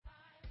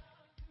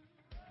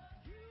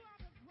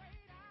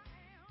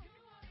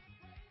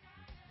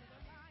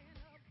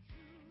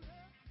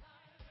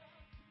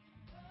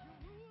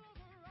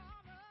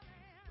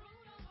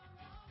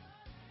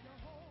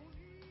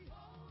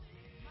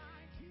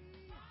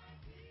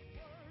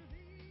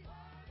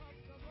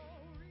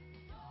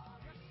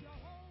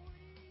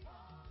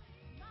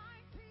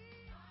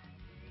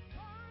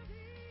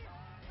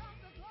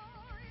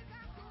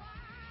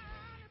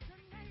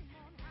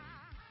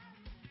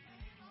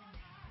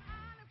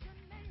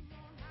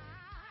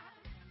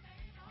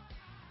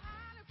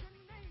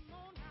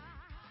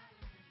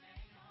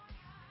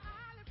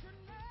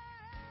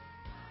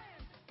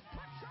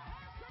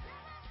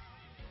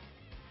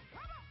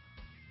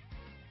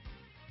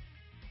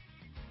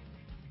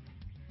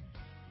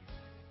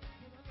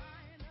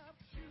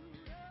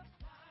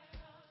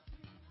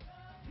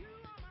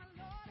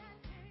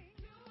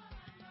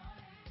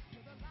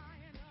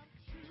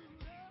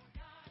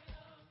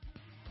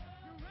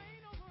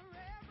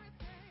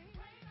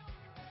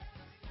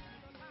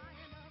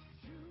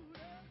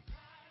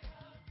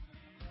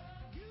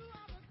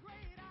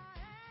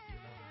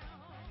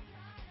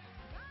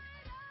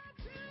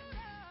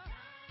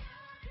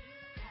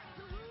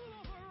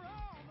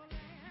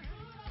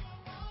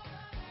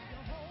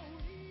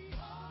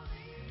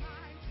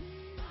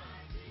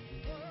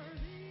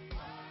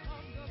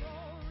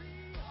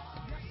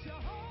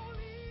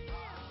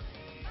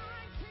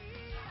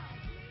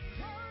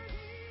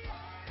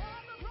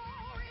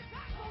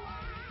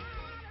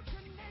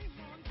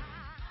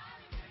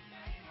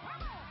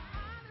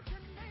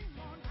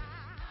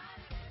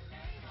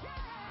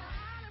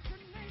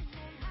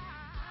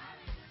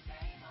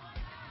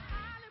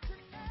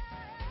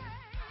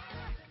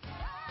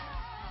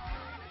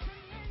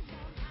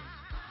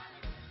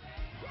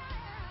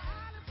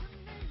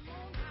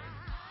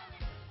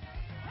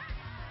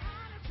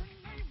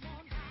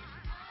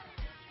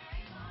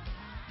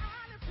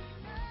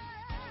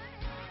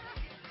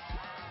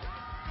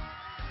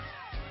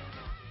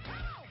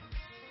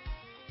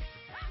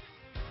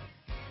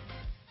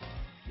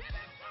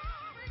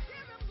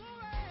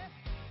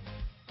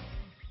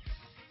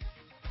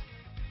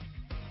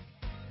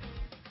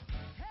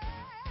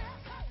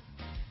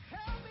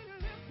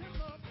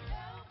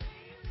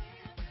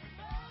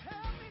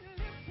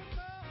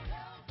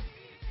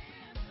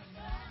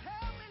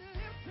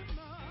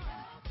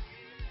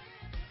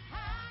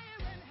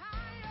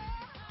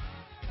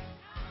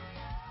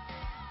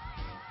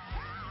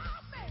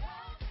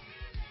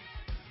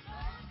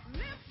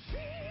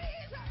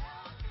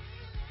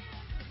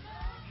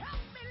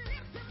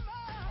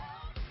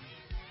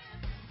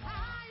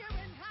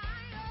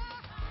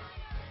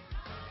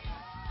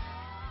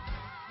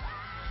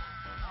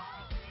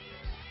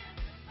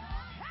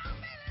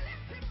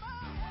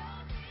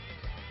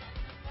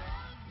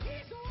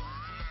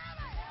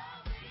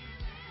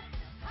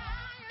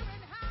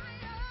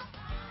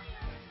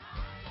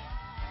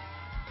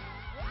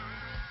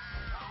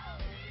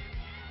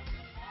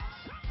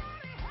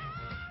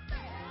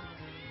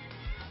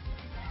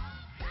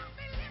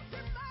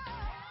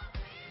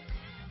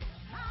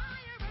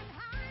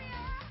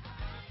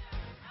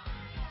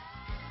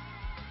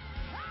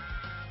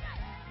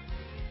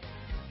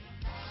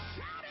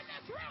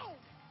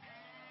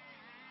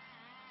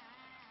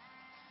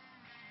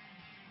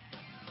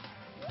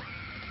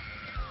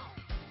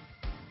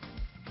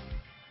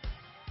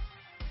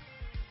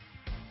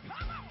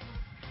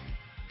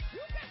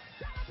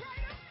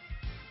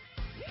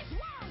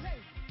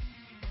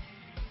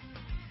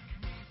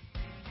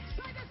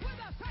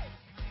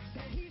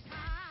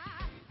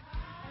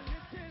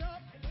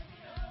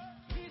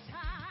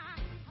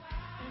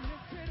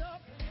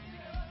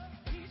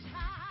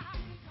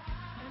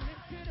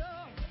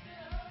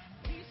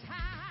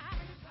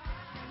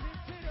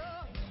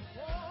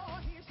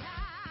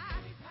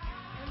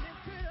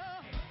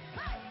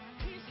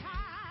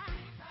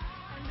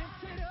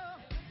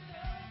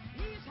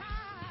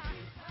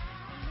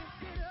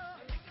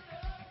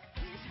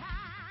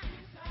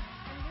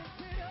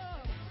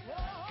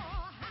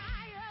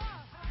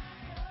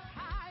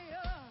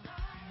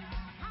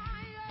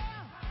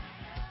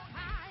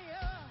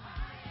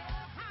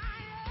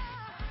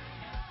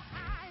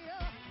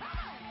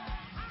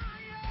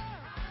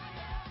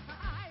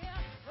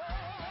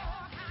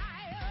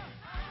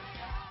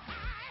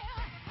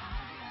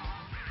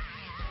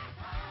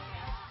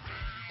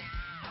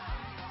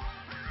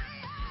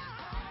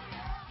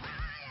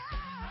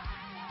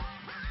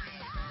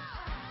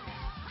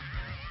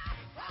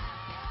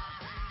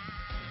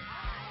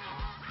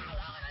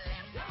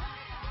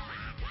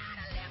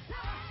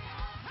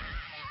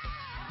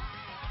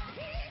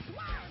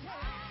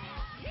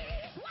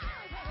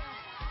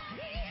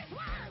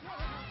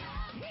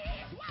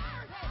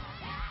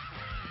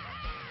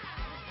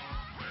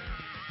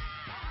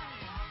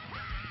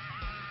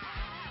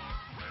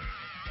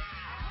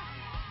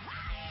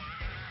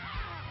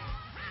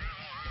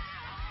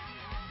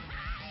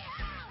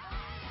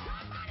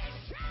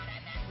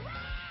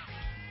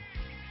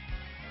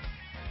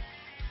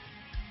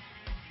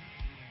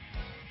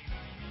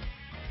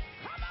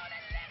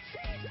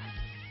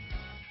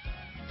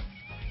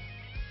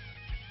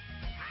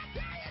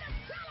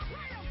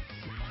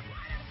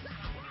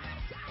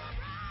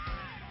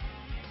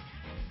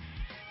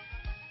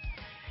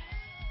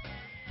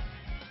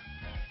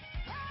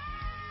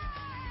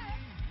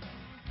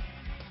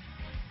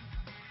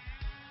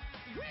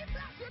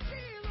bless you,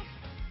 Jesus.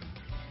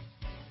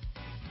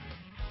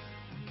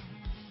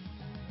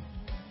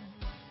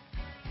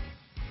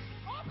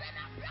 Open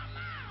up your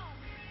mouth.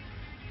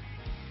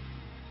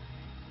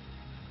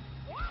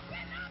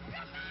 Open up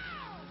your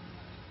mouth.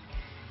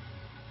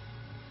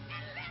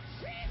 And lift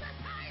Jesus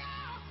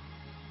higher.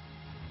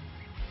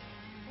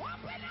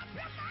 Open up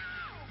your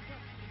mouth.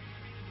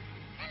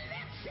 And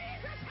lift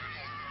Jesus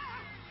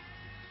higher.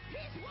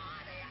 He's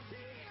worthy as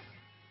he is.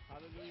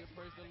 Hallelujah.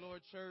 Praise the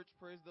Lord, church.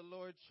 Praise the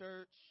Lord,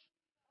 church.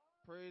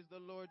 Praise the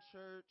Lord,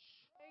 church.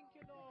 Thank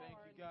you, Lord. Thank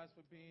you guys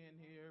for being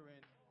here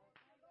and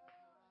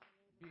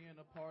being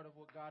a part of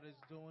what God is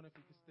doing. If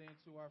we can stand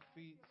to our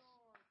feet.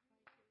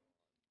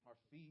 Our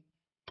feet.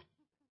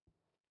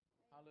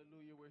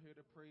 Hallelujah. We're here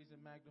to praise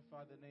and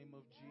magnify the name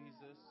of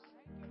Jesus.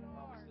 Thank you, The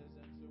Bible Lord. says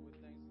enter with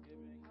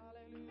thanksgiving.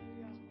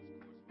 Hallelujah. To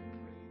his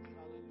courts with praise.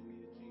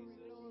 Hallelujah,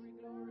 Jesus. Glory,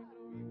 glory,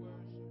 glory. We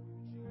worship you,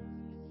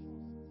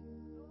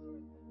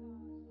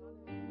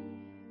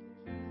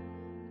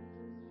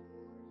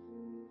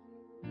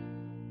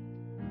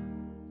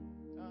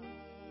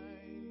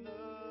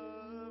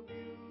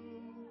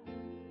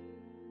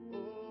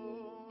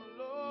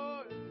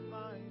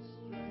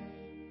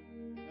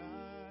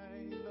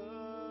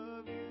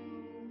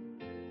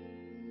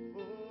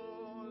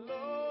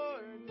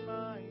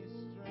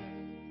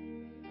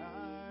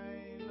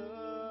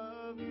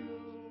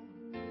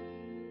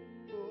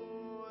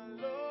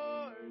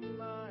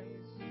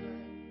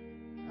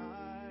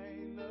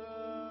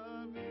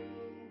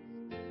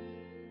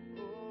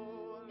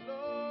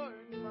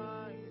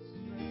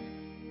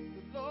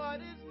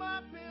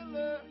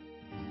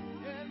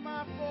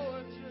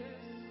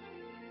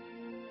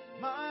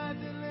 my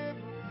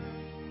deliverer,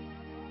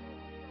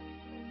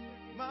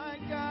 my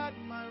God,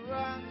 my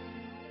rock.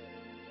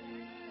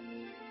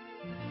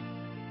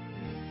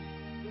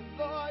 The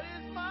Lord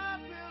is my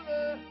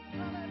pillar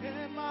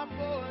and my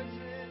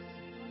fortress,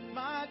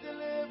 my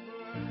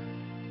deliverer.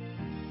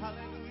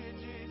 Hallelujah,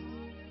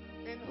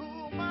 Jesus. In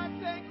whom I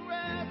take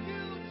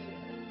refuge.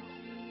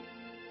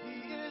 He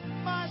is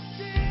my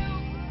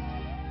shield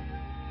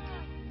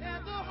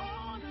and the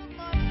horn of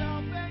my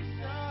salvation.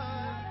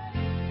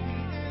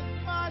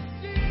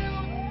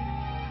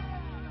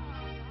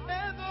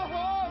 And the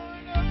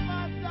horn of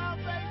my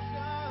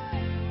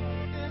salvation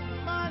is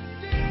my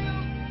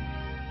shield.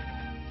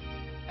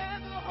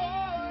 And the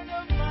horn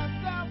of my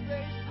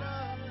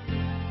salvation,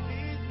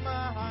 He's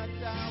my high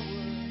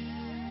tower.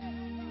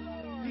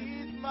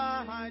 He's my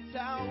high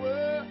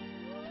tower.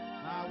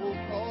 I will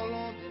call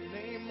on the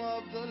name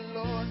of the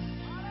Lord,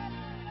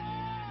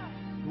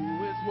 who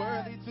is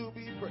worthy to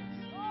be praised.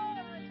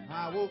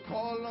 I will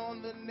call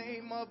on the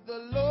name of the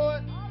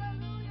Lord,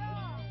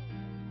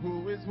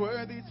 who is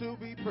worthy to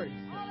be praised.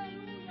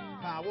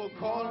 I will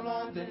call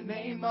on the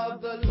name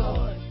of the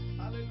Lord,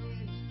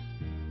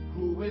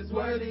 who is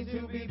worthy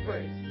to be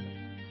praised.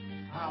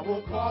 I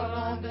will call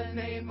on the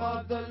name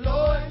of the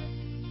Lord,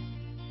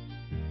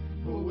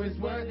 who is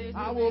worthy to be praised.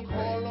 I will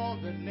call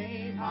on the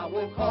name. I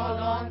will call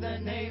on the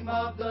name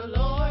of the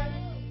Lord,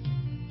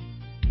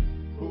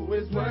 who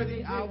is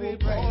worthy to be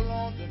praised. I will call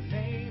on the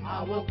name.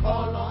 I will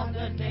call on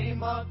the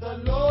name of the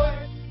Lord,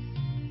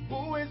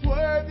 who is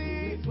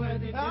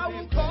worthy. I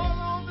will call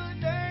on the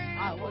name.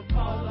 I will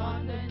call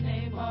on the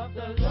name of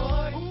the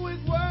Lord, who is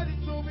worthy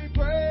to be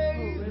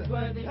praised. Who is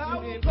worthy to be praised. I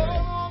will call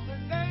on the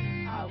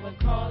name. I will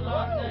call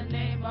on the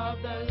name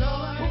of the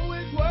Lord, who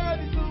is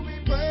worthy to be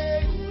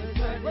praised. Who is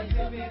worthy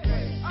to be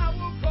praised. I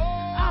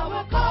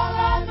will call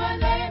on the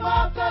name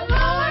of the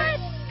Lord,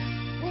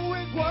 who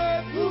is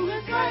worthy to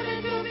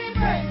be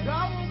praised.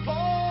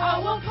 I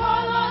will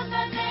call on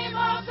the name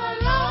of the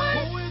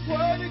Lord, who is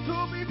worthy to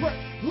be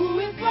praised. Who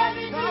is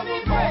worthy to be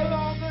praised.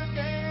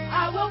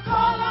 I will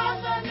call on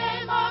the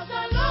name of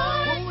the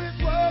Lord, who is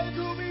worthy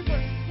to be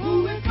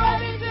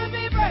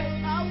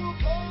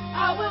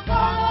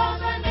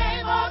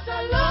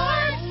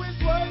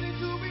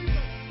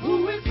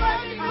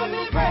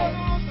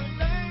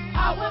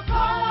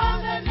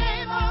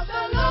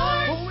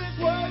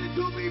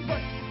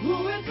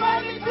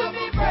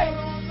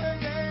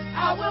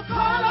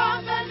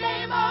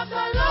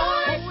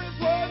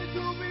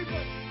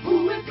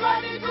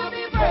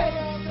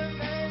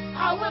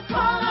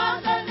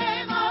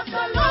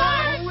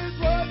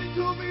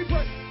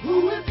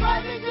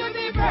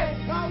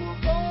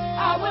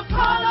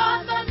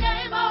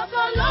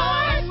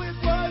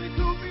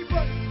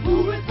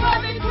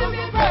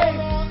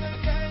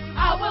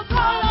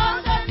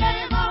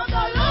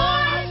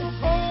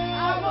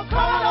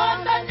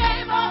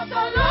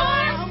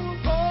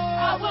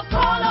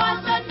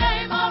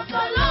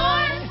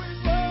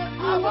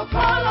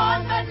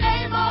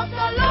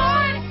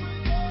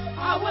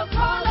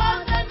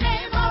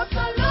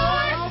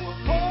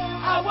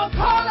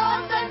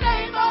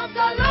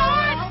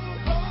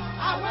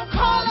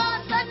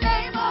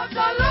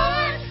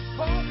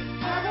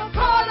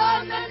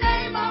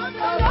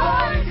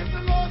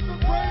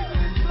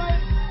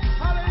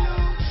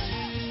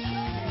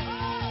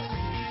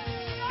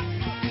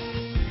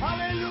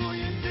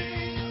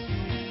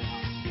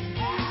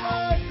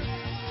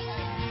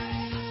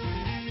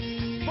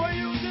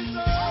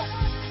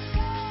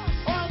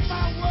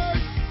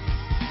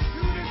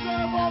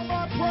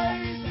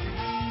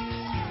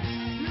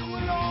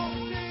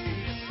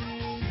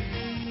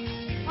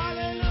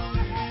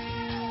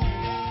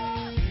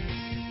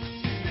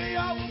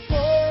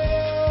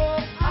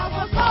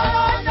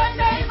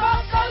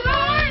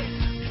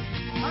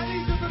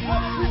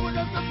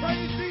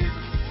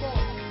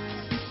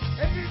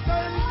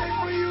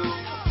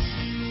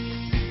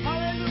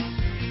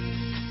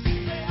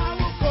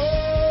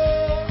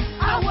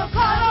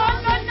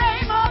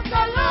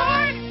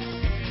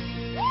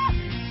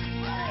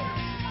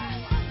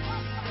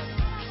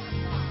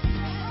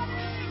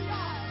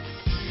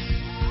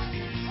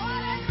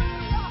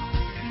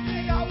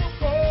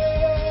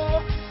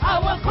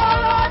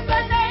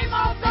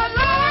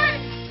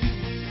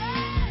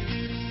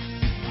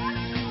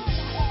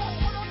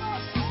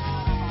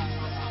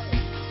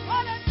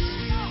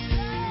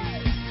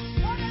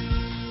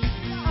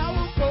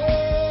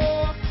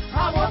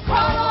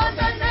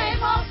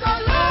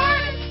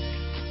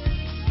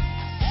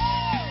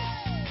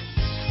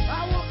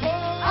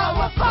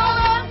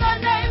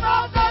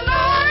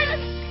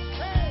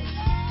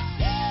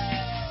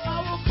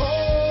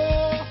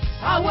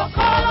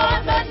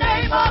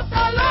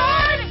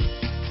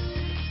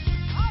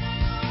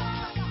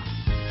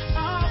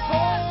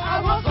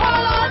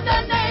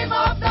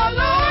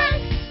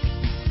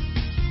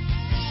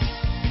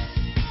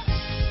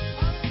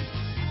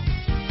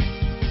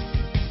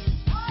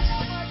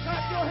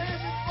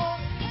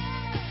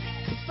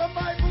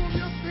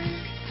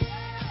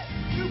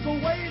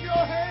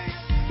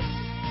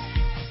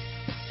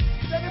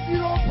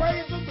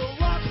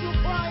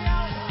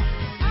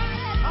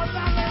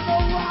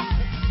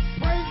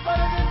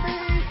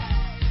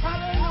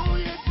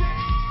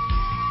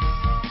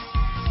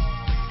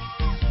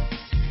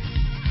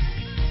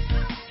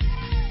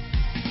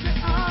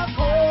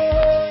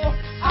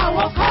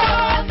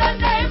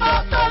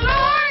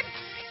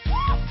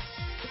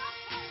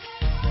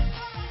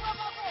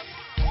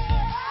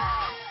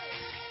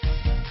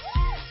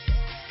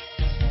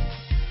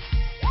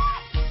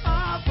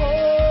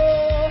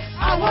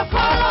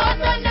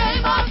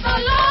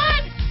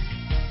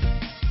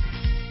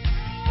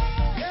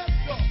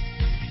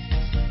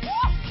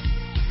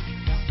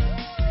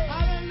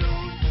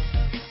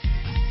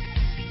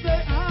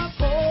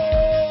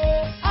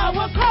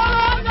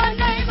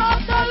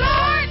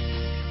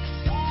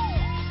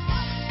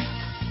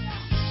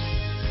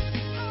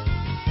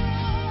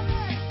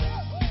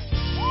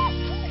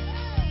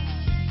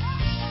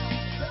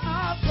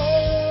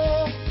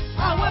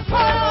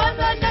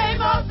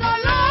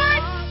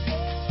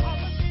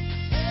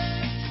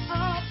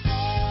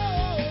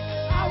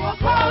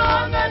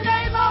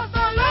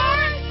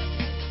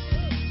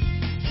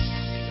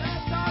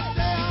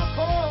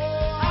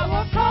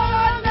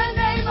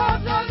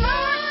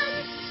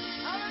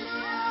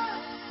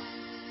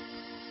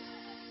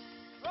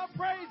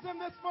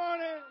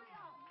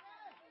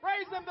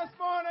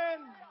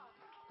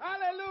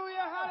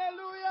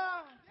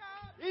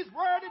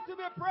to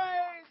be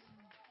praised.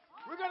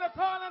 We're going to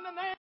call on the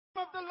name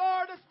of the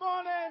Lord this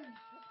morning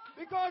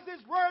because He's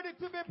worthy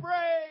to be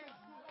praised.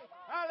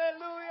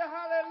 Hallelujah,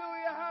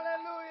 hallelujah,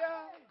 hallelujah.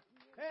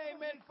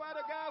 Amen.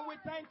 Father God, we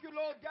thank you,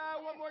 Lord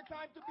God, one more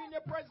time to be in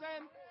your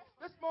presence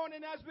this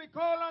morning as we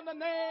call on the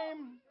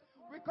name.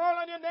 We call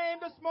on your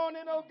name this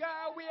morning, oh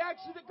God. We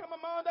ask you to come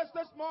among us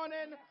this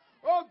morning,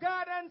 oh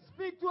God, and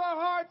speak to our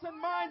hearts and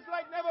minds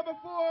like never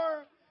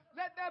before.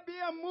 Let there be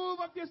a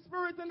move of your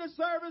spirit in the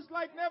service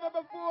like never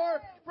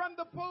before. From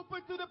the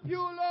pulpit to the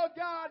pew, Lord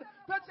God.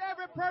 Touch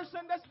every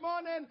person this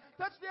morning.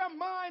 Touch their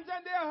minds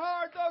and their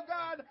hearts, oh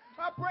God.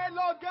 I pray,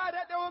 Lord God,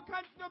 that there will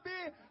continue to be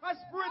a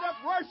spirit of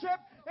worship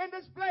in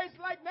this place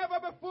like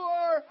never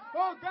before.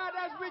 Oh God,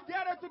 as we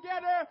gather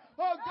together,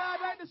 oh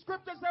God, like the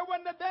scripture said,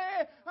 when the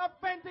day of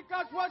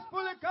Pentecost was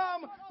fully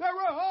come, they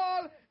were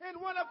all in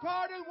one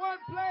accord in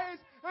one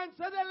place. And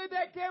suddenly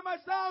there came a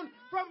sound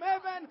from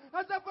heaven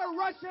as of a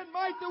rushing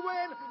mighty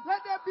wind.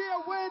 Let there be a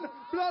wind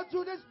blow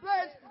through this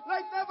place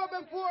like never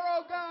before,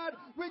 oh God.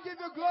 We give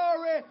you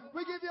glory.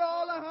 We give you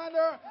all the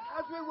honor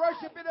as we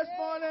worship you this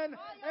morning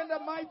in the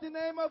mighty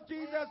name of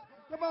Jesus.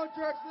 Come on,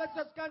 church, let's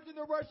just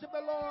continue to worship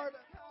the Lord.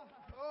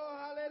 Oh,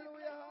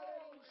 hallelujah,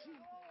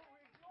 hallelujah.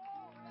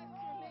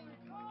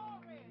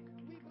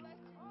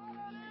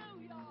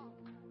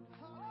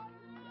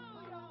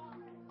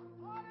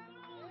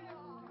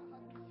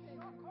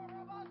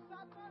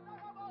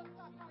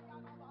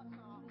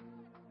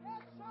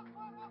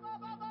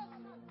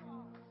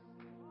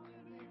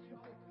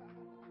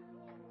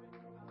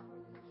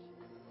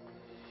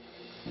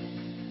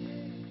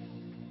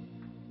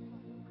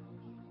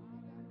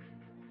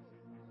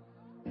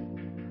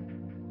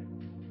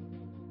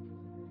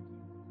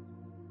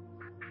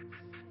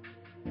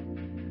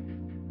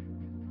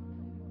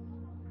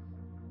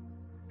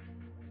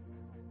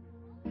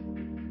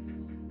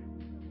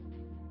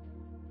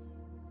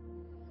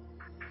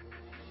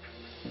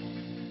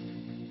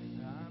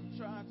 I've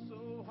tried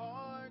so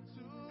hard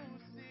to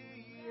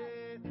see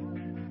it.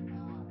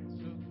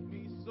 Took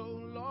me so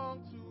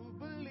long to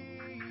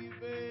believe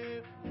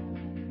it.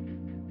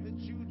 That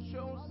you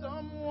chose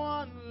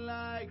someone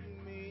like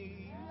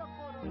me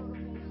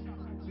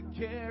to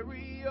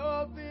carry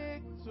your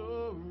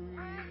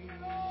victory.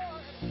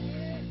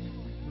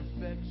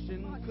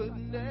 Perfection could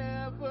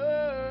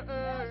never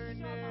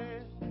earn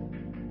it.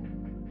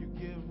 You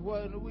give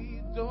what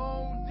we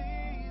don't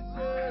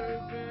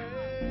deserve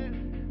it.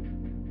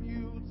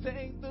 You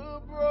take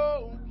the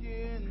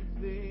broken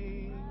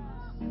things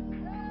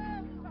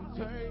and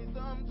turn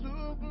them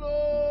to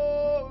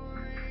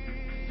glory.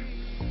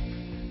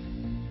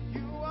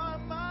 You are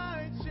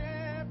my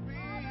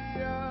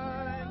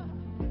champion.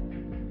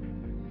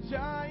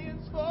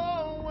 Giants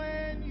fall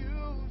when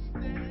you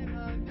stand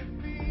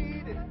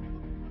undefeated.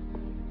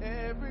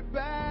 Every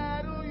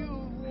battle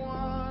you've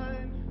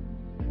won.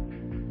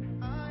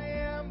 I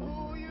am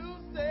who you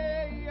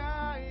say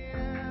I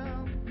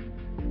am.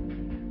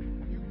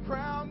 You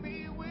crown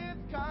me with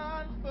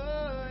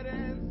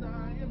confidence.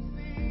 I am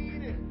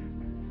seated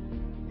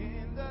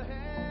in the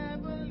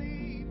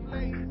heavenly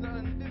place,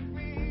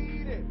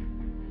 undefeated,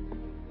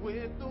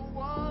 with the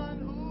one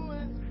who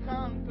has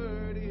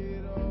conquered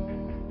it all.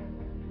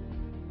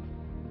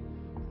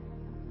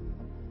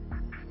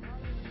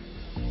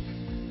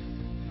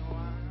 Now I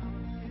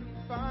can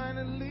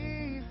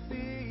finally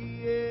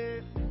see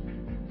it.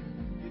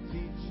 You're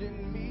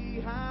teaching me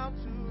how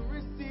to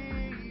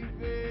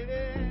receive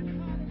it.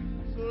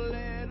 So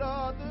let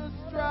all the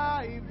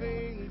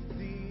striving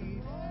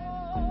cease.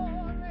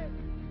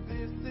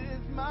 This is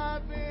my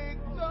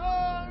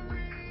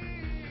victory.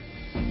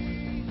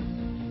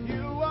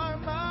 You are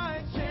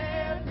my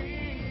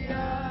champion.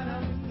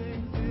 I'm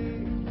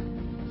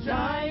singing.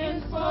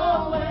 Giants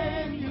fall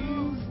when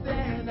you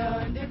stand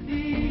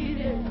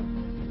undefeated.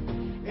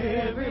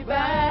 Every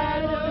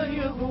battle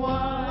you've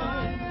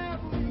won.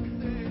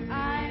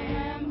 I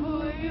am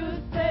who you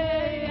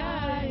say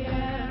I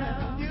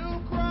am.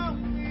 You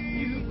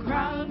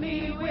crown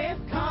me with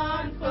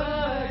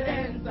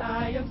confidence.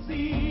 I am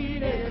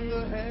seated in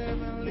the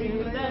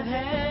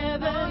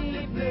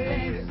heavenly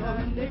place,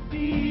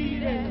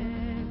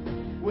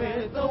 undefeated,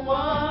 with the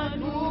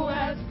one who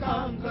has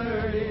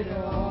conquered it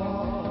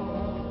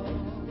all.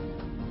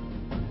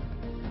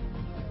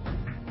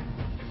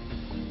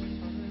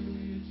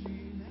 Hallelujah,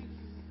 Jesus.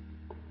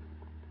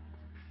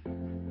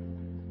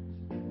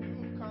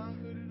 You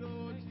conquered it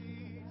all,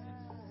 Jesus.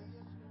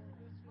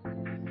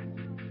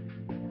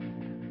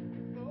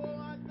 Oh,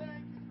 I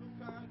thank you for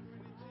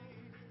conquering it, Jesus.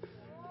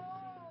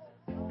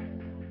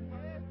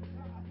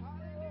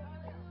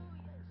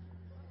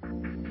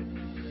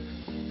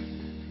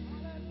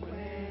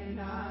 When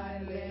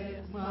I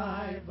lift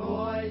my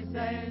voice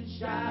and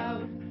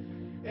shout,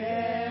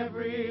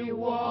 every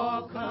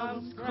wall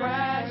comes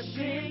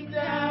crashing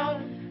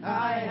down.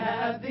 I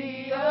have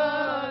the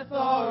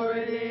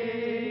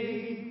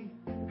authority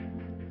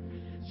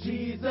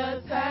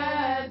Jesus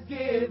has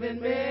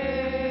given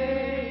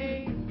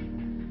me.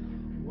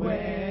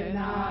 When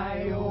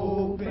I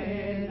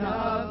open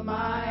up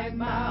my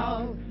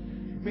mouth,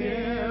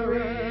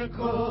 miracles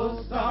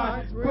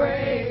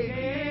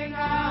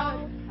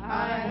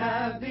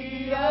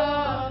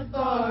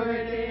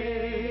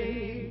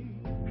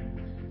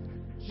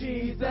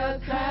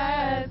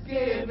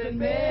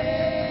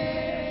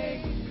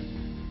me.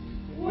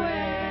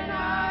 When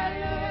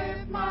I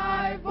lift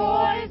my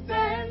voice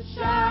and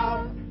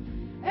shout,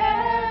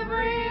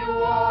 every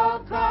wall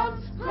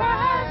comes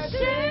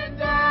crashing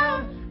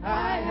down.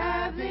 I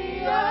have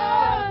the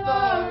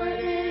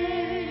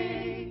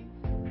authority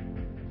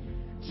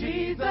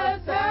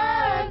Jesus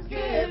has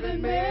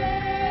given me.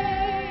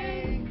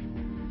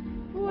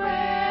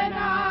 When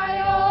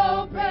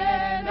I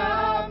open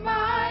up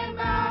my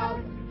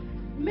mouth,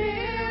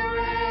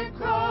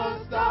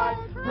 miracles start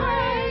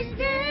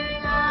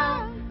breaking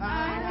out.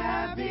 I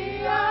have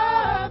the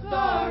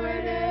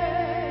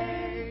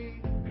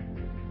authority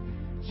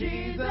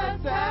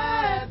Jesus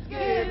has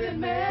given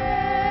me.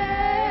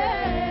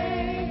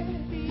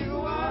 You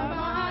are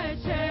my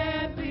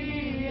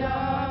champion.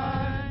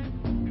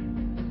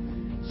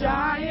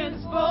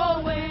 Giants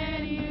fall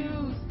when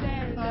you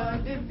stand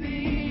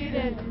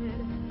undefeated.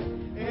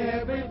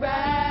 Every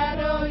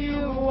battle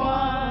you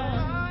won.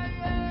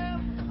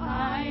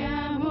 I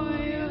am who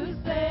you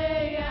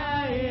say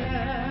I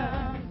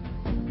am.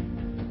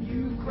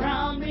 You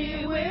crown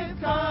me with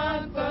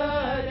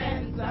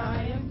confidence.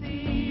 I am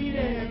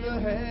seated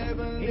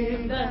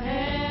in the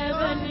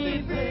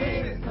heavenly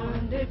place,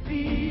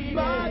 undefeated.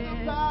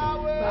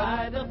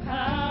 By the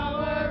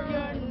power of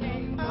your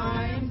name,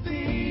 I am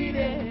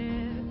seated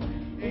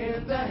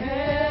in the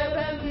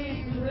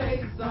heavenly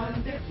place,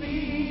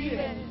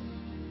 undefeated,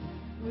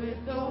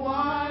 with the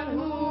one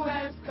who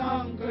has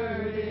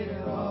conquered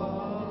it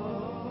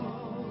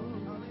all.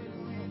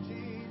 Hallelujah,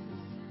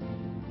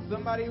 Jesus.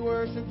 Somebody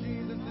worship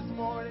Jesus this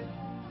morning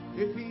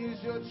if he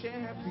is your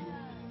champion.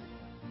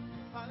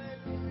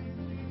 Hallelujah,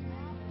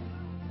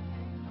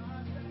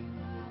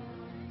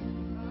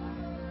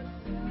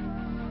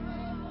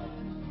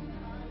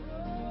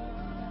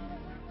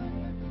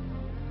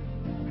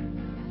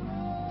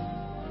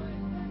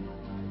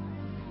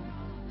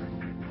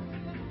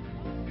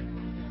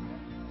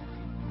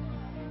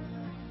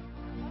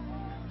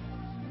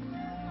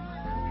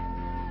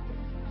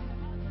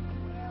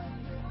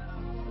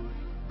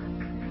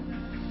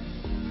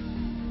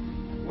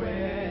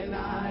 When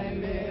I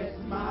lift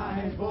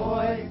my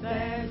voice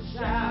and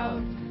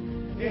shout,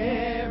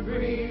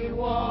 every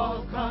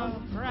wall comes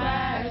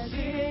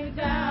crashing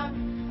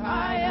down.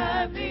 I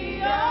have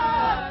the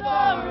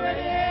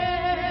authority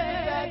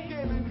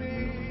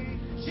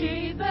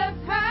Jesus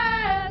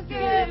has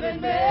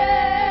given me.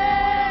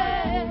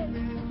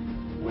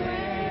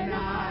 When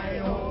I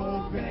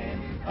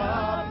open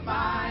up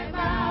my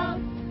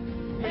mouth,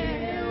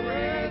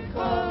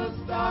 miracles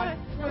start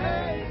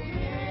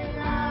breaking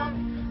out.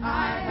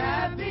 I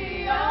have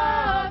the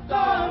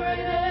authority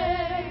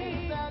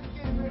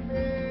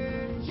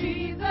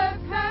Jesus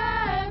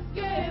has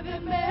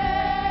given me.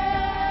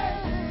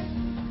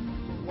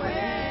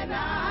 When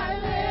I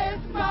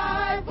lift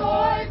my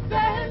voice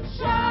and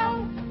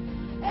shout,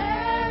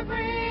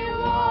 every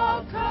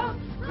wall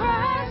comes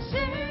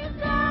crashing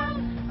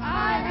down.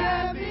 I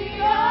have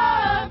the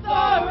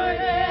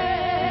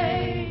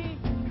authority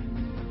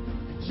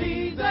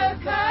Jesus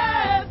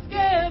has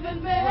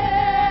given me.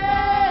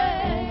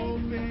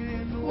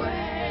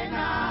 When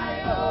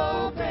I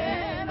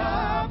open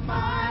up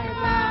my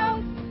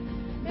mouth,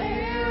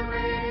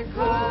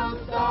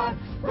 miracles start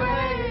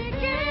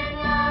breaking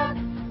out.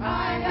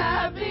 I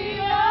have the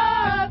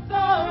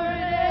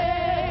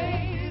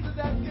authority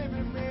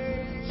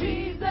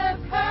Jesus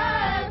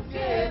has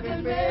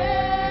given me.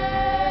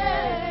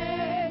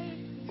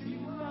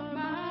 You are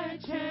my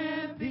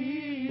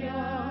champion.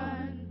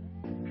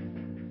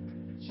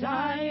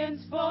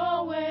 Giants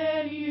fall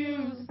when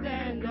you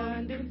stand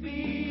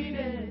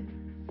undefeated.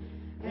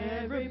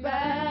 Every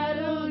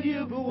battle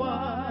you've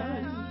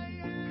won.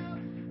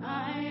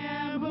 I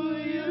am who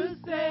you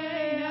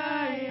say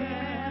I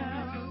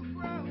am.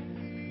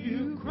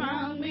 You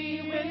crown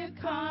me with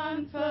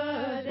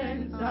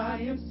confidence. I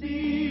am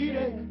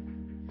seated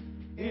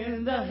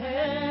in the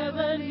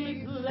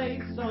heavenly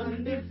place,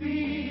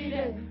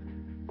 undefeated.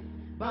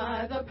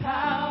 By the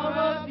power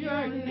of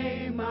your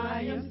name,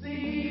 I am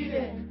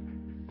seated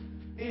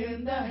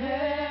in the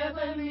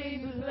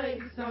heavenly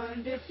place,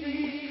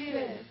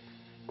 undefeated,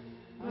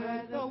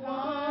 by the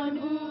one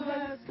who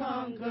has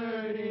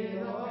conquered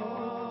it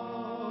all.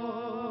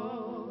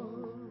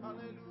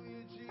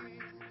 hallelujah,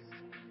 Jesus.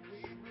 We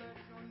bless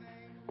your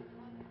name.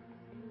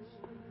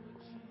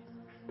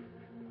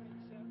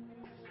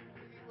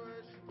 We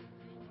worship you.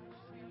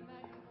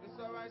 It's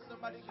all right.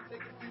 Somebody can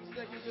take a few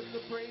seconds just to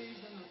praise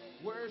and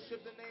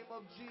worship the name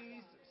of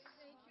Jesus.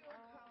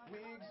 We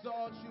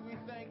exalt you. We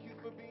thank you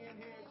for being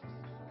here.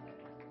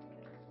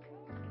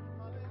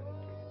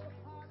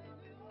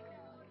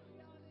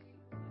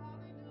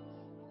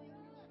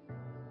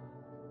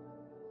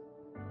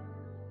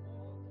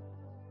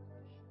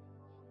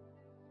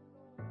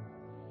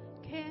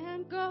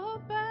 Can't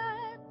go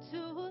back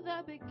to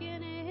the beginning.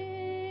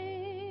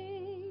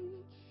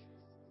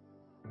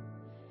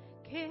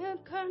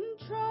 Can't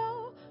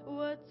control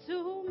what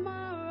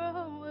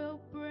tomorrow will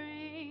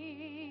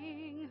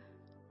bring.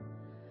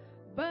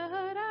 But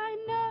I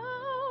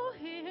know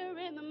here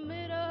in the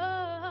middle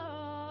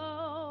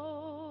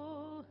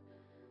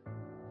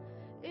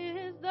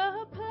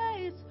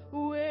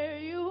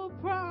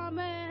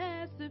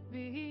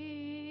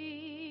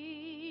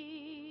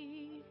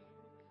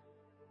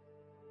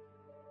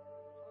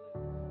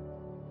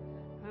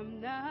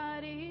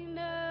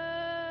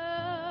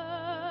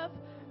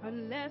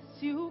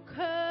you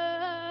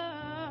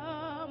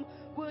come,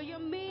 will you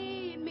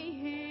meet me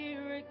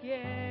here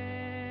again?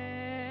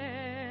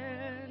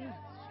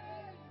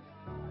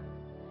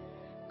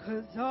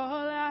 'Cause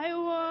all I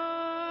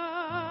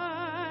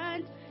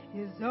want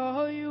is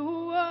all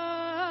you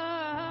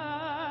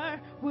are.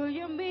 Will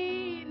you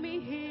meet me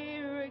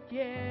here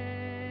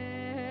again?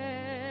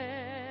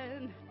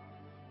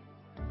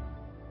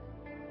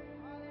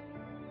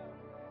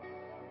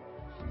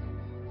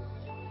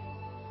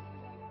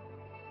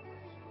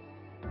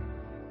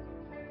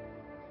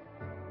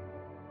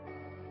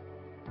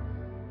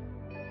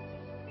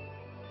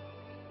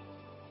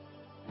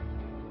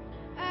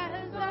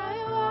 As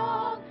I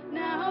walk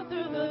now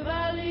through the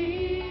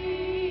valley,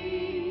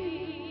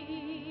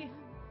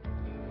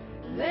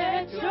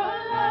 let your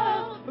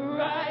love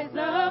rise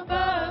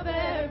above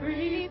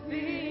every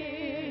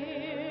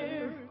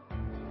fear.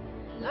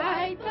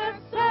 Like the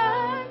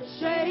sun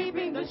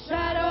shaping the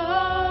shadow.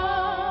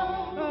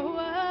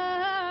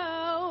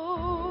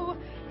 Oh,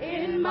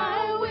 in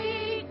my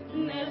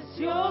weakness,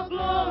 your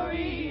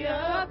glory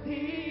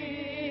appears.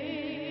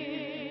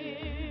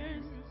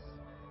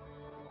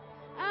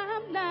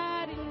 I'm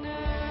not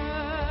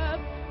enough.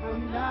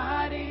 I'm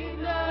not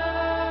enough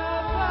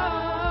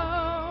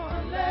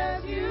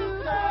unless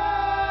you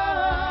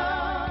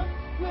come.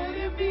 Will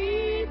you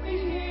meet me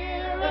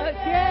here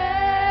again?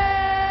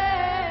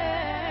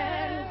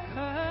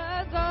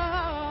 'Cause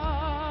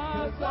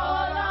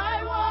all I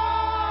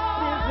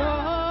want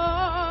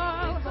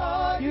is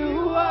all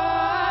you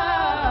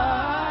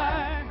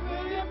are.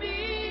 Will you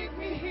meet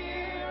me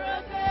here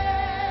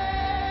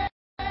again?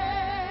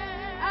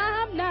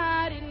 I'm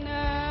not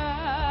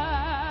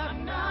enough.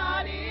 I'm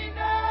not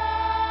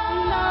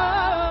enough.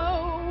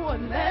 No,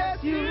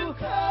 unless you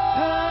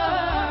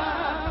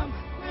come.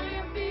 Will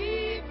you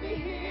meet me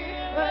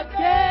here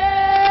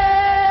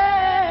again?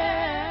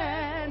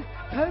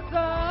 'Cause all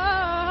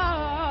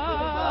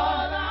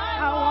I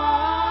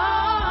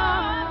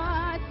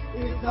want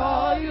is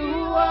all you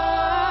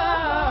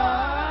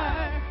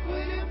are.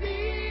 Will you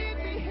meet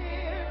me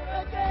here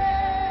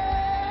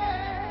again?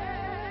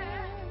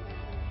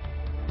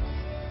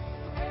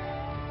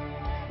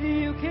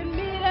 You can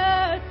meet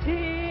us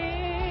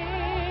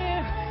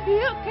here.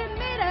 You can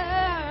meet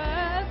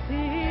us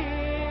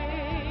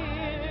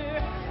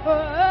here. Oh,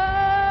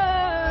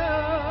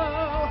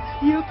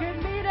 you can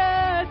meet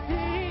us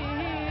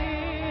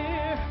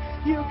here.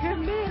 You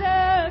can meet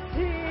us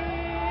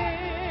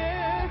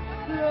here,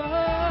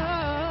 Lord.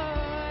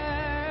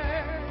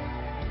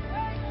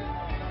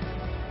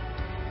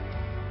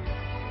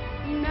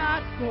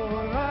 Not for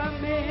a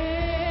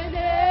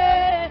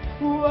minute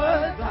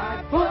was I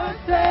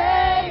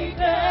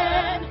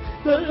forsaken.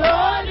 The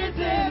Lord is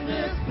in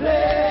this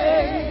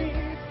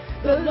place.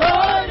 The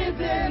Lord is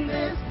in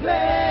this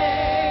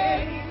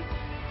place.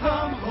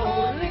 Come,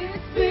 Holy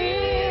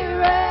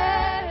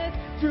Spirit,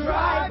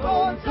 dry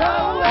bones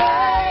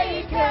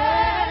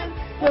awaken.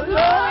 The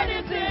Lord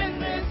is in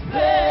this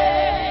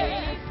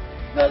place.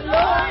 The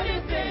Lord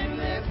is in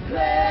this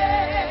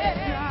place.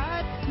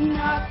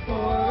 Not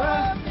for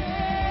a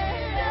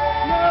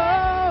minute.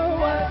 No,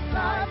 was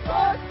not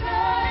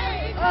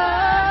forsaken.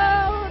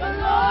 Oh, the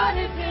Lord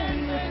is in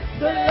this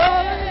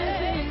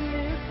place.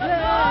 The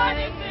Lord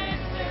is in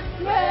this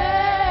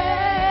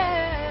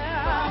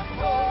place. The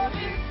Lord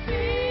is in this place. Come, Holy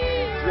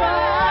Spirit,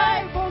 dry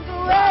bones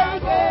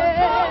awaken.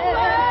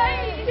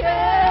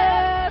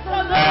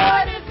 The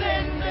Lord is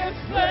in this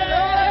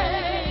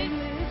place.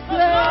 The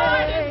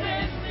Lord is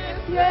in this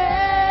place.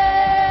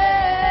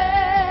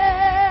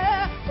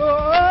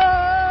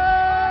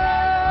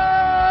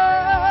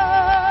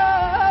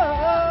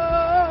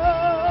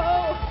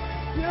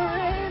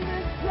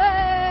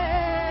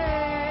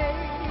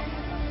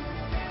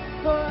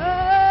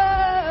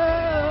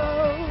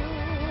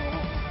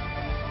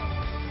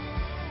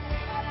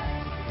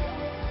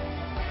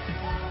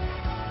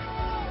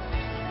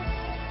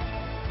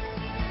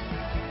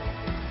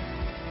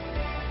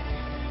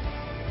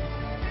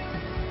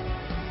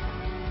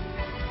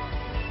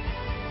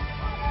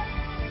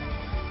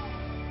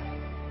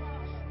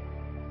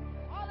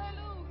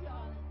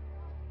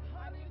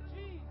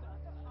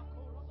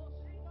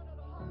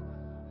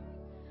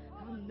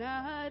 I'm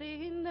not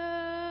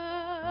enough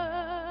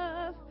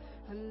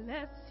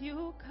unless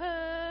you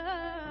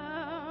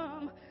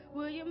come.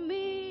 Will you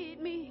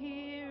meet me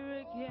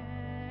here again?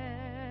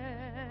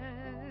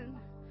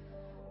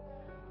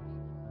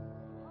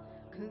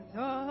 'Cause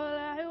all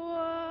I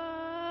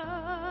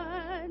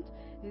want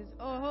is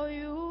all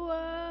you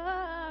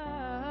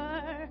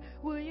are.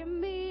 Will you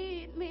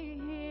meet me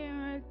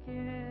here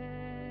again?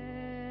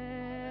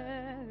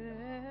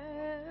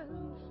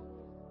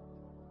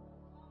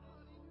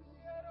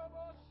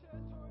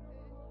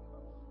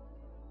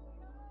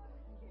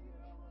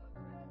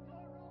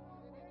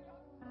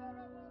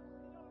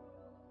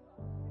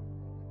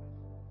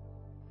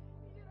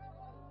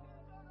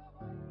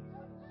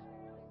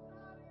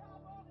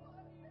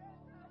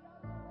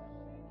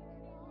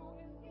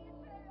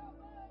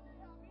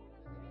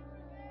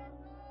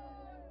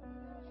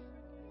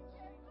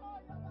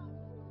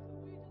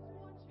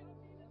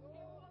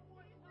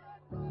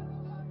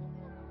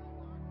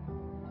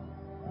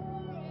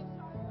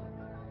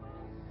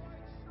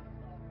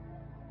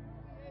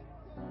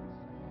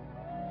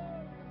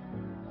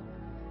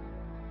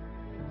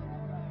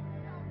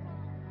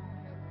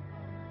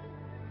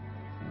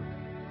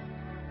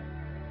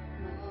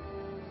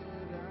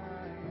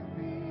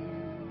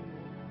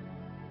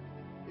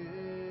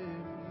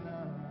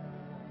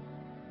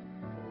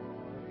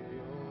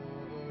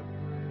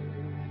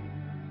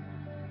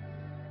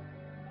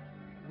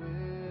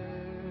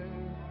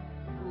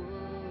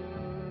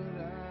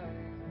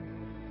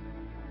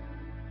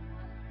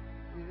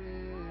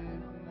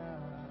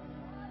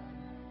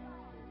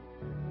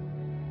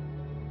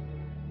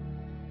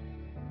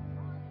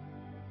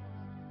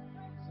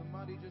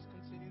 somebody just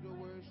continue to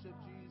worship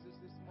Jesus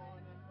this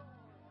morning.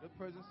 The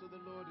presence of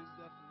the Lord is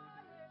definitely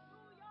here.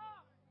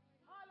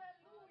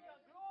 Hallelujah.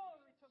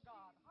 Glory to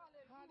God.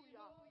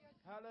 Hallelujah.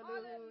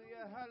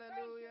 Hallelujah.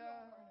 Hallelujah.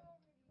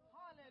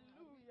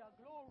 Hallelujah.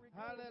 Glory.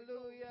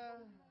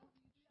 Hallelujah.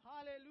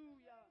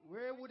 Hallelujah.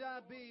 Where would I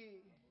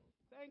be?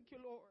 Thank you,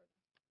 Lord.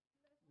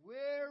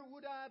 Where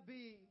would I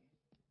be?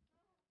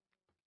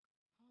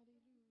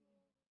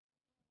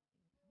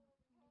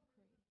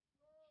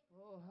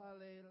 Oh,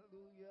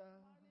 hallelujah.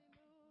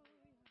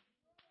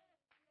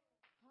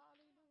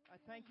 I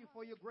thank you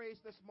for your grace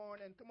this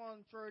morning. Come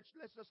on, church.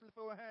 Let's just lift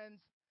our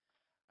hands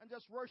and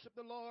just worship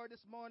the Lord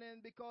this morning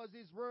because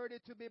He's worthy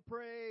to be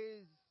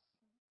praised.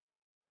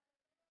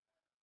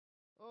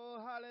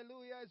 Oh,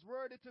 hallelujah. He's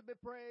worthy to be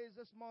praised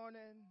this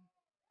morning.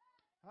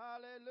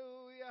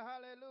 Hallelujah,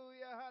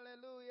 hallelujah,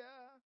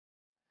 hallelujah.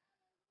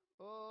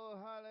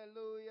 Oh,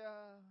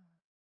 hallelujah.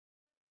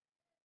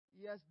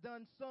 He has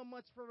done so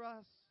much for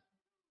us.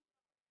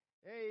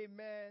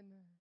 Amen.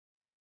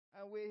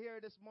 And we're here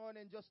this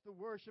morning just to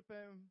worship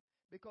Him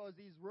because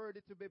He's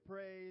worthy to be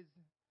praised.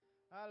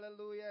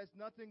 Hallelujah. It's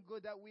nothing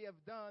good that we have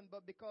done,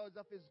 but because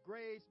of His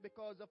grace,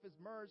 because of His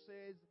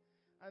mercies,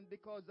 and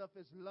because of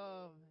His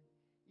love.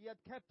 He had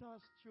kept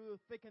us through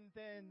thick and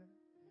thin.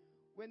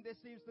 When there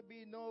seems to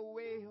be no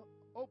way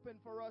open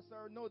for us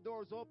or no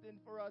doors open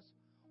for us,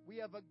 we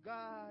have a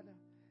God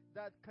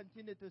that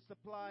continues to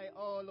supply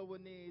all our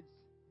needs.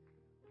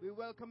 We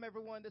welcome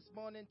everyone this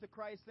morning to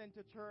Christ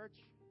Center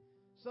Church.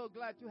 So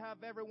glad to have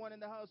everyone in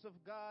the house of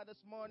God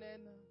this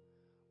morning.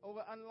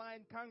 Our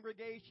online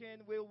congregation,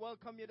 we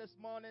welcome you this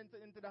morning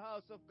into the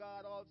house of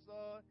God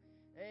also.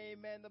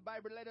 Amen. The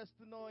Bible let us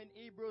to know in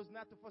Hebrews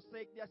not to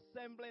forsake the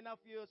assembling of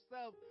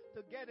yourself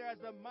together as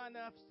the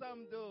manner of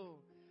some do.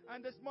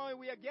 And this morning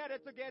we are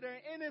gathered together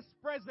in His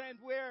presence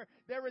where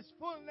there is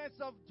fullness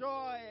of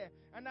joy.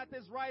 And at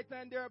His right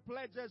hand there are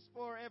pledges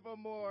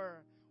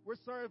forevermore. We're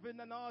serving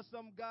an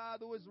awesome God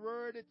who is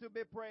worthy to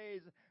be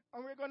praised.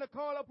 And we're going to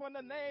call upon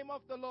the name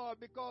of the Lord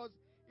because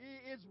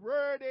He is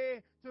worthy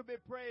to be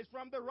praised.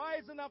 From the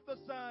rising of the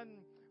sun,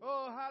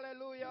 oh,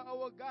 hallelujah,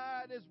 our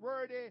God is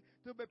worthy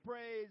to be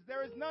praised.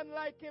 There is none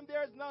like Him.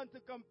 There is none to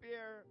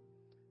compare.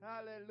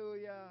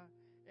 Hallelujah.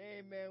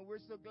 Amen. We're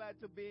so glad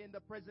to be in the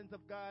presence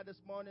of God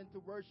this morning to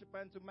worship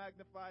and to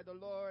magnify the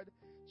Lord.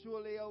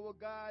 Truly, our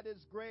God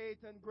is great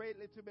and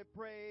greatly to be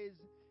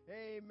praised.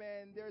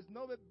 Amen. There's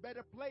no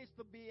better place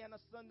to be on a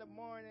Sunday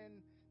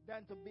morning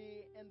than to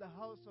be in the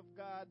house of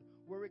God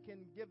where we can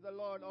give the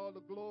Lord all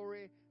the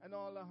glory and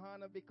all the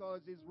honor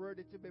because He's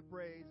worthy to be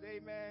praised.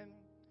 Amen.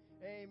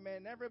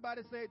 Amen.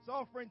 Everybody say it's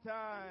offering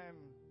time.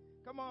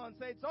 Come on,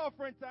 say it's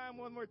offering time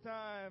one more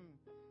time.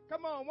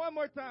 Come on, one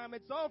more time.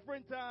 It's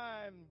offering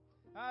time.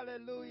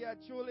 Hallelujah.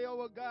 Truly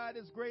our God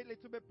is greatly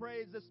to be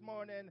praised this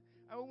morning.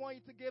 And we want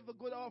you to give a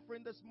good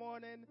offering this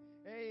morning.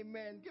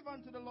 Amen. Give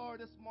unto the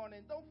Lord this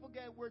morning. Don't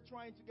forget we're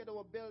trying to get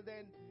our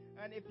building.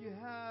 And if you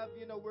have,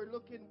 we're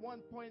looking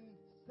 $1.7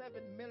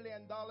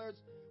 million.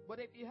 But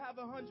if you have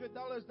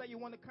 $100 that you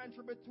want to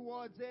contribute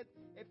towards it,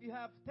 if you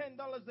have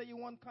 $10 that you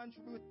want to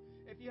contribute,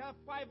 if you have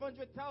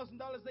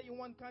 $500,000 that you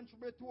want to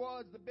contribute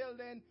towards the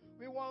building,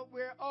 we want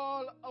where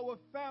all our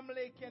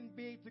family can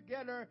be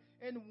together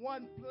in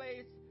one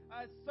place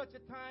at such a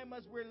time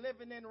as we're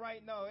living in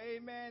right now.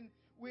 Amen.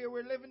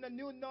 We're living a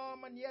new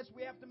norm, and yes,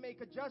 we have to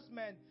make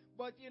adjustment.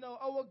 But,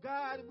 our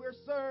God we're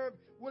served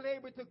will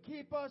able to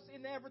keep us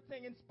in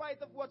everything. In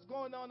spite of what's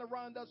going on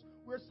around us,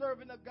 we're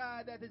serving a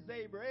God that is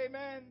able.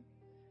 Amen.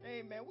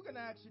 Amen. We're going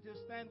to ask you to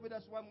stand with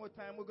us one more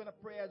time. We're going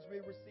to pray as we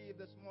receive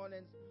this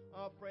morning's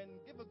offering.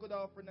 Give a good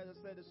offering, as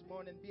I said this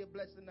morning. Be a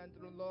blessing unto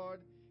the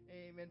Lord.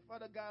 Amen.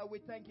 Father God, we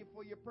thank you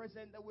for your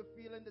presence that we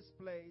feel in this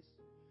place.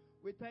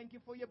 We thank you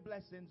for your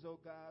blessings, oh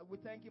God. We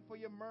thank you for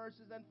your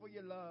mercies and for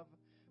your love.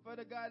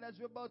 Father God, as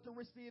we're about to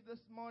receive this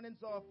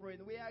morning's offering,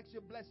 we ask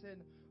your blessing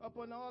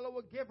upon all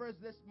our givers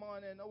this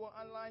morning, our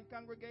online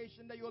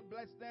congregation, that you will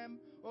bless them.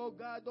 Oh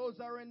God, those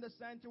are in the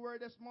sanctuary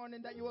this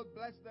morning, that you will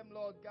bless them,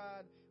 Lord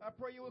God. I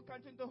pray you will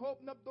continue to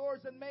open up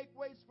doors and make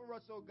ways for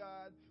us, oh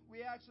God.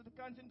 We ask you to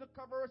continue to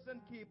cover us and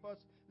keep us.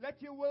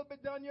 Let your will be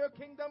done, your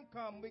kingdom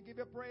come. We give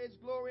you praise,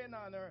 glory, and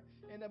honor.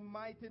 In the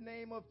mighty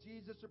name of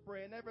Jesus we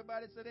pray. And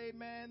everybody said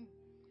amen.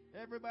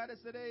 Everybody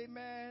said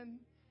amen.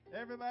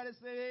 Everybody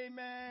say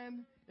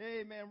amen.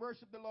 Amen.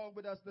 Worship the Lord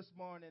with us this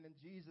morning in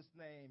Jesus'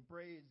 name.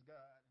 Praise God.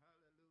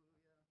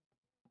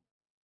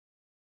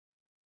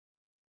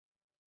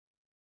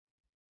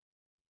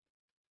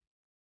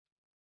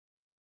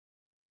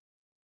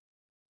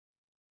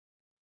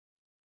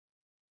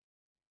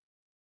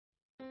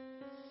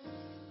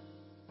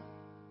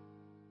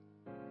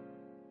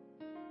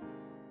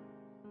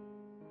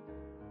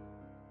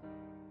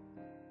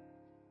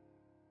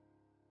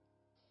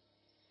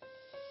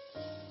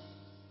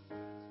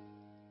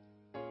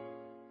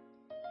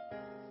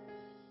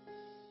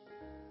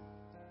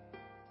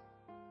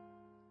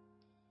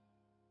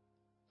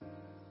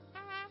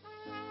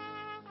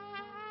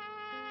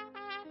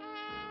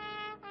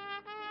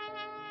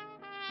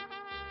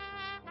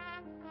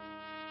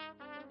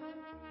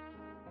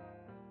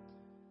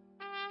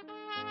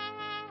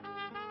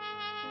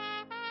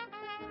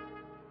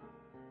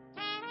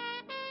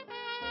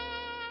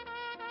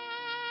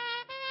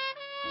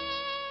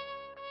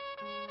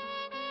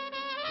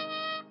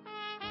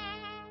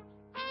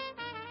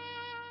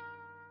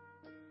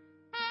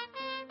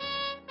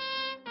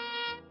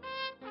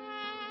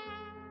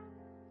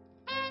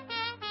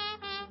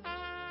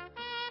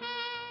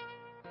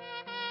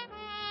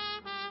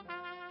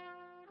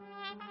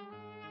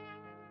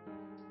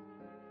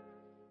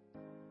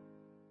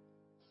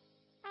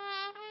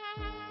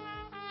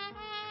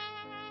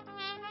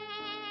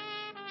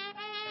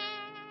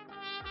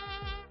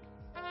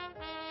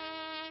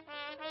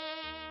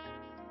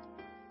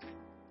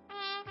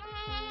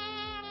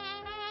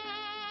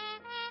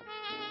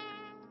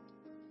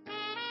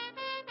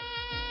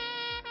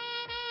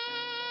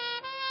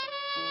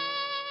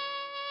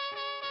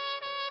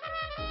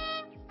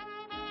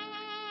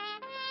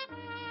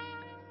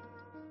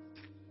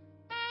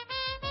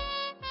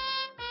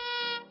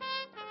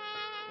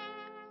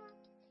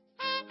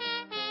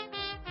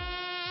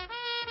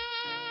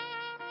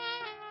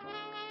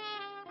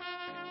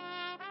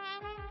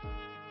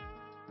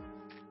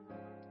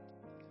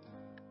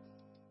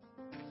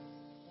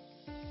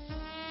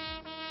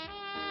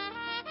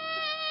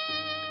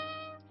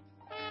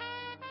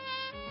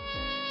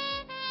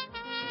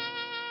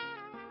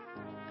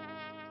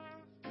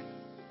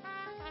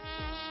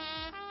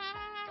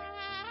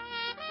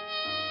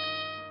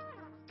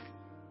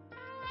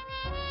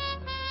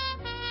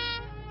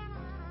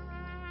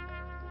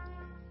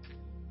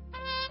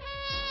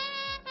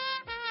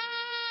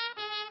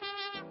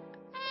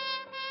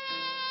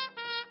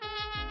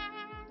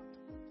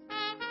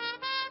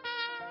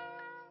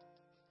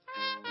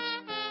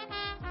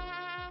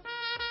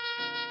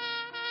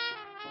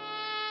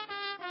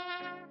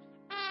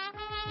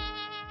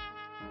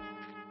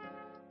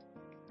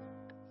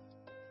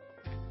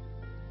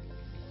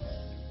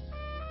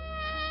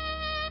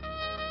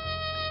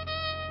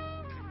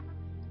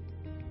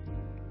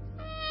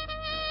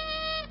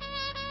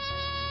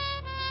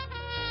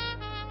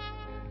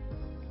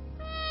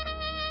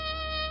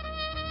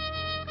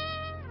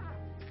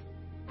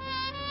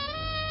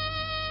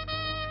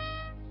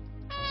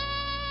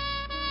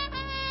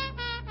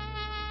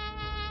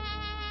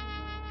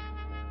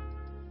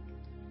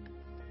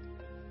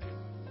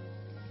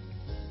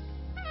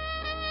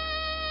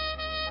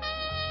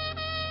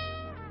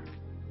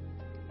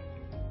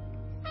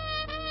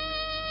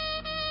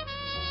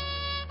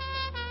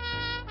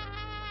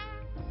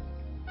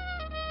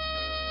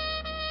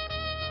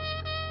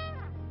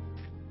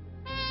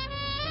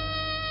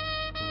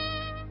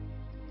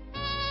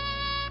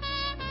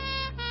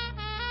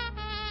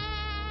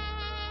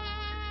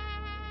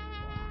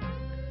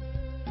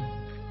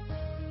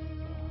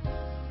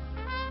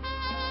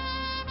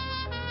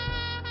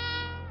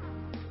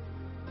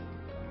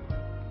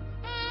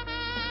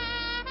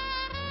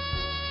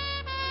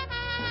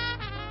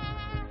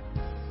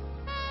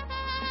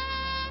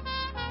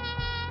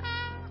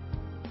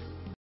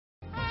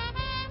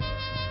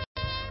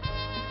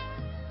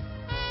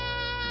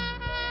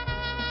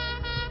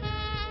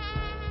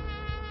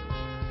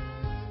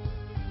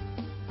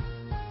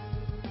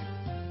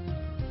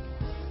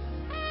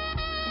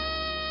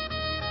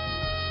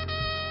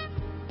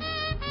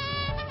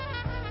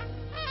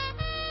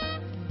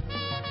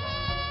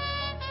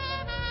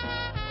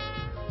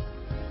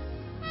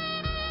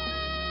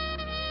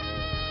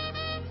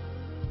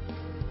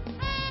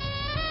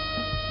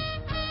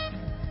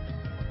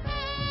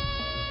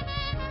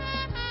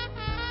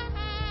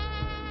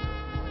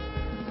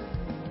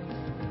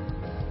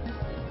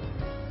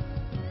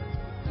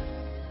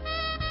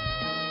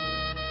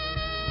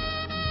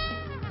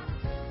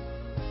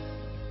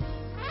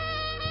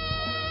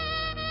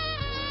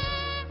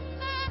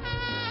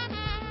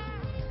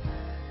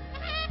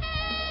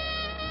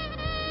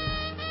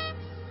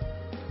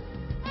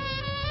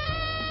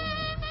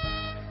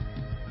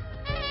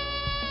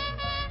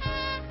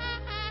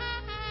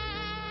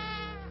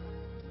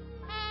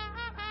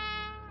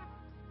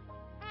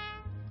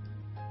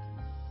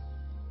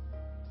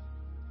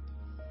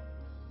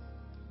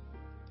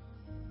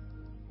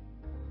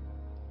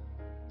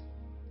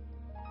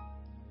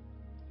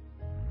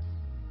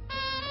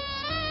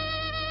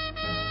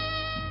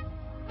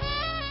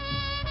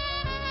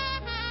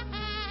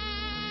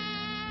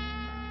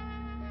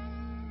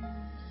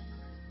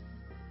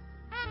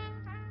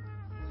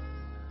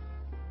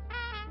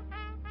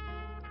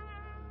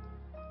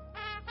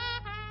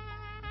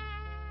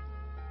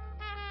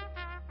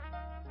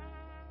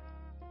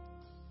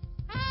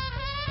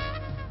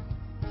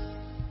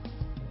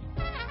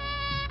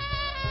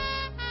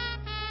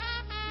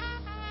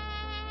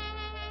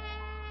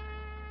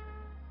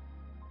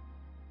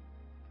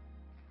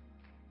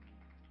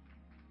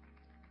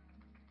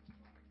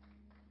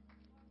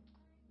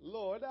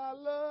 Lord, I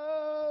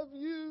love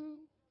you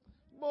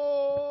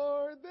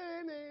more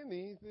than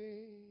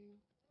anything.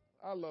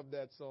 I love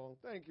that song.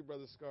 Thank you,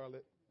 Brother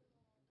Scarlett.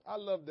 I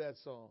love that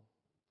song.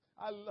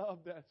 I love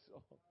that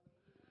song.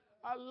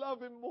 I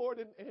love him more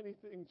than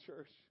anything,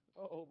 church.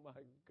 Oh, my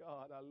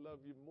God, I love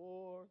you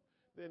more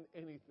than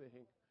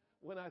anything.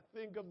 When I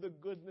think of the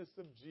goodness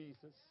of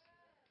Jesus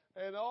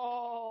and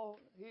all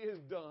he has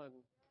done,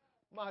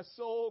 my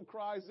soul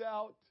cries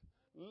out,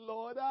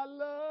 Lord, I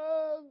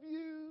love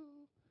you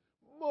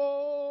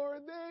more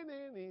than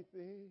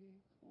anything.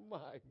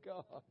 My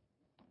God.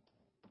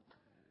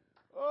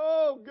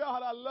 Oh,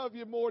 God, I love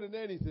you more than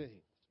anything.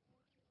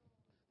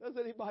 Does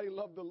anybody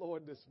love the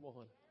Lord this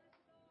morning?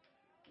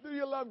 Do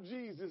you love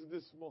Jesus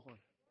this morning?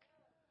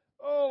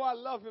 Oh, I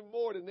love him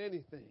more than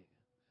anything.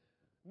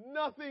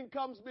 Nothing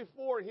comes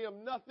before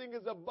him. Nothing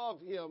is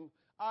above him.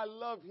 I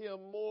love him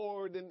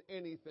more than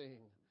anything.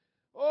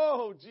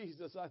 Oh,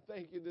 Jesus, I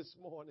thank you this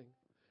morning.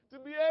 To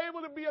be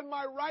able to be in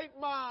my right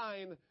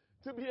mind,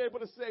 to be able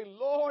to say,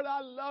 Lord,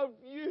 I love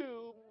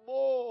you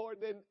more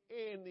than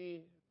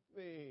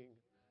anything.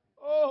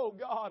 Oh,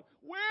 God,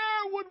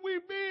 where would we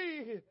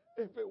be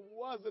if it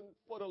wasn't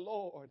for the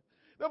Lord?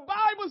 The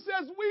Bible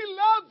says we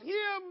love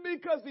him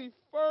because he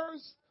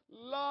first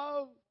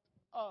loved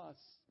us.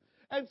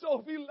 And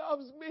so if he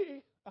loves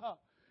me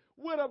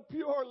with a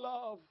pure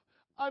love,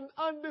 an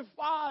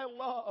undefiled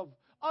love,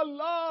 a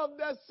love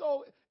that's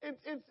so,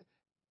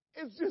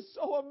 it's just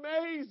so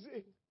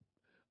amazing.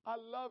 I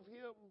love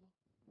him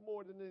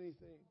more than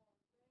anything.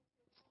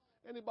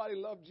 Anybody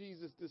love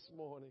Jesus this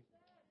morning?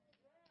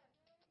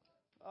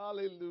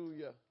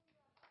 Hallelujah.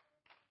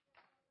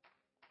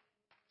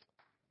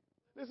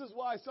 This is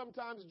why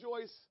sometimes,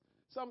 Joyce,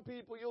 some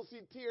people, you'll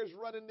see tears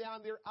running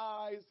down their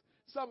eyes.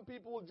 Some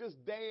people will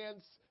just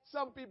dance.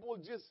 Some people will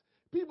just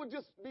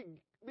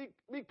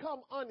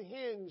become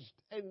unhinged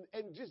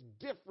and just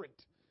different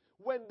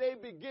when they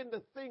begin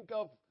to think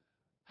of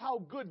how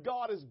good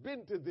God has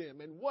been to them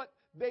and what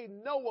they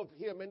know of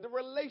him and the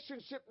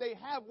relationship they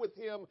have with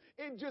him.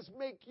 It just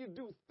makes you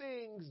do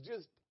things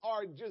just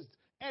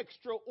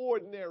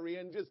extraordinary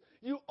and just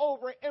you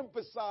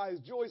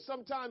overemphasize joy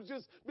sometimes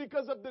just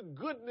because of the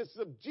goodness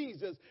of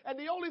Jesus. And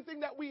the only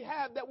thing that we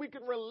have that we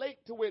can relate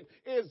to it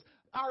is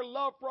our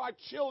love for our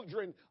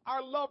children,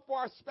 our love for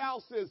our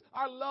spouses,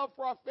 our love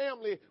for our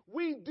family.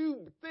 We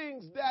do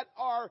things that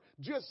are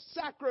just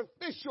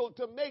sacrificial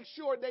to make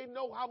sure they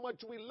know how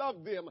much we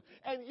love them.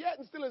 And yet,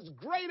 and still as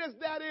great as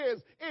that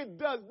is, it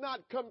does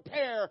not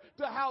compare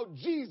to how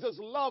Jesus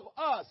loved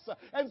us.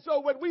 And so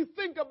when we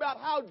think about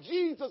how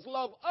Jesus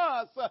loved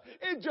us,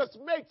 it just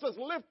makes us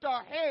lift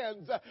our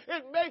hands.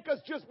 It makes us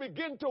just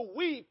begin to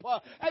weep.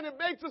 And it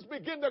makes us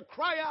begin to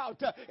cry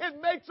out. It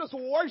makes us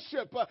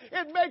worship.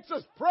 It makes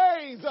us pray.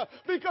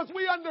 Because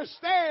we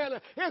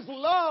understand his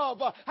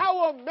love,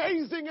 how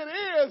amazing it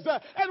is.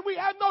 And we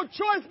have no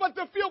choice but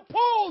to feel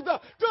pulled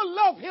to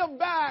love him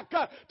back, to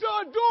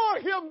adore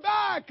him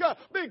back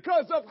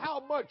because of how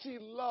much he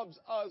loves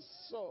us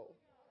so.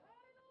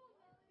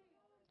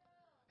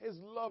 His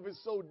love is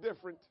so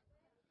different.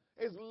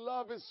 His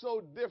love is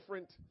so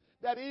different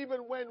that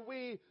even when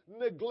we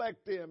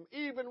neglect him,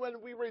 even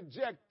when we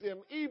reject him,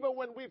 even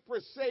when we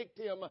forsake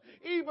him,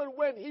 even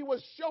when he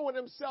was showing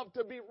himself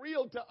to be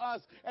real to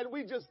us and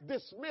we just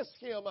dismiss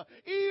him,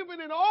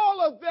 even in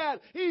all of that,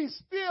 he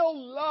still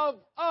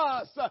loved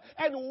us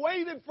and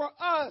waited for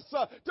us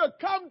to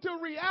come to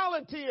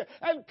reality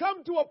and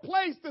come to a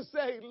place to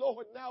say,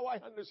 Lord, now I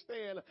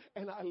understand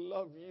and I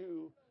love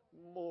you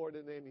more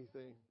than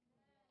anything.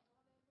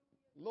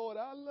 Lord,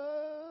 I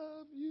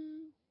love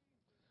you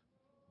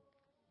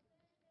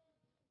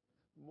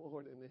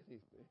more than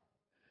anything.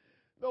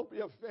 Don't be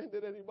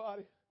offended,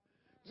 anybody.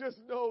 Just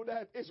know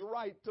that it's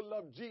right to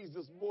love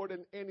Jesus more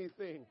than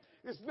anything.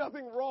 There's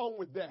nothing wrong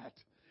with that.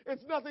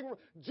 It's nothing.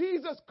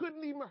 Jesus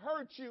couldn't even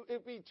hurt you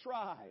if he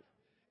tried.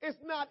 It's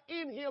not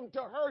in him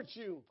to hurt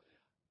you.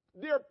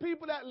 There are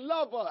people that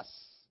love us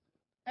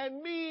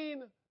and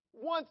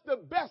wants the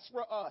best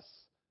for us.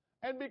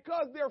 And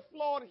because they're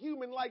flawed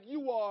human like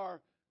you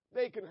are,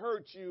 they can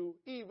hurt you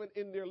even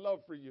in their love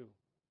for you.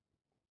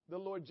 The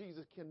Lord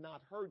Jesus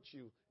cannot hurt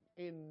you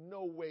in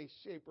no way,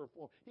 shape, or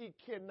form. He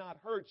cannot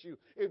hurt you.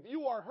 If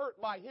you are hurt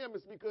by him,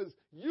 it's because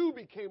you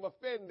became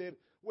offended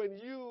when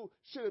you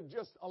should have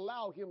just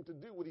allowed him to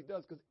do what he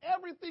does. Because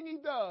everything he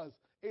does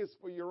is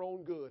for your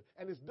own good.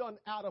 And it's done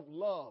out of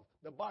love.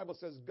 The Bible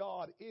says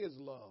God is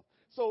love.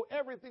 So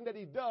everything that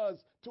he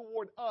does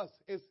toward us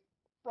is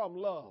from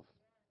love.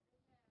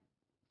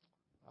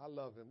 I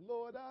love him.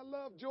 Lord, I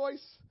love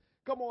Joyce.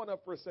 Come on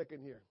up for a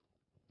second here.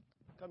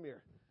 Come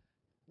here.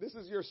 This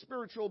is your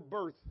spiritual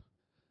birth,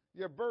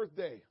 your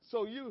birthday.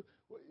 So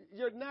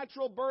your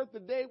natural birth, the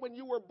day when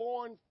you were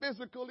born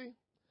physically,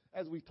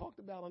 as we talked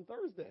about on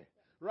Thursday,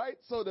 right?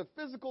 So the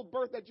physical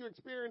birth that you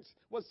experienced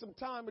was some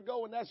time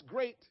ago, and that's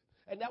great.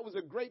 And that was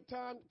a great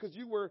time because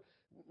you were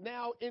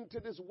now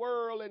into this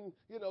world and,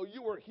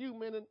 you were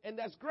human, and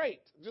that's great,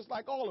 just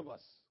like all of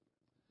us.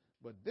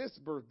 But this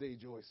birthday,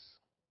 Joyce,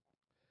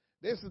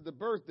 this is the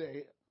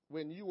birthday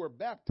when you were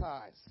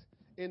baptized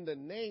in the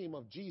name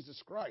of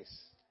Jesus Christ.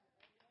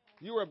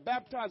 You were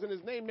baptized in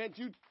his name meant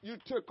you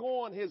took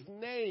on his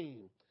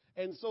name.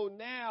 And so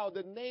now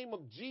the name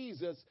of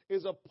Jesus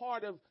is a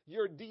part of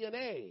your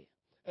DNA.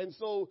 And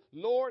so,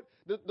 Lord,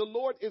 the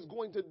Lord is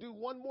going to do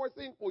one more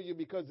thing for you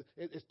because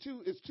it's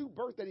two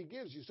births that he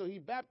gives you. So he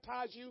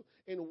baptized you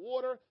in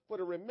water for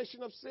the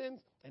remission of sins,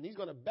 and he's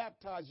going to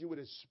baptize you with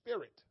his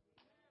spirit.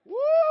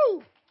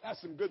 Woo!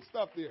 That's some good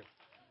stuff there.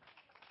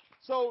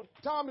 So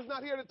Tom is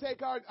not here to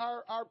take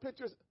our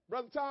pictures.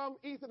 Brother Tom,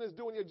 Ethan is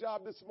doing your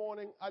job this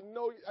morning. I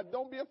know,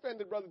 don't be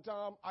offended, Brother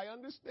Tom. I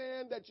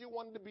understand that you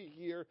wanted to be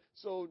here,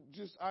 so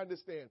I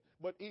understand.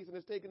 But Ethan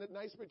is taking a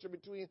nice picture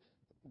between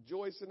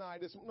Joyce and I.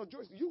 No,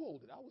 Joyce, you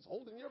hold it. I was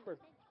holding your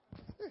birthday.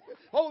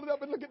 Hold it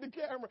up and look at the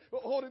camera.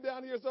 Hold it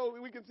down here so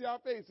we can see our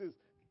faces.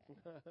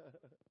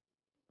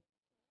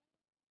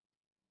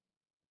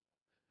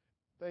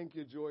 Thank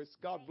you, Joyce.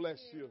 God bless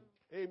you.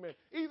 Amen.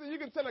 Ethan, you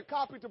can send a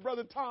copy to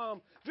Brother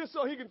Tom just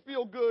so he can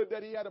feel good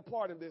that he had a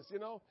part in this, you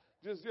know.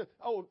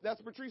 Oh,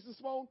 that's Patrice's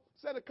phone?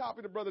 Send a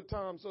copy to Brother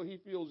Tom so he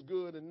feels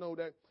good and know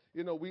that,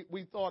 you know,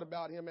 we thought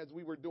about him as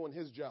we were doing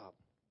his job.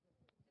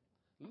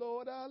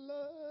 Lord, I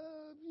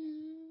love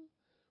you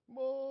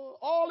more.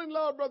 All in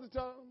love, Brother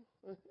Tom.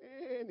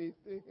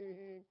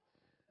 Anything.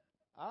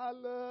 I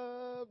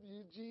love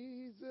you,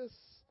 Jesus.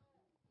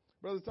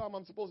 Brother Tom,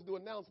 I'm supposed to do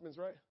announcements,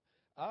 right?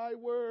 I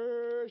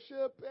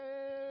worship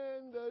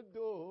and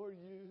adore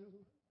you.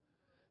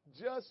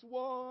 Just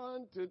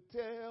want to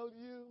tell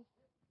you,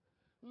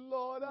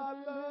 Lord, I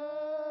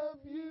love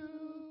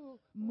you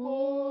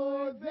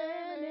more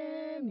than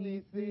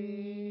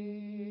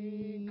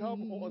anything.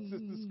 Come on,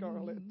 Sister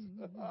Scarlett.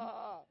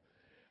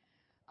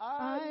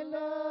 I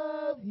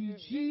love you,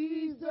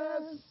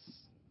 Jesus.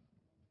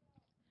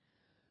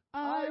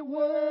 I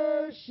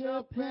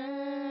worship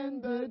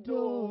and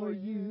adore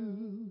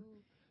you.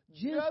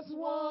 Just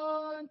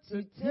want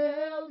to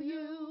tell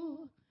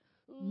you,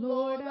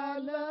 Lord, I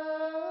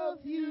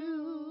love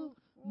you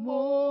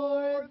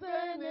more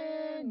than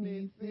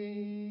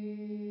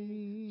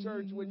anything.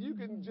 Church, when you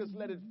can just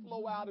let it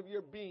flow out of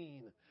your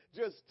being,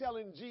 just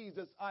telling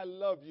Jesus, I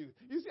love you.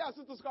 You see how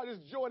Sister Scarlett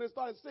just joined and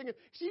started singing?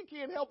 She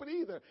can't help it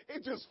either.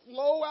 It just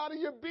flow out of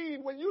your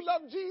being. When you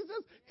love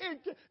Jesus,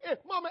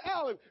 Mama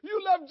Allen, you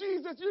love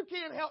Jesus, you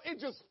can't help. It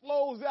just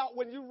flows out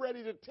when you're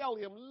ready to tell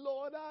him,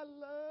 Lord, I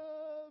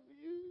love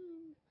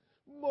you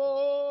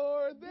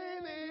more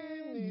than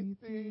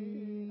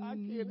anything. I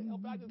can't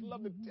help it. I just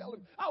love to tell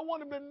him. I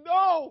want him to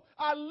know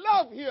I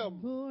love him.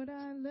 Lord,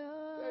 I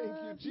love Thank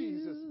you,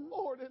 Jesus.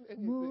 More than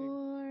anything.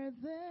 More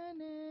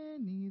than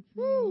anything.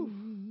 Woo.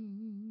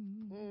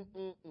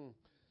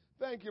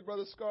 Thank you,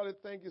 Brother Scarlett.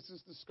 Thank you,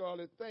 Sister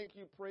Scarlett. Thank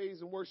you,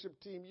 praise and worship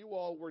team. You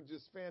all were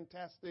just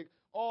fantastic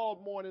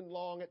all morning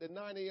long at the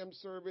 9 a.m.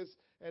 service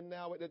and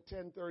now at the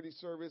 10:30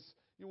 service.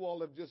 You all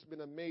have just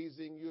been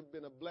amazing. You have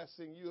been a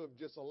blessing. You have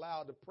just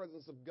allowed the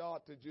presence of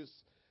God to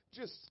just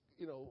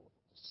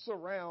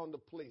surround the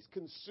place,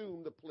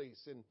 consume the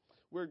place. And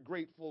we're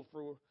grateful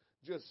for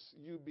just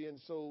you being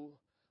so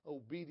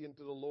obedient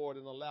to the Lord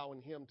and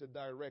allowing him to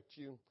direct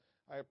you.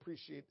 I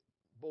appreciate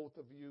both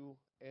of you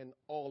and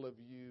all of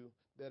you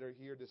that are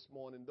here this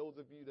morning. Those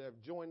of you that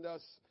have joined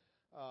us,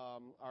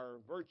 our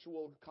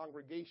virtual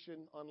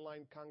congregation,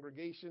 online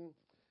congregation,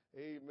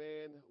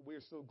 amen.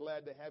 We're so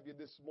glad to have you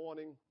this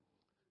morning.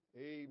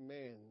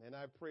 Amen. And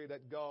I pray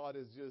that God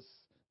is just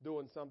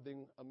doing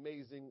something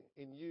amazing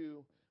in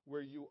you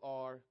where you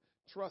are.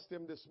 Trust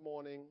him this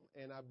morning,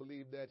 and I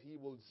believe that he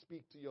will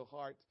speak to your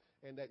heart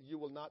and that you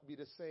will not be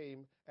the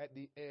same at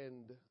the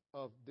end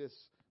of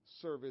this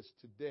service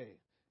today.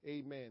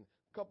 Amen.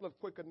 A couple of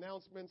quick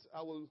announcements.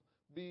 I will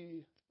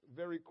be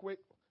very quick.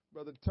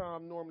 Brother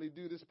Tom normally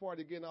do this part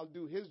again. I'll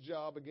do his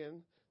job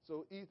again.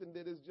 So Ethan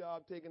did his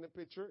job taking the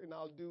picture, and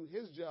I'll do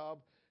his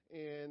job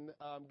in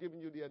giving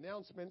you the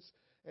announcements.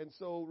 And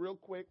so real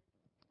quick,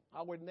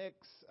 our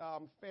next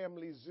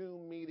family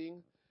Zoom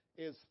meeting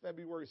is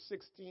February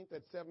 16th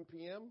at 7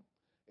 p.m.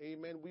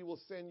 Amen. We will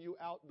send you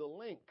out the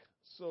link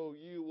so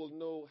you will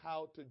know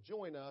how to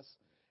join us.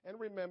 And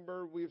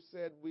remember, we've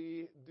said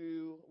we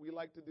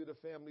like to do the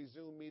family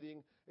Zoom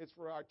meeting. It's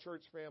for our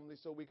church family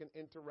so we can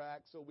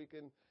interact, so we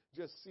can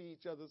just see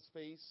each other's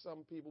face.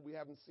 Some people we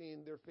haven't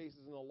seen their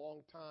faces in a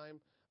long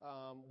time.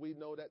 We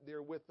know that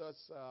they're with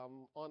us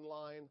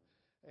online.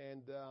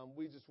 And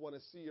we just want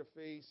to see your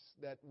face,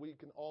 that we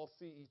can all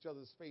see each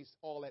other's face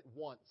all at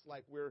once,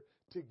 like we're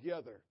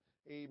together,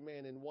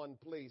 amen, in one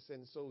place.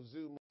 And so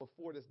Zoom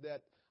afford us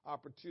that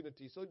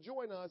opportunity. So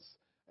join us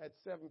at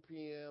 7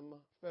 p.m.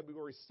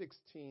 February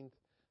 16th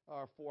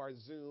for our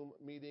Zoom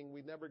meeting.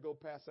 We never go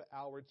past an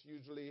hour. It's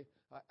usually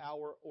an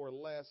hour or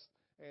less.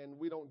 And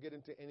we don't get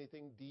into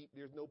anything deep.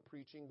 There's no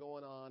preaching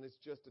going on. It's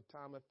just a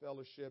time of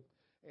fellowship.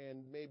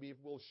 And maybe if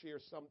we'll share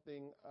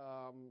something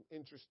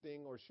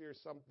interesting or share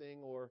something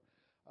or,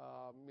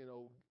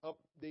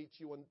 update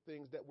you on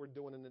things that we're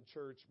doing in the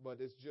church. But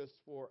it's just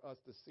for us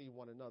to see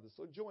one another.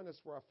 So join us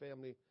for our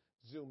family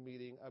Zoom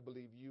meeting. I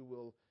believe you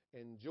will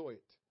enjoy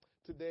it.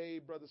 Today,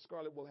 Brother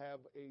Scarlett will have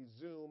a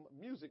Zoom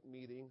music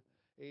meeting.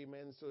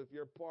 Amen. So if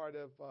you're part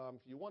of,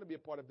 if you want to be a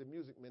part of the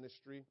music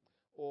ministry,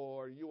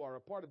 or you are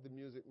a part of the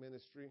music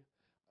ministry,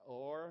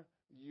 or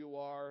you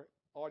are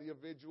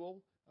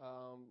audiovisual,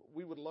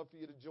 we would love for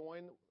you to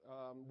join.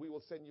 We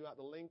will send you out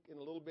the link in a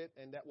little bit,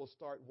 and that will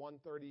start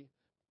 1:30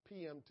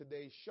 p.m.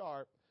 today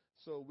sharp,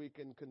 so we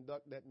can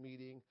conduct that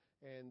meeting.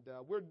 And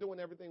we're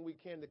doing everything we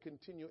can to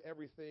continue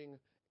everything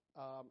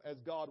as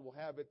God will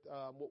have it,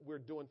 what we're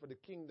doing for the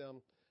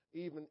kingdom.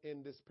 Even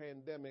in this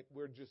pandemic,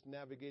 we're just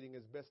navigating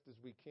as best as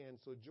we can.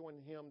 So join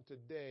him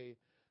today,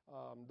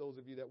 those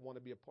of you that want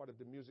to be a part of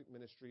the music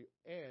ministry,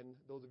 and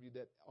those of you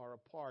that are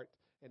a part.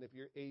 And if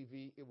you're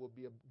AV, it will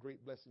be a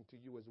great blessing to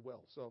you as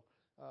well. So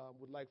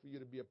would like for you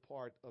to be a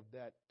part of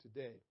that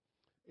today.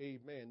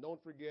 Amen.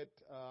 Don't forget,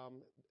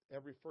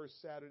 every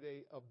first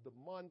Saturday of the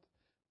month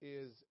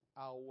is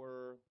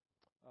our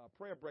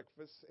prayer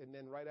breakfast. And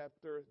then right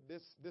after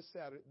this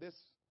Saturday, this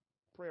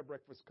prayer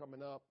breakfast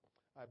coming up,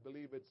 I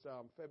believe it's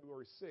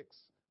February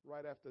 6th.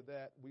 Right after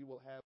that, we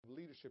will have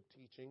leadership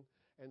teaching.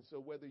 And so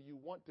whether you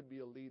want to be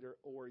a leader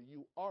or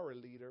you are a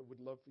leader, we'd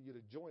love for you to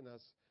join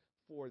us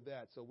for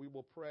that. So we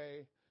will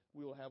pray,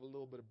 we will have a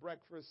little bit of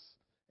breakfast,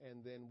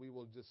 and then we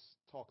will just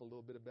talk a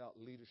little bit about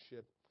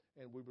leadership.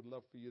 And we would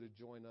love for you to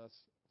join us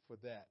for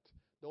that.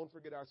 Don't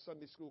forget our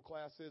Sunday school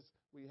classes.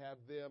 We have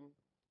them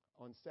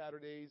on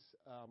Saturdays,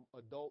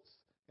 adults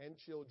and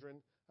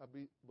children. I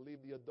believe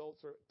the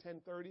adults are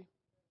 10:30,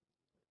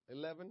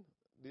 11.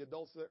 The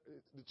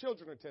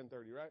children are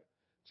 10:30, right?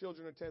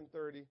 Children are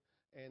 10:30,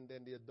 and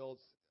then the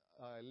adults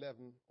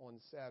 11 on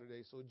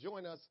Saturday. So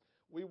join us.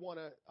 We want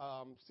to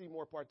see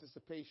more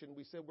participation.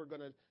 We said we're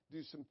going to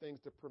do some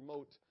things to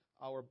promote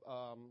our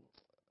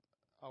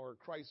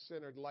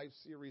Christ-centered life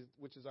series,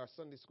 which is our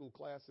Sunday school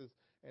classes,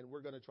 and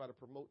we're going to try to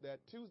promote that.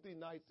 Tuesday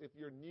nights, if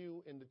you're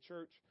new in the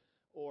church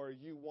or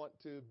you want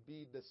to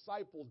be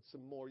discipled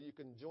some more, you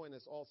can join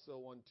us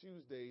also on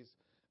Tuesdays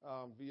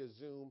via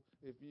Zoom.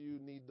 If you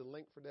need the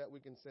link for that,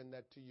 we can send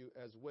that to you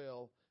as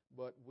well.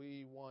 But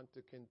we want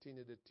to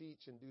continue to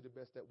teach and do the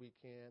best that we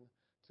can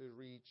to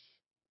reach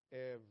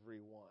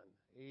everyone.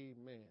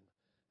 Amen.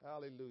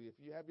 Hallelujah.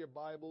 If you have your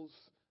Bibles,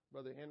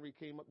 Brother Henry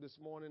came up this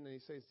morning and he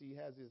says he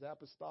has his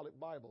apostolic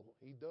Bible.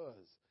 He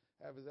does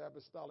have his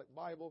apostolic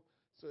Bible.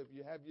 So if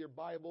you have your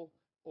Bible,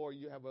 or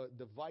you have a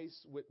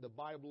device with the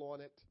Bible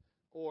on it,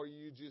 or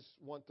you just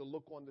want to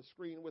look on the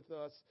screen with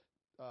us,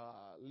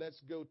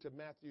 let's go to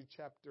Matthew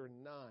chapter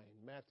 9.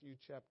 Matthew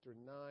chapter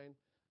 9,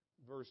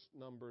 verse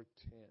number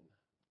 10.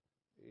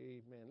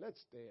 Amen. Let's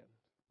stand.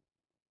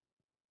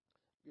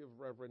 Give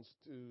reverence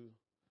to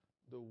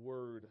the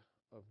Word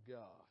of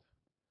God.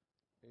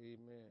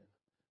 Amen.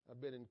 I've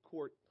been in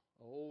court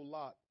a whole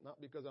lot, not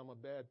because I'm a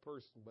bad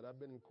person, but I've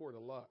been in court a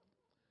lot.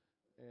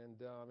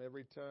 And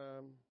every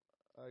time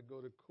I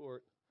go to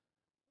court,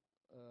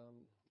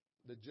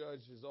 the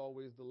judge is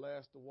always the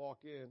last to walk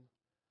in.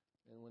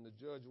 And when the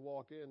judge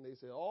walk in, they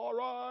say, "All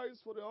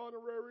rise for the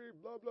honorary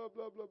blah, blah,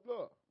 blah, blah,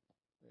 blah."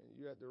 And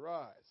you have to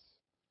rise.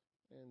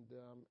 And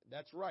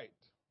that's right.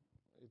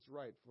 It's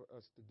right for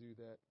us to do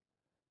that.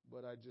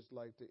 But I just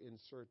like to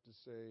insert to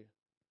say,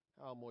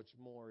 how much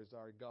more is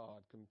our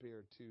God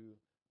compared to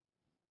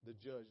the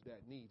judge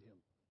that need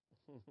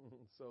him?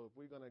 So if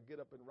we're going to get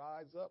up and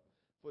rise up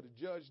for the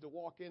judge to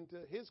walk into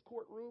his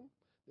courtroom,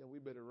 then we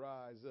better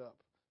rise up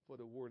for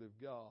the word of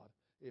God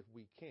if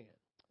we can.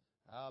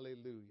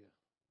 Hallelujah.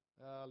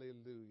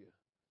 Hallelujah.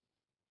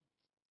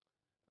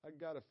 I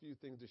got a few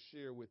things to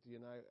share with you,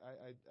 and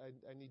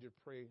I need you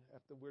to pray.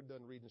 After we're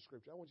done reading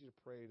Scripture, I want you to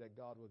pray that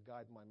God will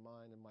guide my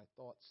mind and my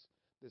thoughts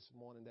this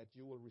morning, that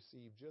you will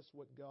receive just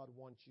what God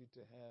wants you to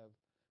have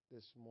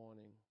this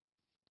morning.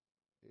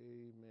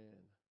 Amen.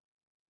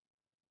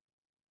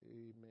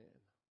 Amen.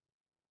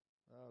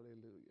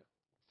 Hallelujah.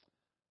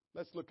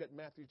 Let's look at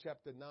Matthew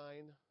chapter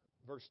 9,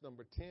 verse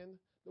number 10.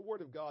 The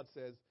Word of God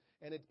says,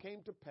 "And it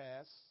came to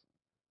pass,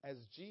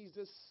 as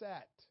Jesus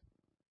sat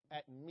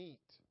at meat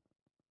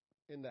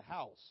in the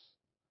house,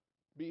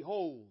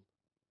 behold,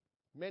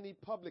 many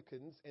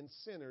publicans and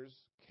sinners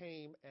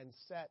came and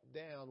sat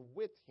down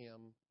with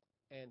him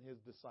and his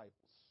disciples.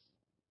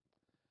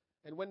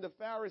 And when the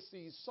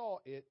Pharisees saw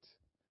it,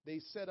 they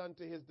said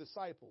unto his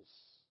disciples,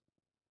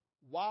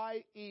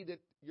 Why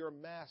eateth your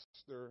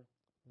master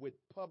with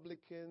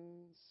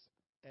publicans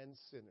and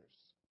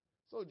sinners?"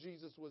 So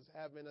Jesus was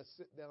having a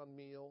sit-down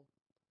meal,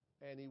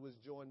 and he was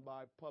joined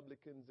by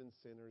publicans and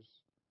sinners,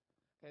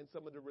 and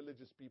some of the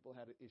religious people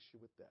had an issue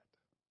with that.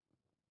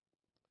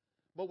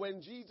 But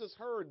when Jesus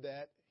heard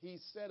that, he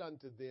said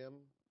unto them,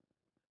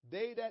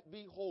 They that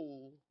be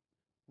whole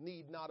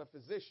need not a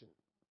physician,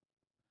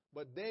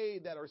 but they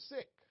that are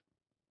sick.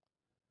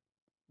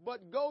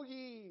 But go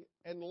ye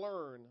and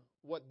learn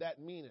what that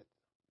meaneth.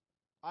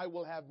 I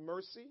will have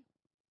mercy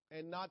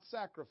and not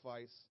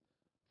sacrifice,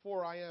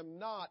 for I am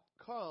not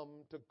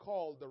come to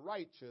call the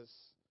righteous,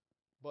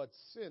 but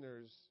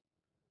sinners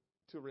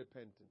to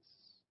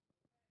repentance.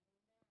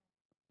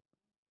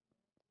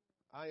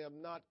 I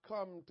am not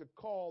come to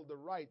call the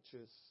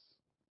righteous,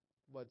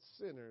 but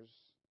sinners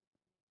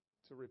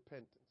to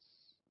repentance.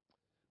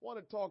 I want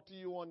to talk to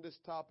you on this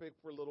topic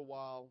for a little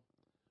while.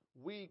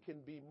 We can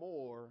be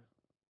more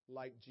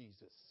like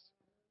Jesus.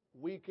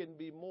 We can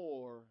be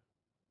more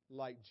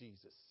like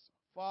Jesus.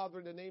 Father,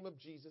 in the name of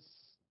Jesus,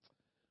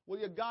 will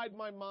you guide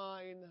my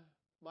mind,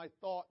 my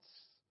thoughts,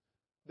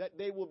 that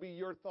they will be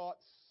your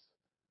thoughts,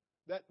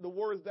 that the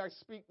words that I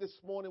speak this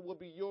morning will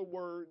be your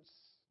words,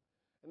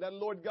 and that,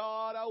 Lord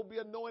God, I will be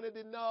anointed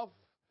enough,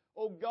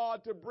 oh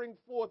God, to bring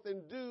forth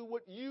and do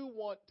what you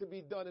want to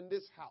be done in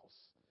this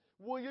house.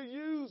 Will you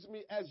use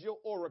me as your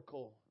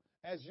oracle,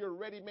 as your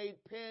ready-made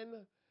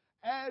pen,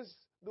 as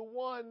the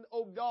one,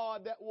 oh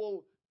God, that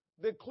will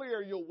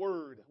declare your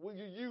word? Will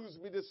you use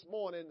me this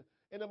morning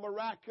in a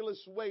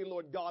miraculous way,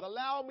 Lord God?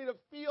 Allow me to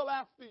feel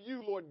after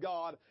you, Lord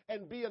God,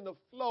 and be in the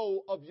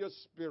flow of your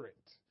spirit.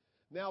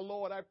 Now,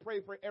 Lord, I pray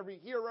for every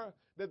hearer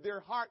that their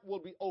heart will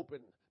be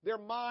open, their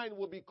mind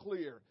will be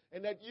clear,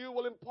 and that you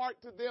will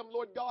impart to them,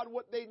 Lord God,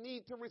 what they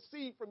need to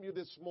receive from you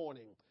this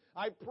morning.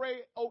 I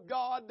pray, oh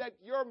God, that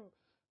your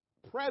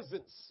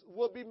presence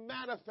will be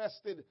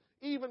manifested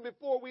even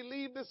before we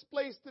leave this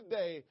place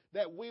today,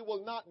 that we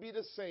will not be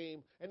the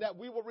same, and that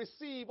we will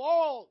receive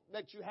all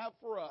that you have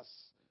for us.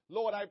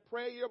 Lord, I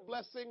pray your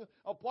blessing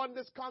upon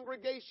this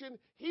congregation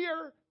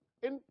here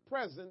in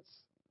presence,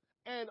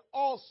 and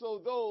also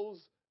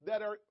those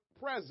that are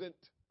present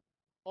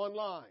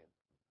online.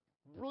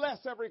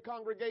 Bless every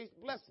congregation,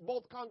 bless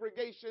both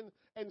congregation,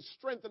 and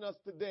strengthen us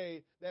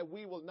today that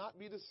we will not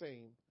be the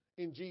same.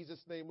 In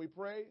Jesus' name we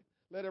pray.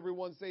 Let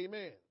everyone say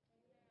amen.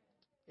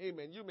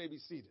 Amen. You may be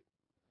seated.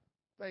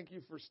 Thank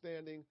you for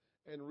standing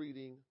and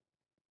reading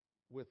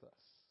with us.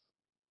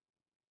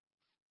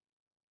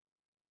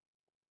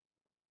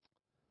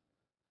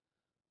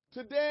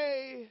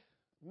 Today,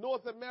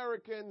 North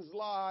Americans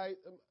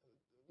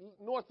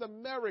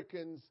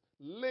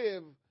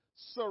live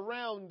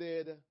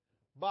surrounded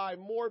by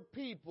more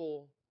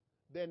people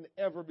than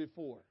ever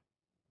before.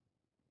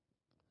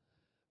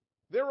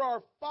 There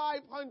are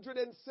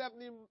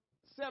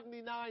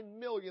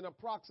 579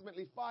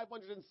 approximately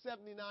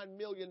 579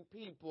 million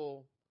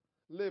people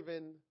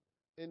living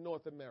in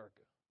North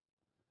America.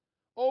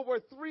 Over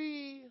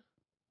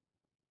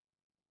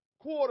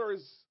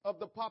 3/4 of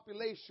the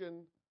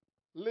population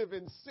live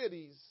in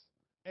cities,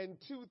 and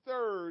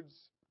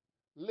 2/3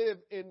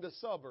 live in the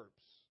suburbs.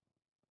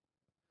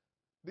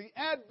 The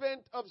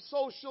advent of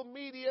social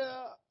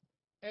media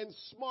and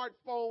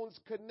smartphones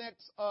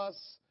connects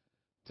us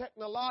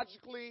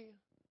technologically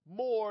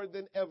more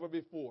than ever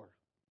before.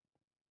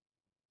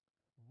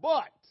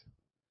 But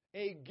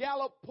a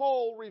Gallup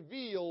poll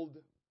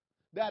revealed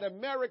that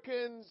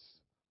Americans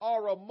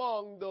are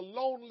among the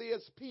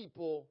loneliest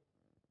people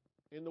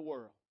in the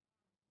world.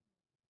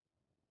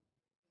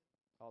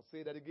 I'll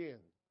say that again.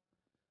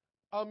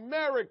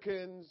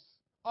 Americans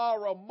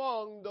are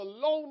among the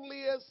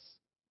loneliest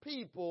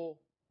people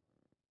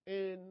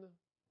in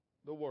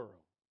the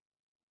world.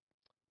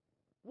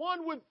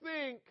 One would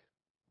think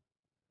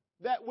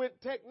that with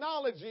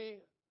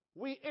technology,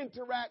 we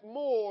interact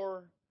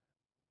more,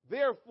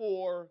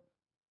 therefore,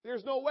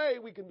 there's no way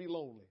we can be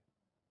lonely.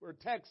 We're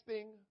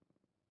texting,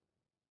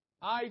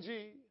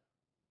 IG,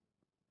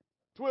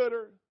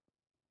 Twitter,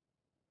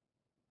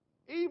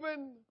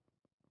 even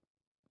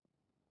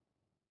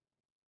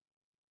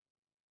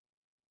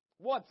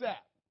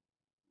WhatsApp.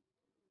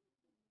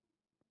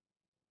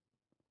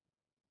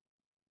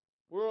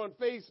 We're on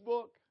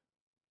Facebook.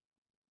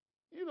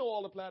 You know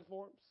all the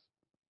platforms.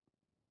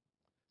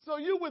 So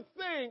you would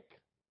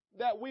think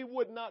that we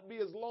would not be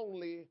as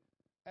lonely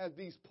as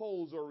these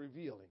polls are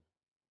revealing.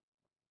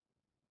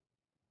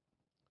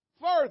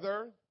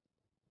 Further,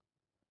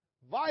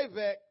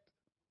 Vivek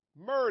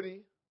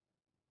Murthy,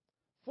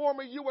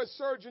 former U.S.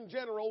 Surgeon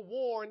General,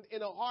 warned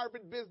in a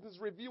Harvard Business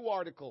Review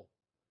article,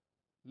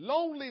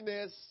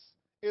 loneliness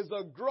is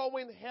a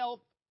growing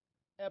health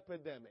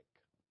epidemic.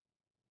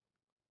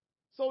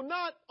 So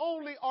not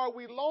only are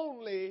we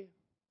lonely,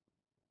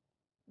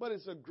 but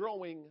it's a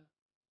growing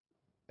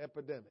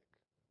epidemic.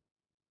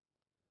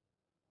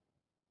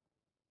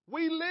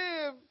 We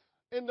live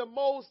in the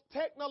most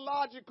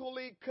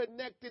technologically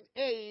connected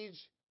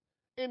age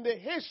in the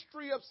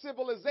history of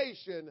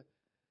civilization,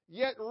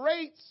 yet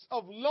rates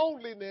of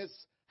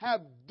loneliness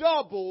have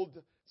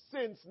doubled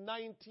since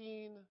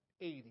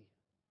 1980.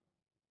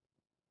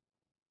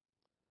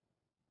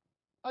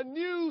 A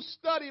new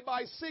study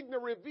by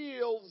Cigna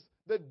reveals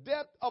the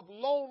depth of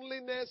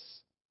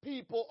loneliness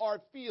people are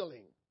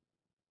feeling.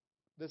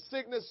 The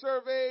Cigna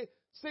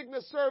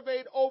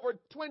surveyed over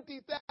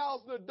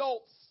 20,000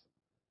 adults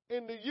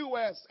in the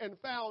U.S. and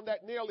found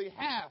that nearly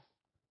half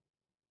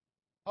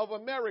of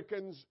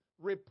Americans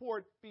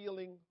report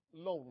feeling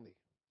lonely.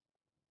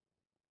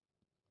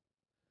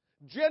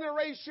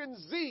 Generation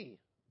Z,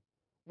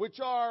 which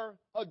are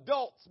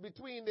adults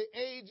between the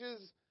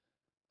ages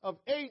of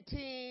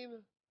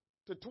 18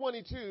 to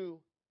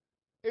 22,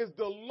 is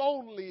the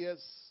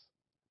loneliest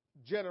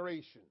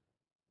generation.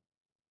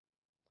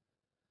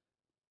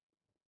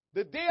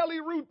 The daily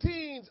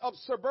routines of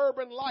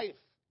suburban life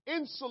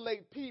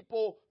insulate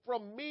people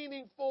from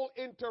meaningful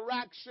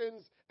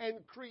interactions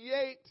and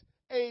create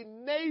a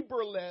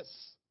neighborless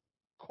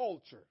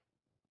culture.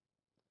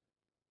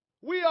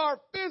 We are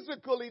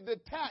physically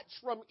detached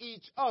from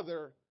each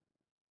other.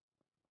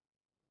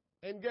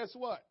 And guess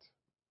what?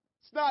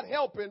 It's not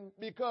helping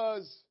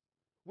because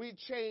we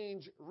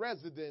change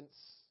residence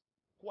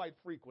quite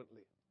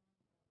frequently.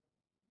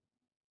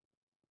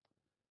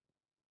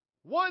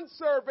 One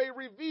survey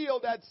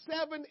revealed that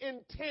 7 in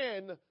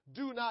 10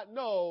 do not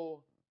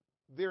know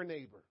their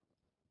neighbor.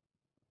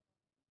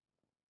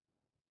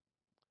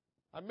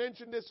 I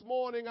mentioned this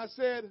morning, I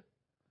said,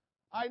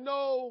 I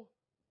know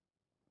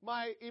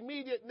my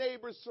immediate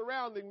neighbors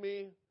surrounding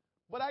me,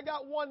 but I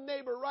got one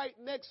neighbor right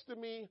next to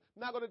me,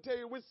 not going to tell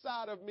you which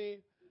side of me,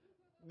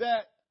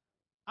 that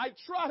I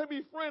try to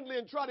be friendly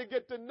and try to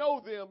get to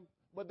know them,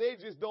 but they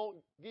just don't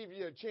give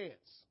you a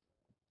chance.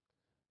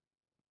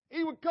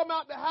 He would come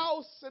out the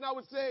house and I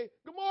would say,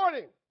 good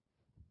morning,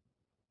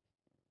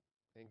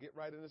 and get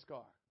right in his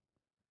car.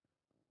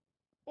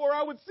 Or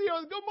I would see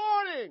him, good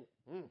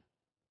morning.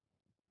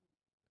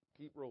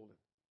 Keep rolling.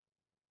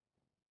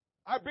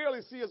 I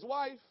barely see his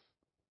wife.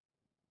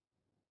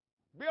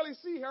 Barely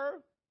see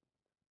her.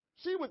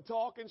 She would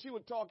talk and she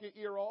would talk your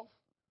ear off,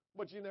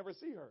 but you never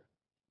see her.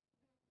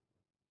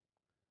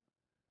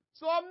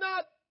 So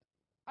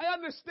I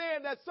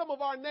understand that some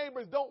of our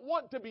neighbors don't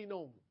want to be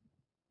known.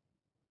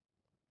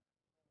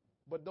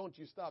 But don't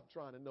you stop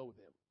trying to know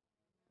them.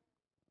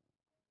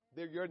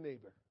 They're your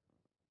neighbor.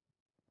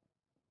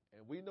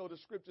 And we know the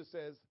scripture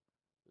says,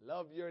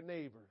 love your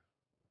neighbor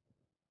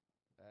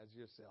as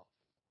yourself.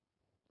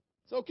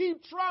 So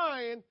keep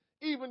trying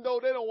even though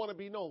they don't want to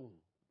be known.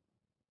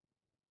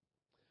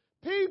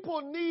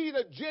 People need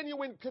a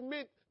genuine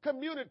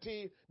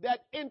community that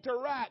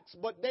interacts,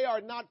 but they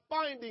are not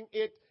finding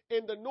it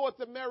in the North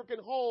American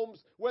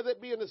homes, whether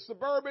it be in the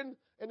suburban,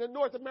 in the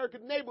North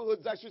American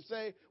neighborhoods, I should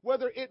say,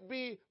 whether it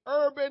be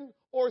urban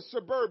or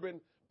suburban.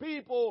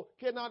 People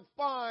cannot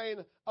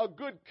find a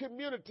good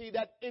community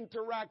that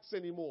interacts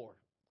anymore.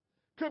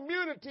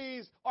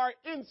 Communities are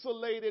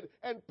insulated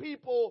and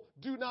people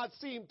do not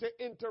seem to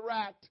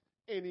interact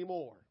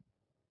anymore.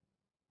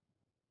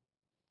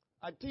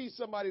 I teased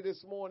somebody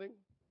this morning.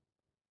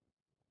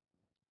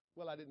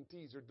 Well, I didn't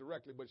tease her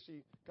directly, but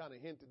she kind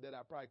of hinted that I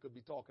probably could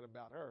be talking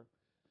about her.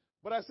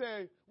 But I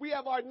say, we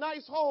have our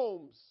nice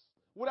homes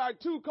with our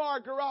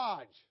 2-car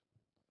garage.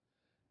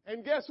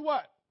 And guess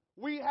what?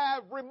 We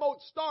have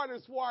remote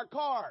starters for our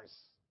cars.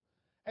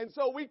 And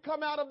so we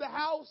come out of the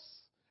house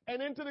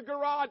and into the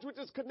garage, which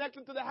is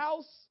connected to the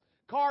house.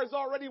 Car's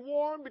already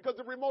warm because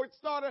the remote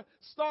starter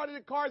started.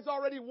 The car's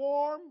already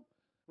warm,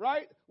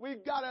 right?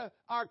 We've got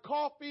our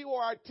coffee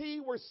or our tea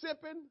we're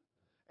sipping.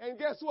 And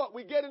guess what?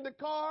 We get in the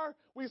car,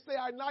 we say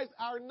our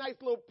nice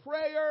little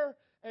prayer,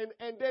 and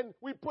then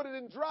we put it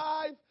in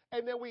drive,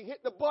 and then we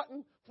hit the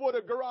button for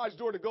the garage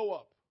door to go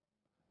up.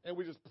 And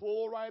we just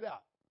pull right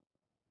out.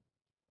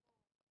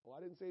 Oh, I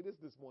didn't say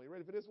this morning. You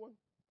ready for this one?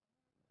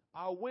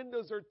 Our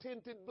windows are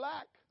tinted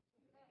black,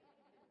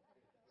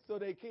 so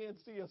they can't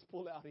see us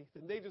pull out,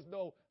 Ethan. They just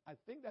know, I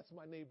think that's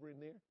my neighbor in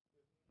there.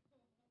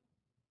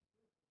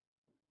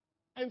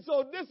 And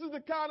so this is the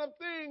kind of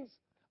things,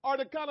 or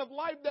the kind of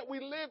life that we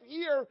live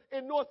here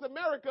in North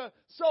America,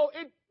 so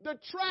it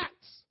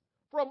detracts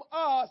from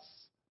us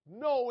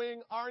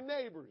knowing our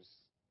neighbors.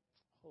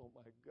 Oh,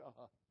 my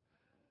God.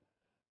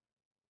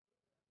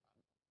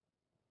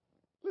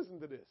 Listen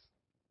to this.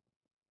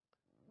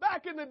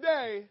 Back in the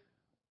day,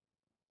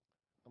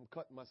 I'm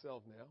cutting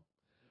myself now.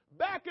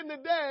 Back in the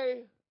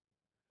day,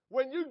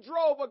 when you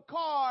drove a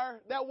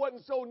car that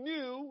wasn't so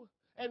new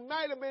and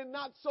might have been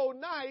not so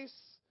nice,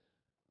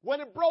 when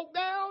it broke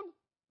down,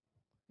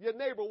 your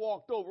neighbor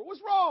walked over.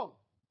 What's wrong?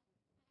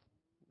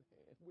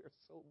 Man, we're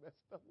so messed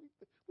up.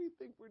 We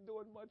think we're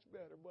doing much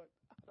better, but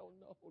I don't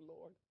know,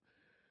 Lord.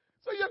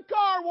 So your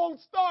car won't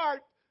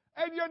start,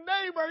 and your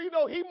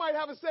neighbor, he might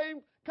have the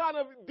same kind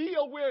of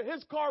deal where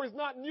his car is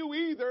not new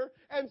either,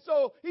 and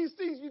so he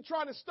sees you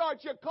trying to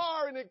start your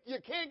car, and you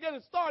can't get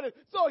it started,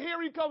 so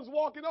here he comes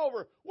walking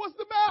over. What's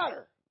the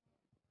matter?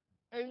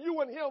 And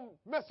you and him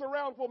mess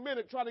around for a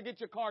minute trying to get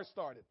your car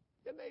started.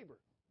 Your neighbor.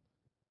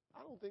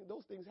 I don't think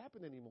those things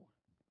happen anymore.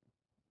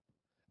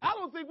 I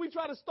don't think we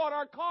try to start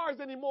our cars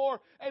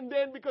anymore, and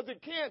then because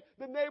it can't,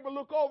 the neighbor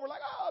look over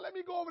like, let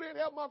me go over there and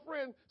help my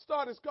friend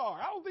start his car.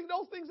 I don't think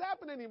those things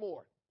happen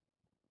anymore.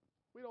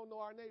 We don't know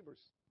our neighbors.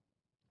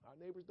 Our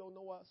neighbors don't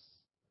know us.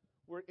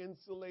 We're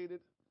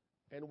insulated,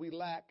 and we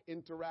lack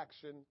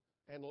interaction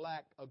and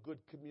lack a good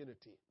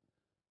community.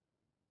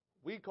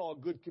 We call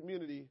good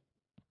community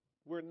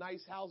where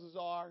nice houses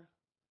are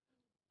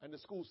and the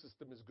school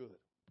system is good.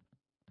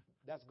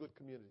 That's good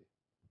community.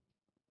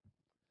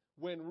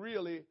 When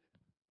really,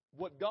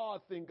 what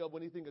God think of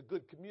when he think of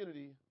good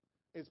community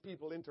is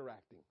people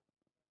interacting.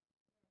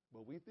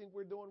 But we think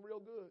we're doing real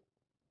good.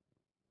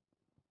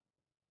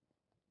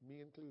 Me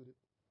included.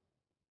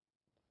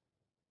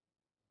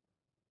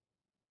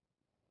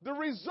 The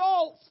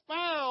results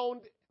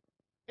found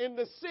in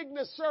the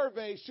Cigna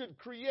survey should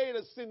create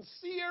a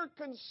sincere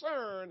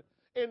concern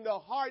in the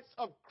hearts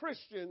of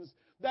Christians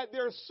that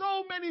there are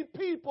so many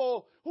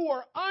people who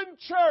are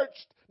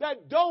unchurched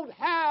that don't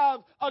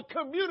have a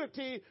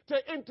community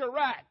to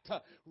interact.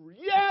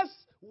 Yes,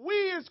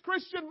 we as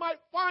Christians might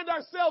find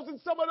ourselves in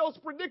some of those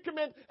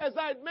predicaments, as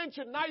I had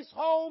mentioned, nice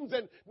homes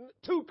and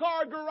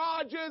 2-car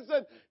garages,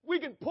 and we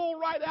can pull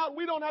right out.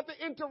 We don't have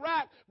to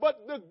interact.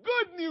 But the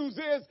good news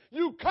is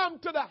you come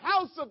to the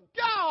house of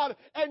God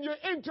and you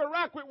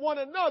interact with one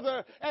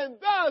another, and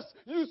thus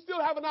you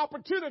still have an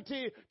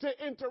opportunity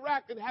to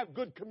interact and have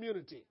good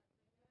community.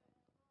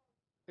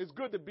 It's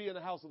good to be in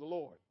the house of the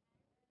Lord.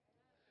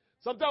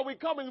 Sometimes we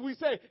come and we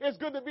say, it's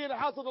good to be in the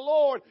house of the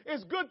Lord.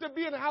 It's good to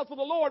be in the house of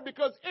the Lord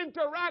because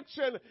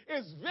interaction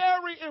is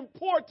very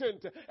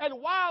important.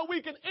 And while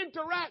we can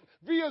interact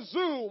via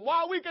Zoom,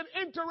 while we can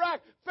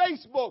interact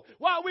Facebook,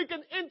 while we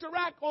can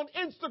interact on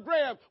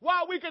Instagram,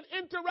 while we can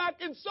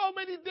interact in so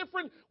many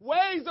different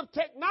ways of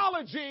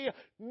technology,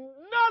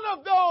 none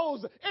of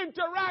those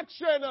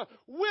interaction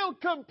will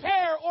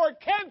compare or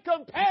can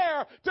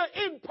compare to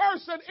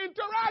in-person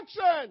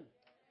interaction.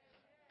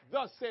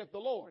 Thus saith the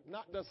Lord,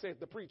 not thus saith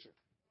the preacher.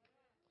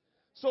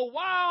 So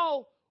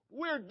while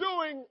we're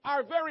doing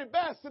our very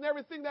best and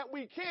everything that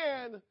we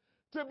can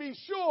to be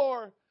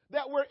sure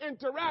that we're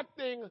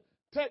interacting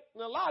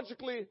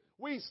technologically,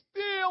 we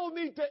still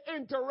need to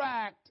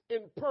interact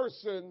in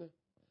person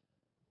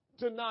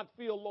to not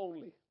feel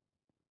lonely.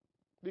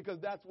 Because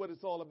that's what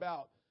it's all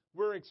about.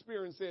 We're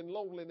experiencing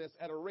loneliness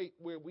at a rate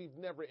where we've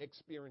never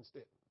experienced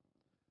it.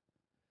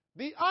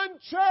 The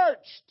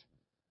unchurched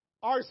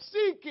are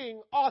seeking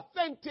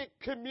authentic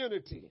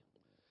community.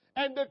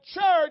 And the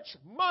church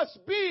must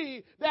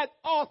be that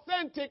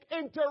authentic,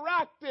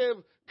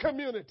 interactive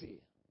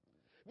community.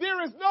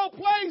 There is no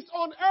place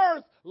on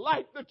earth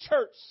like the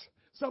church.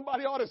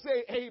 Somebody ought to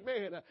say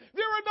amen.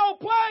 There are no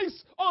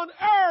place on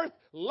earth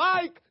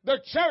like the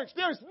church.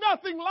 There's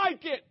nothing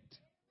like it.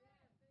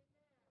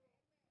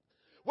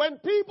 When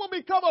people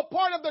become a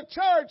part of the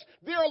church,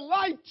 their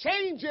life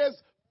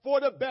changes for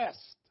the best.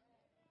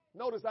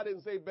 Notice I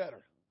didn't say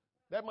better.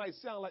 That might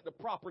sound like the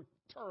proper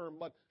term,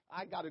 but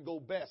I got to go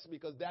best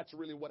because that's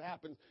really what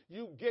happens.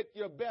 You get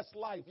your best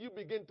life. You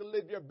begin to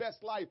live your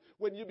best life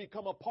when you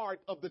become a part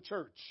of the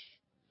church.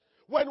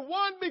 When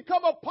one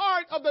become a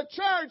part of the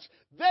church,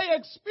 they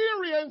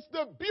experience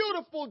the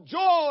beautiful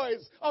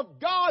joys of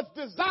God's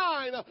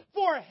design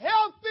for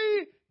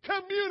healthy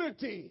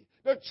community.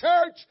 The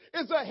church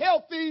is a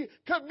healthy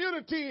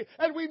community,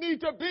 and we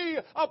need to be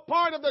a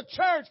part of the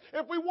church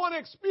if we want to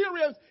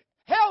experience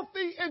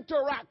healthy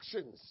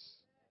interactions.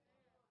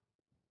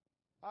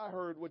 I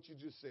heard what you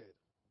just said.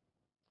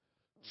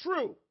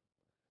 True,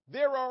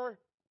 there are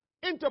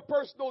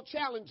interpersonal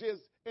challenges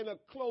in a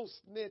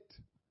close-knit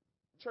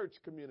church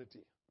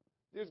community.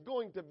 There's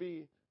going to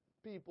be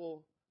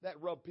people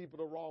that rub people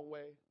the wrong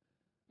way.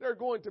 There are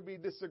going to be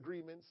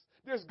disagreements.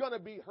 There's going to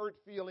be hurt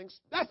feelings.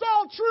 That's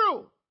all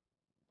true.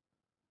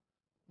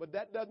 But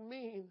that doesn't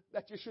mean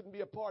that you shouldn't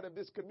be a part of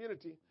this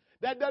community.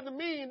 That doesn't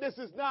mean this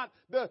is not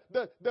the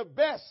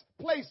best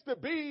place to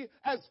be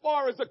as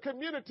far as a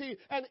community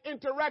and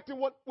interacting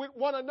with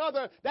one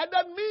another. That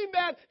doesn't mean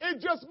that. It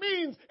just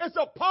means it's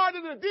a part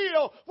of the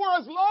deal. For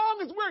as long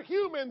as we're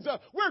humans,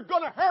 we're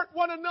going to hurt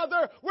one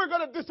another. We're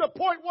going to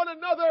disappoint one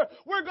another.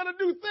 We're going to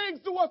do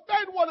things to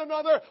offend one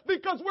another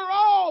because we're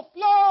all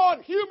flawed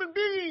human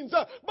beings.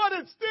 But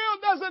it still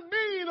doesn't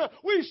mean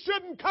we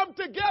shouldn't come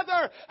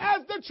together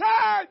as the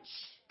church.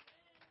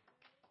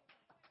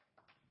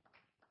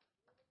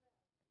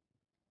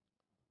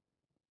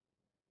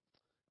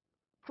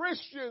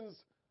 Christians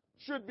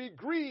should be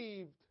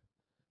grieved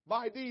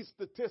by these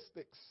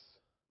statistics.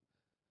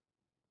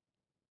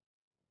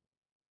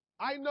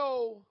 I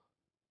know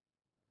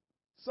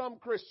some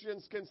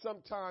Christians can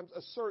sometimes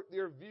assert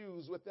their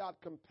views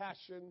without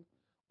compassion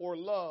or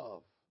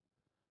love,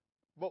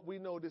 but we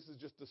know this is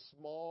just a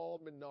small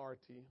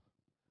minority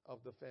of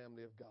the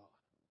family of God.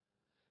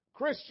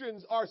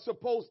 Christians are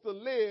supposed to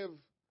live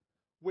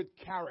with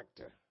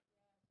character,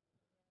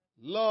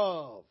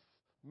 love,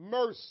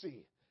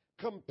 mercy,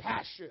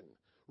 compassion.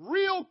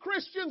 Real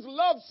Christians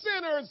love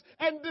sinners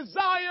and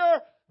desire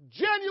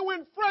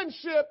genuine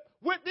friendship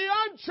with the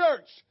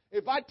unchurched.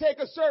 If I take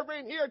a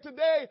survey in here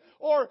today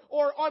or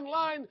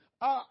online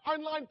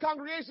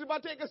congregation, if I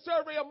take a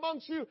survey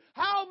amongst you,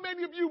 how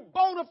many of you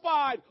bona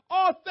fide,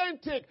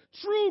 authentic,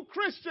 true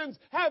Christians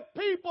have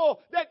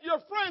people that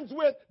you're friends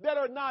with that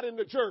are not in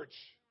the church?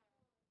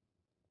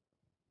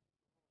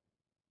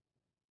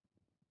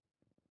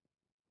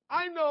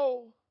 I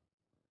know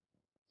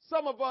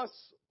some of us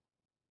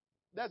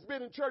that's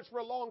been in church for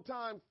a long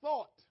time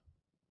thought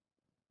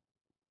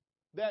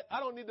that I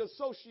don't need to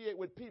associate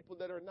with people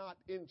that are not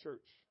in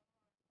church.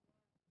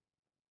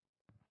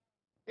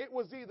 It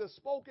was either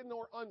spoken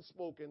or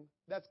unspoken.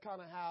 That's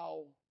kind of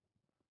how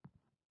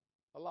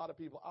a lot of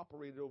people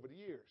operated over the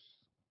years.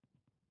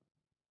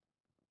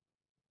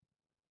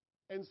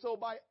 And so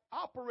by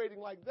operating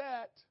like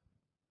that,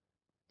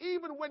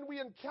 even when we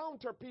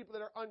encounter people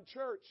that are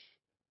unchurched,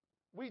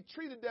 we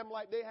treated them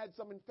like they had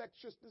some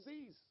infectious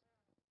disease.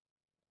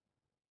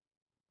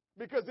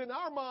 Because in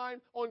our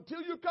mind,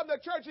 until you come to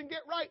church and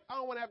get right, I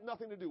don't want to have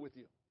nothing to do with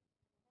you.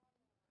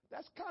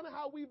 That's kind of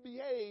how we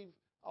behave.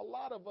 A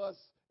lot of us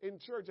in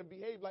church have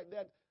behaved like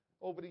that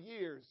over the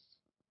years.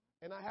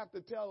 And I have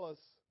to tell us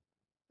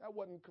that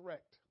wasn't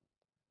correct.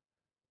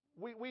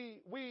 We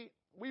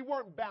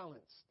weren't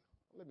balanced.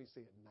 Let me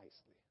say it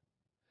nicely.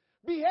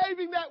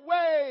 Behaving that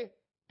way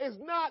is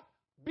not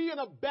being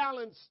a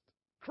balanced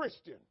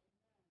Christian.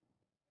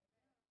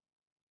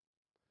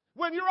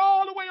 When you're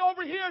all the way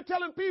over here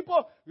telling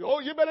people, oh,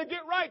 you better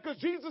get right because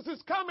Jesus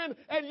is coming,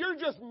 and you're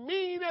just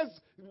mean as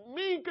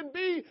mean can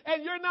be,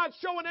 and you're not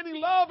showing any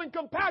love and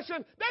compassion,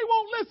 they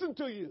won't listen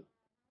to you.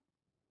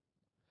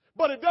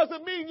 But it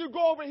doesn't mean you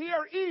go over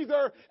here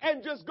either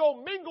and just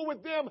go mingle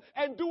with them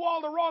and do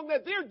all the wrong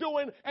that they're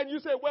doing, and you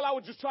say, well, I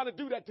was just trying to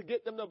do that to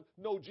get them to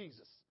know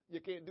Jesus.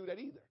 You can't do that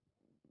either.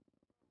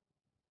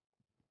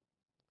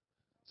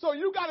 So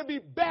you got to be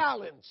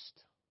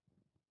balanced.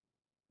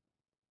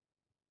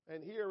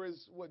 And here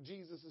is what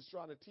Jesus is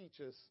trying to teach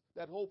us,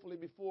 that hopefully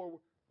before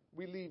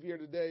we leave here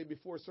today,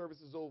 before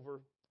service is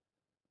over,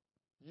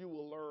 you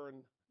will learn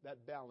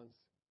that balance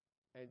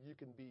and you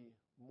can be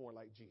more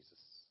like Jesus.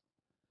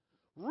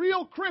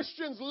 Real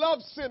Christians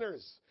love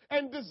sinners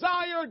and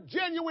desire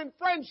genuine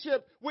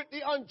friendship with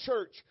the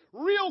unchurched.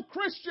 Real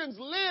Christians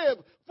live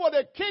for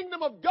the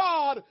kingdom of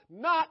God,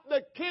 not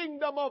the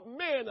kingdom of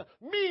men.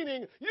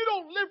 Meaning, you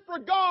don't live for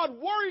God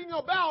worrying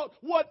about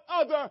what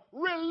other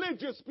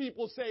religious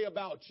people say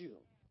about you.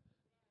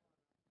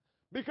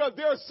 Because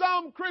there are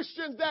some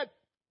Christians that,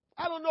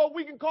 I don't know if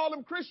we can call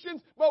them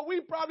Christians, but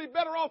we probably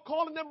better off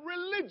calling them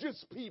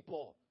religious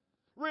people.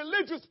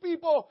 Religious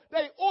people,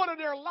 they order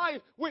their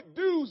life with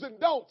do's and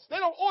don'ts. They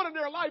don't order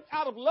their life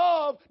out of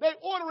love. They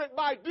order it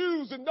by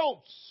do's and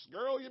don'ts.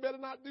 Girl, you better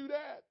not do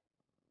that.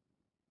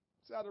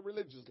 That's how the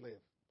religious live.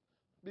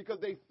 Because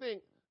they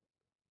think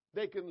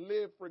they can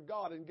live for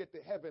God and get to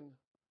heaven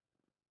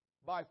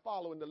by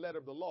following the letter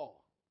of the law.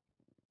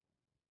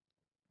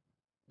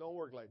 Don't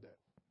work like that.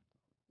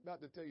 I'm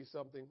about to tell you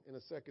something in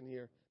a second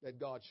here that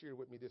God shared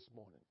with me this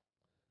morning.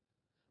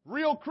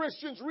 Real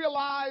Christians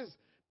realize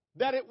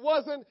that if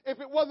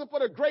it wasn't for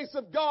the grace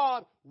of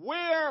God,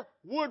 where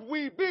would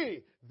we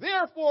be?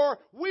 Therefore,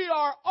 we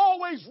are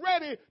always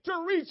ready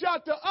to reach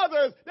out to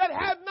others that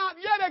have not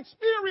yet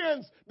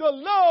experienced the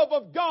love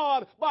of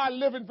God by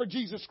living for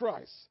Jesus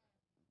Christ.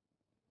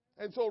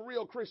 And so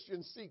real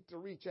Christians seek to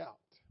reach out.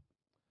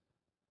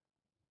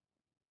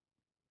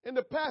 In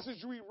the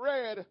passage we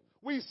read,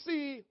 we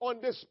see on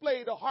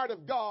display the heart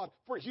of God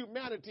for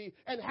humanity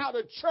and how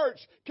the church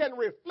can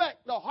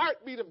reflect the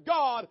heartbeat of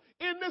God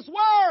in this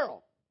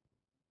world.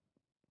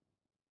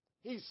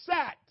 He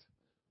sat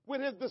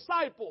with his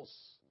disciples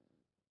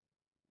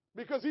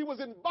because he was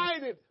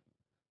invited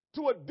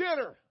to a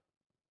dinner.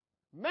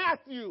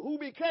 Matthew, who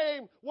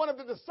became one of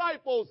the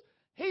disciples,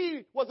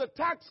 he was a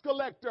tax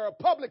collector, a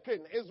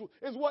publican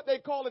is what they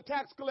call a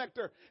tax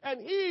collector.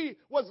 And he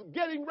was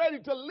getting ready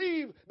to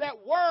leave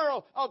that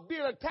world of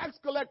being a tax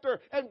collector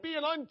and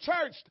being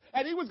unchurched.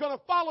 And he was going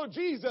to follow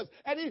Jesus.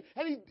 And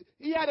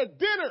he had a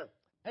dinner,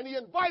 and he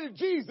invited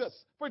Jesus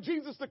for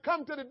Jesus to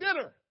come to the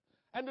dinner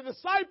and the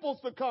disciples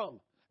to come.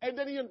 And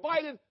then he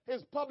invited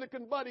his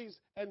publican buddies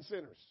and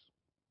sinners.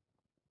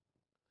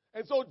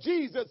 And so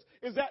Jesus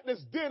is at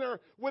this dinner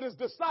with his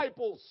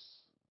disciples.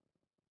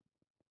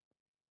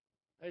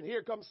 And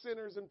here come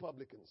sinners and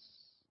publicans.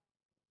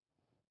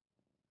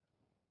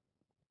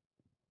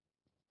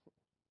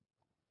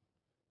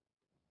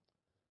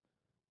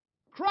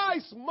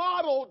 Christ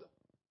modeled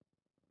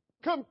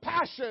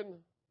compassion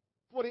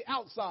for the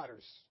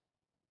outsiders.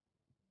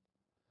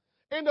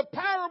 In the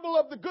parable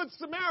of the Good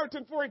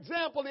Samaritan, for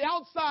example, the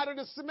outsider,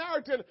 the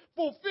Samaritan,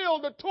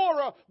 fulfilled the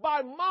Torah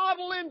by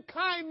modeling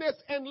kindness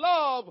and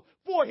love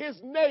for his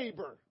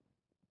neighbor.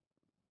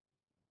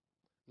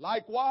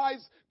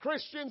 Likewise,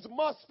 Christians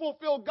must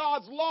fulfill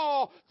God's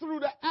law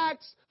through the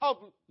acts of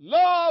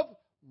love,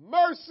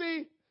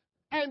 mercy,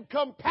 and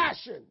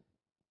compassion.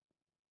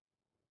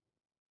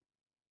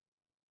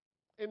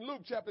 In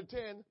Luke chapter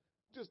 10,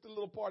 just a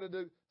little part of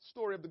the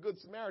story of the Good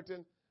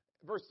Samaritan,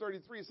 verse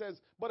 33 says,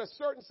 but a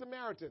certain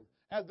Samaritan,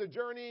 as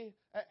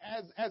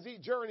he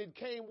journeyed,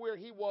 came where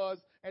he was,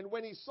 and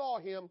when he saw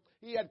him,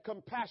 he had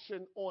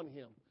compassion on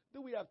him.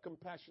 Do we have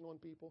compassion on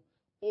people?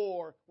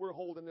 Or we're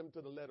holding them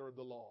to the letter of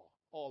the law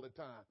all the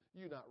time?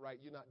 You're not right.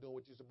 You're not doing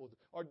what you're supposed to.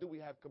 Or do we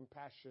have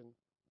compassion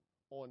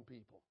on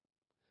people?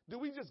 Do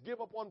we just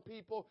give up on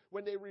people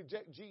when they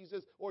reject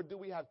Jesus, or do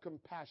we have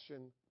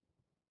compassion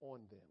on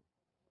them?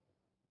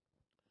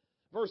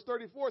 Verse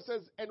 34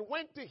 says, and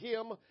went to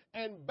him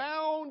and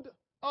bound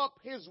up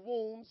his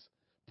wounds,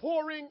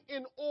 pouring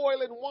in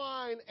oil and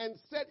wine, and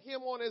set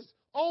him on his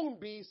own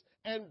beast,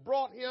 and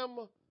brought him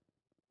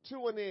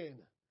to an inn,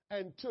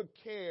 and took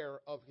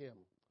care of him.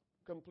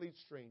 Complete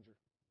stranger.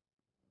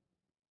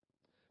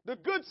 The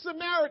Good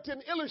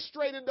Samaritan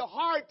illustrated the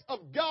heart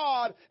of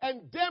God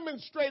and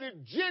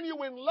demonstrated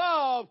genuine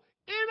love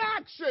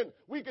inaction.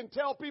 We can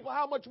tell people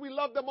how much we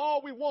love them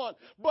all we want,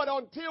 but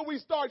until we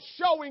start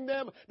showing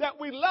them that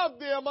we love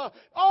them,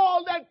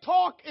 all that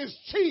talk is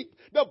cheap.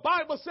 The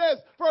Bible says,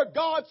 for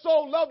God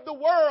so loved the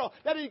world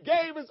that he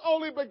gave his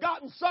only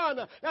begotten Son,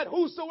 that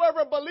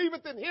whosoever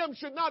believeth in him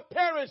should not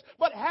perish,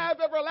 but have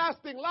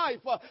everlasting life.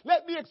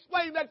 Let me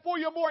explain that for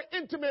you more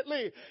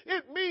intimately.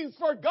 It means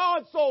for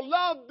God so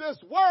loved this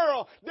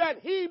world that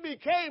he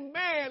became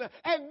man,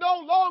 and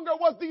no longer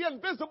was the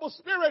invisible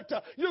spirit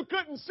you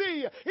couldn't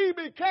see. He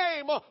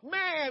became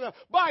man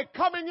by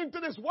coming into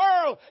this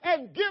world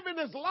and giving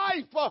his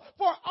life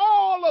for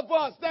all of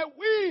us that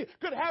we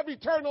could have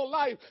eternal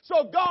life.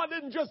 So God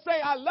didn't just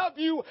say, I love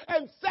you,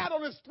 and sat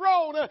on his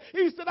throne.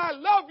 He said, I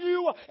love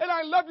you, and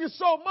I love you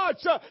so much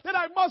that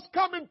I must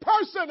come in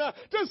person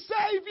to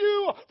save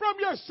you from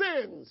your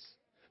sins.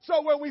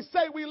 So when we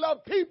say we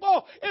love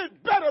people,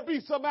 it better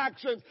be some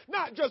actions,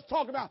 not just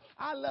talking about,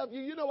 I love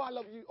you, you know I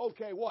love you.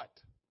 Okay, what?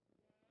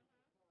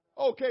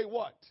 Okay,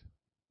 what?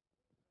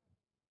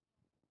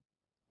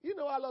 You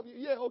know I love you.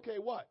 Yeah, okay,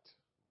 what?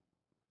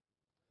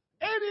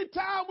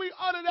 Anytime we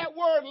utter that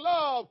word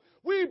love,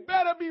 we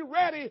better be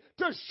ready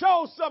to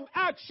show some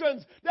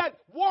actions that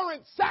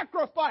warrant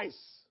sacrifice.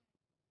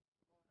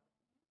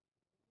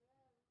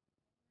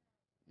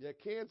 You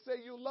can't say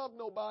you love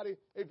nobody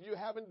if you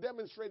haven't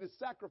demonstrated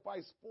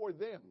sacrifice for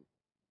them.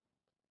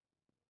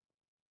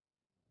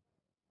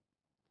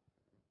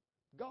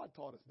 God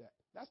taught us that.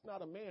 That's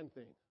not a man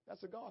thing.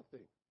 That's a God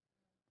thing.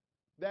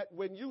 That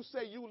when you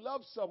say you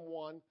love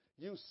someone,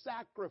 you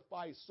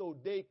sacrifice so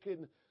they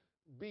can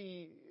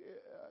be,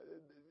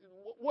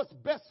 what's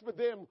best for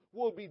them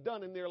will be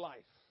done in their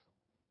life.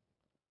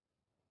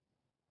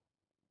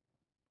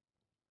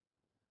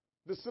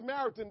 The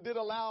Samaritan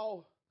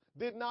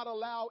did not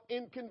allow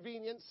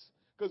inconvenience,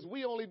 because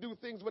we only do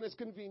things when it's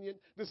convenient.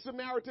 The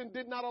Samaritan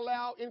did not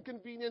allow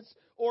inconvenience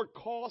or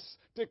cost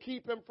to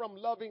keep him from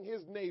loving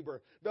his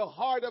neighbor. The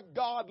heart of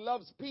God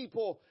loves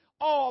people,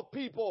 all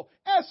people,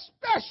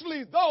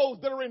 especially those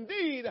that are in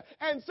need,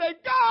 and say,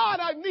 God,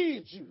 I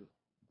need you.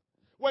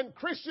 When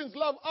Christians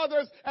love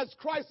others as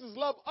Christ has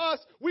loved us,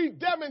 we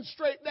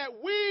demonstrate that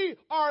we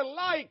are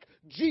like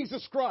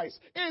Jesus Christ.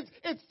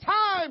 It's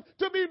time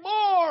to be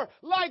more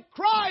like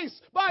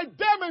Christ by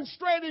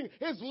demonstrating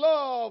his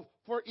love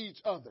for each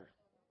other.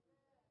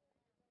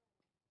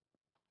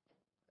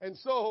 And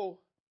so,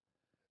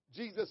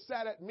 Jesus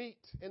sat at meat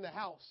in the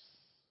house,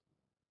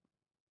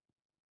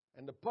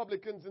 and the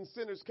publicans and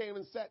sinners came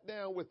and sat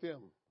down with him.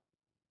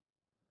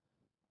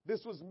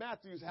 This was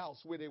Matthew's house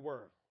where they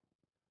were.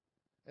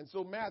 And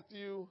so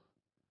Matthew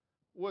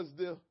was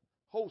the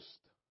host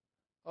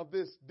of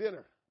this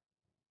dinner.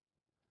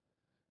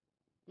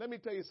 Let me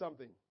tell you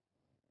something.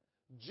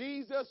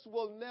 Jesus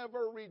will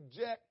never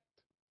reject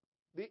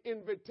the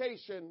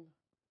invitation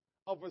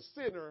of a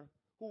sinner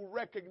who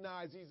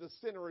recognizes he's a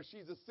sinner or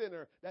she's a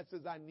sinner that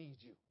says, I need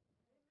you.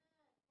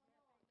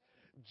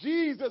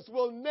 Jesus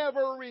will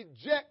never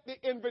reject the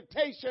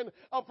invitation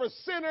of a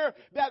sinner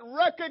that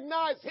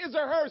recognizes his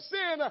or her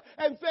sin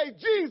and say,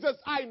 Jesus,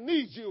 I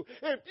need you.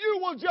 If you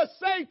will just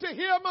say to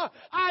him,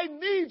 I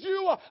need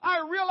you.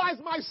 I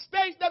realize my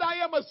state that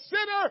I am a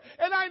sinner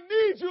and I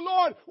need you,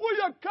 Lord. Will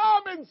you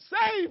come and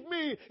save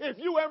me? If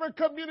you ever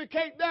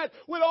communicate that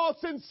with all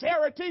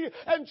sincerity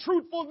and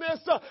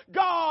truthfulness,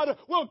 God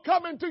will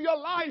come into your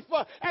life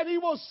and he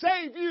will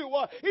save you.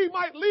 He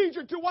might lead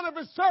you to one of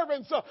his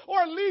servants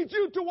or lead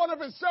you to one of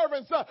his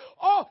servants.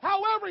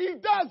 However he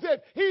does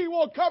it, he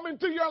will come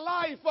into your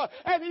life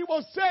and he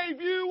will save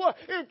you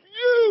if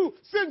you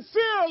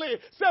sincerely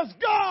says,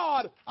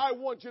 God, I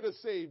want you to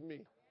save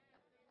me.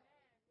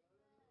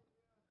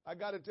 I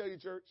got to tell you,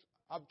 church,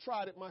 I've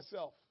tried it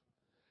myself.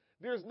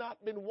 There's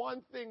not been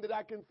one thing that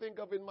I can think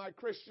of in my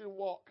Christian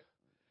walk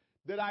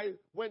that I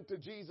went to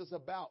Jesus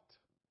about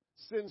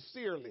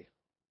sincerely,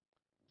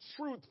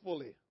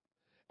 truthfully,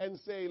 and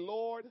say,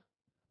 Lord,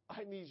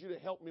 I need you to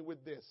help me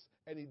with this.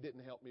 And he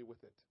didn't help me with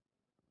it.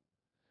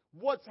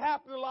 What's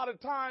happened a lot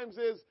of times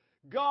is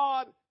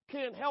God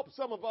can't help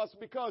some of us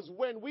because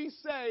when we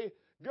say,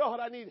 God,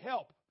 I need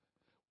help,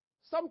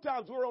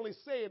 sometimes we're only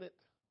saying it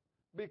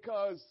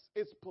because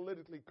it's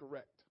politically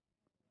correct.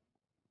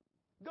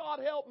 God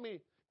help me,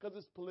 because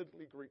it's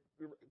politically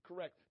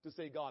correct to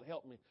say, God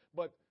help me.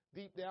 But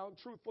deep down,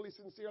 truthfully,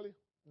 sincerely,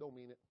 don't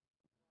mean it.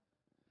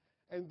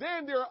 And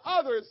then there are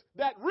others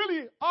that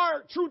really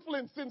are truthful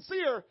and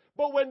sincere,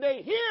 but when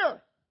they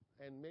hear,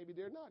 and maybe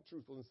they're not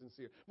truthful and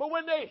sincere, but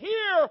when they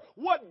hear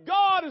what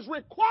God is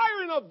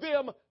requiring of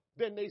them,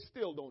 then they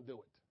still don't do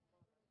it.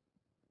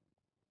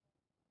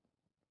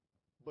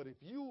 But if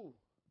you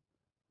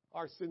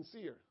are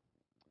sincere,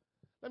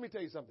 let me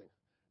tell you something.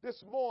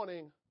 This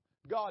morning,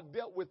 God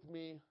dealt with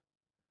me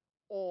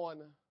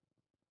on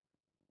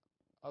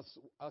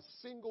a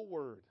single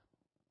word.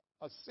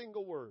 A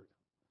single word.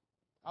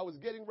 I was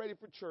getting ready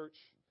for church,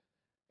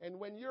 and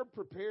when you're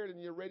prepared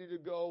and you're ready to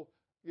go,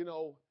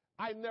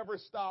 I never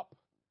stop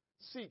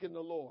seeking the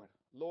Lord.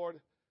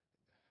 Lord,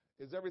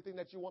 is everything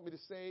that you want me to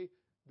say,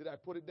 did I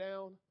put it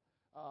down?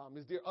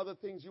 Is there other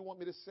things you want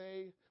me to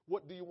say?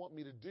 what do you want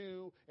me to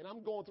do? And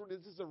I'm going through this.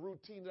 This is a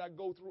routine that I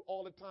go through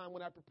all the time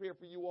when I prepare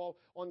for you all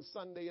on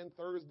Sunday and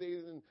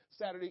Thursdays and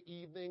Saturday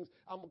evenings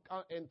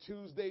and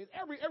Tuesdays.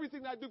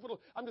 Everything that I do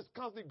I'm just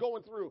constantly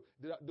going through.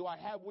 Do I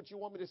have what you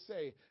want me to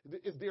say?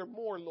 Is there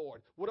more,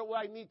 Lord? What do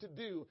I need to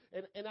do?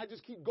 And I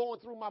just keep going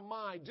through my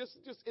mind, just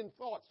in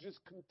thoughts, just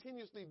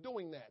continuously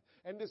doing that.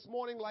 And this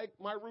morning, like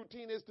my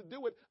routine is to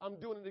do it, I'm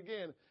doing it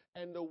again.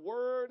 And the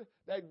word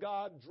that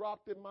God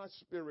dropped in my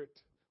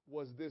spirit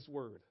was this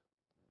word,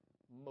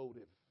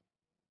 motive.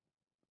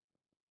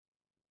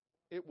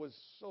 It was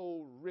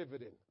so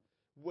riveting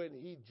when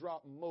he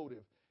dropped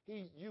motive.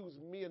 He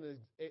used me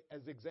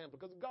as example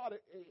because God,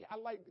 I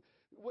like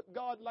what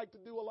God like to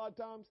do a lot of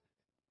times.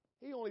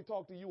 He only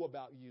talk to you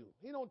about you.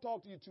 He don't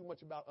talk to you too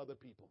much about other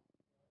people.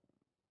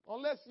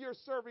 Unless you're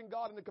serving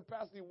God in the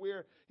capacity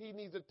where he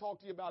needs to talk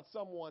to you about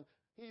someone,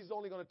 he's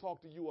only going to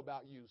talk to you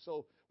about you.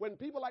 So when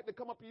people like to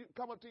come up to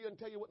you and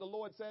tell you what the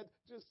Lord said,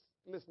 just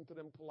listen to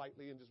them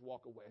politely and just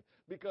walk away.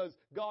 Because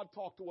God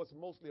talked to us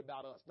mostly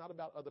about us, not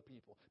about other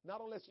people.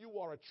 Not unless you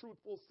are a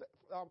truthful,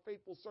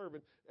 faithful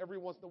servant. Every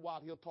once in a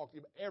while, he'll talk to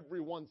you.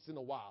 Every once in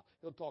a while,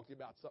 he'll talk to you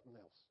about something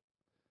else.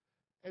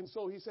 And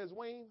so he says,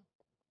 Wayne,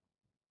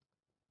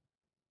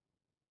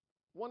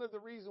 one of the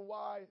reasons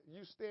why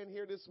you stand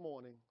here this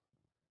morning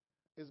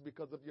is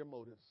because of your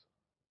motives.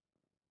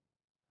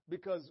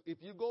 Because if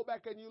you go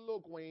back and you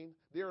look, Wayne,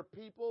 there are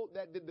people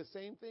that did the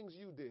same things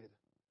you did,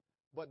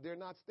 but they're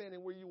not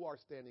standing where you are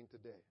standing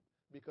today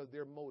because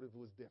their motive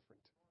was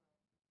different.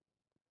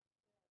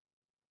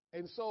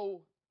 And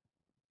so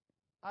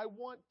I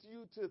want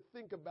you to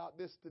think about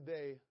this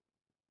today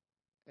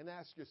and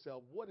ask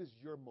yourself, what is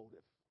your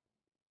motive?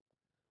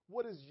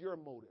 What is your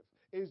motive?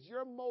 Is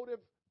your motive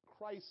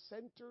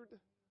Christ-centered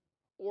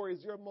or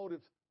is your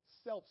motive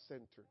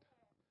self-centered?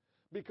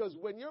 Because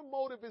when your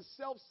motive is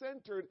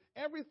self-centered,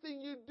 everything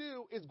you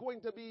do is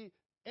going to be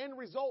end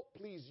result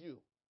please you.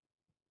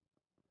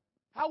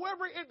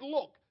 However it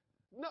look,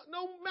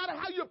 no matter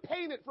how you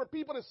paint it for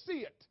people to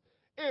see it,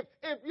 if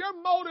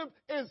your motive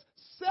is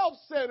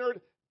self-centered,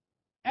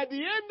 at the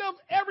end of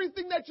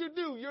everything that you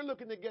do, you're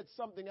looking to get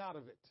something out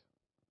of it.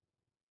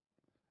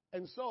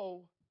 And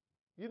so,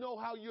 you know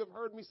how you have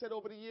heard me said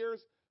over the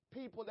years,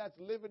 people that's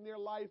living their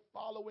life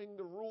following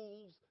the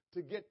rules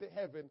to get to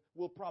heaven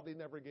will probably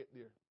never get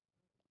there.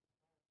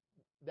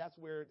 That's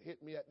where it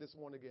hit me at this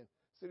morning again.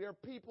 So there are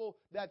people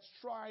that's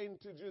trying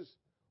to just,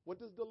 what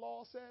does the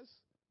law says?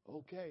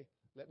 Okay,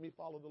 let me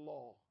follow the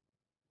law.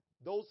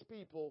 Those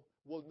people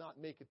will not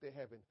make it to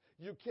heaven.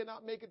 You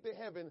cannot make it to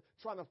heaven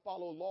trying to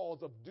follow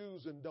laws of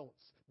do's and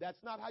don'ts.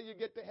 That's not how you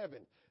get to heaven.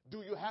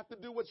 Do you have to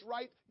do what's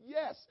right?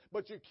 Yes,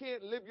 but you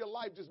can't live your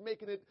life just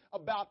making it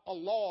about a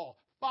law,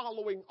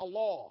 following a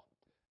law.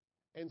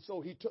 And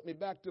so he took me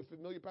back to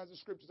familiar passage of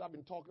scriptures I've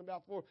been talking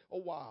about for a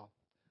while.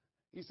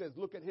 He says,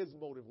 look at his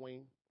motive,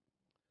 Wayne.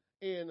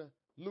 In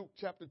Luke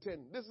chapter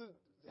 10. This is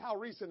how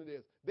recent it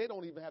is. They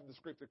don't even have the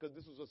scripture because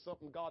this was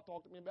something God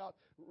talked to me about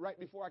right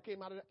before I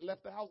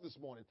left the house this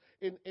morning.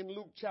 In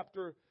Luke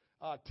chapter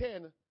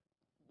 10,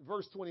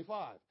 verse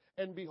 25.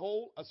 And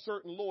behold, a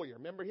certain lawyer,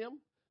 remember him?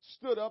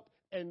 Stood up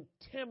and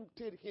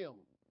tempted him.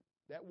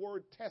 That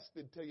word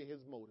tested tell you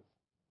his motive.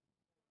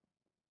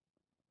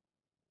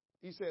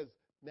 He says,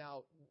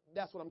 now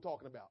that's what I'm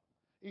talking about.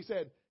 He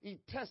said he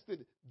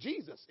tested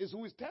Jesus is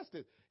who he's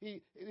tested.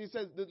 He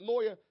says the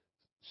lawyer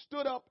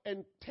stood up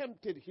and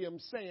tempted him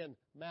saying,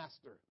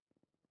 Master.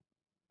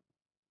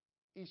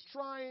 He's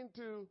trying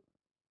to,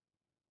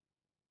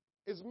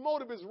 his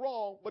motive is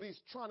wrong, but he's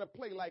trying to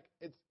play like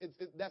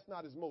that's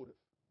not his motive.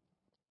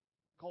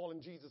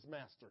 Calling Jesus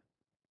Master.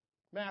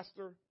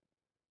 Master,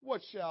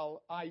 what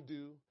shall I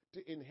do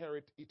to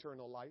inherit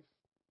eternal life?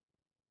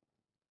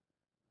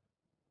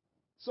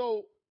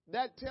 So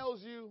that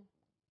tells you,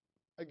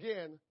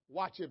 again,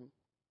 watch him.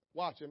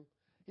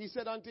 He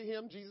said unto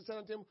him, Jesus said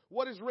unto him,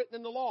 what is written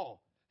in the law?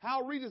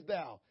 How readest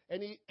thou?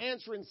 And he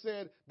answering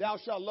said, thou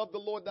shalt love the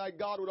Lord thy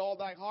God with all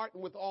thy heart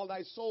and with all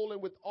thy soul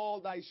and with all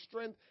thy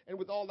strength and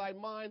with all thy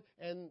mind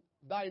and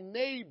thy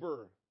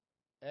neighbor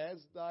as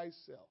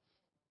thyself.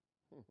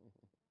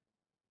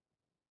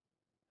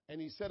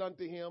 And he said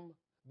unto him,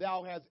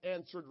 thou hast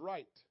answered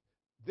right.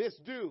 This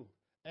do,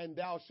 and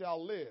thou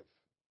shalt live.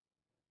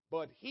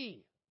 But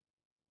he,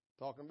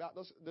 talking about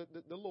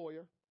the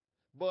lawyer,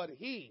 but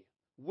he,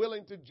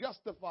 willing to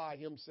justify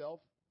himself,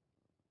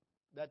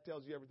 that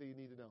tells you everything you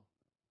need to know.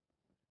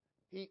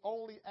 He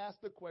only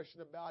asked the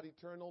question about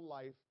eternal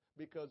life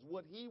because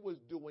what he was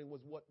doing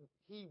was what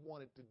he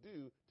wanted to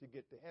do to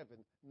get to heaven,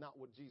 not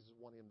what Jesus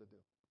wanted him to do.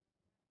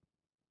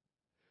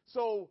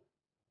 So,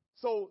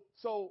 man,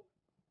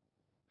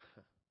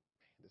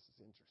 this is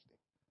interesting.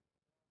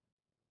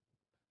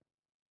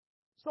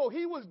 So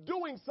he was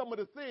doing some of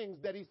the things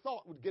that he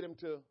thought would get him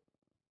to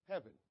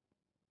heaven.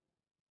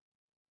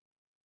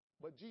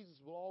 But Jesus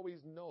will always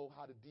know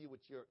how to deal with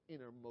your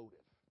inner motive.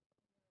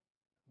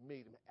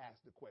 Made him ask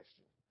the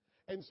question.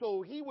 And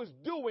so he was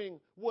doing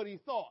what he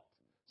thought.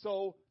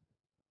 So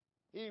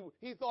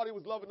He thought he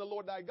was loving the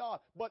Lord thy God.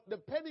 But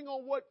depending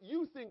on what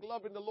you think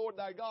loving the Lord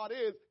thy God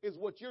is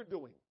what you're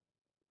doing.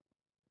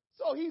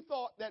 So he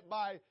thought that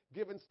by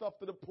giving stuff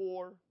to the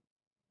poor,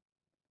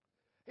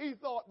 he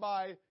thought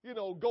by,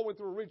 going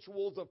through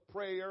rituals of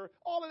prayer,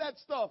 all of that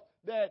stuff,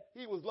 that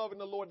he was loving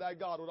the Lord thy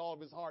God with all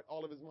of his heart,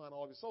 all of his mind,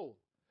 all of his soul.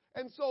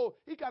 And so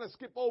he kind of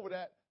skipped over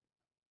that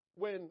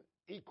when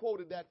he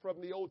quoted that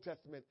from the Old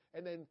Testament.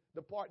 And then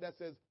the part that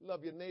says,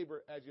 love your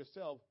neighbor as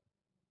yourself,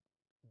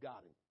 got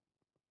him.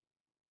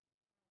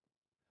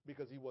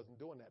 Because he wasn't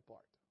doing that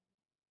part.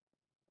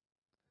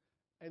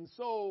 And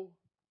so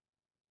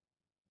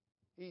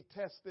he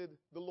tested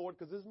the Lord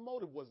because his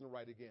motive wasn't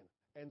right again.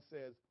 And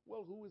says,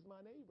 well, who is my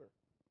neighbor?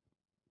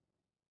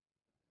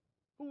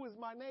 Who is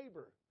my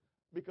neighbor?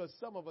 Because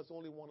some of us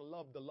only want to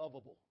love the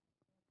lovable.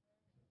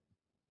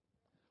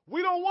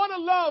 We don't want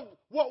to love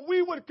what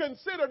we would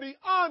consider the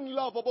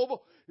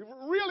unlovable.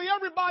 Really,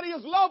 everybody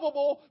is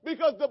lovable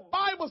because the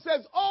Bible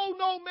says, oh,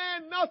 no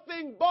man,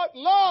 nothing but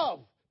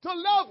love. To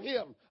love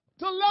him,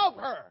 to love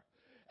her.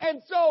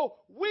 And so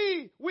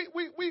he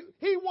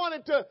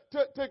wanted to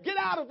get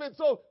out of it.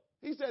 So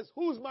he says,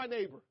 who's my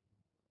neighbor?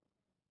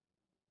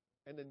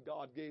 And then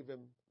God gave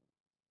him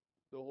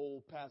the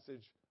whole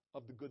passage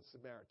of the Good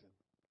Samaritan.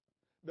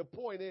 The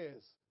point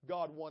is,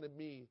 God wanted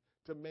me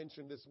to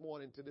mention this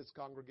morning to this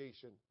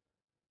congregation,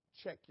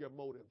 check your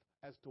motive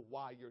as to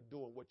why you're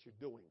doing what you're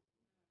doing.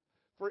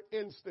 For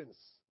instance,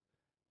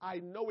 I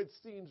know it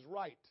seems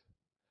right,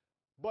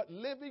 but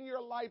living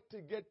your life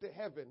to get to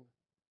heaven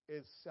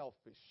is selfish.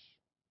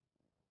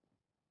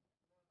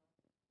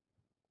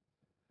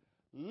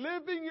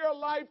 Living your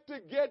life to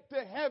get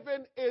to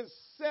heaven is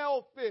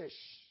selfish.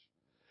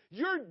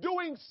 You're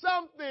doing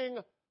something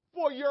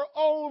for your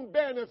own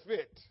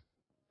benefit,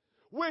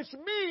 which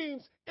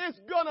means it's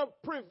going to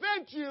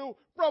prevent you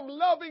from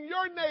loving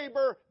your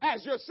neighbor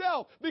as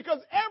yourself, because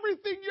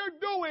everything you're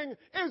doing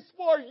is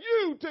for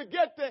you to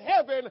get to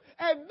heaven,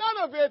 and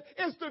none of it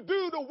is to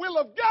do the will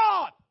of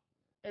God.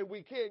 And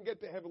we can't get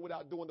to heaven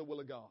without doing the will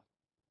of God.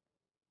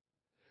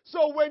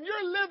 So when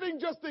you're living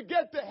just to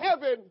get to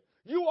heaven,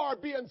 you are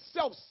being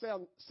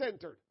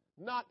self-centered,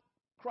 not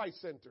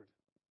Christ-centered.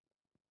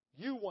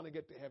 You want to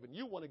get to heaven.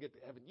 You want to get to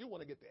heaven. You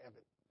want to get to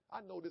heaven.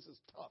 I know this is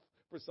tough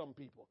for some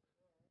people.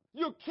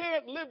 You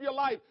can't live your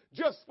life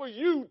just for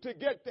you to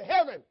get to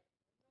heaven.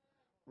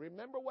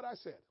 Remember what I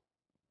said.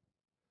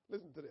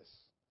 Listen to this.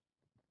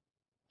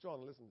 John,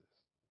 listen to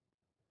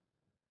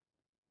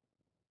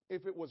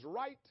this. If it was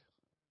right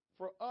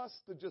for us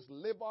to just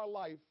live our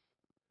life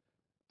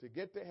to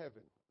get to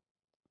heaven,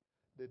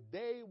 the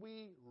day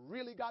we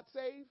really got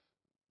saved,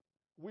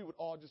 we would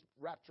all just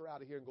rapture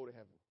out of here and go to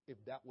heaven. If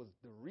that was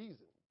the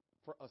reason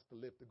for us to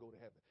live to go to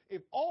heaven.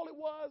 If all it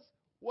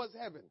was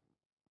heaven,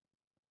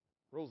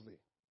 Rosalie,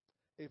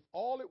 if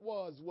all it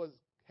was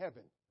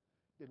heaven,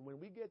 then when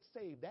we get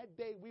saved, that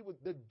day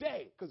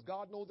because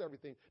God knows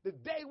everything, the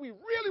day we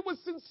really was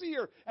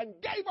sincere and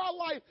gave our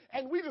life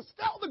and we just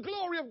felt the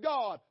glory of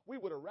God, we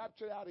would have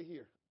raptured out of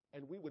here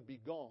and we would be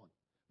gone.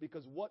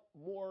 Because what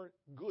more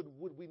good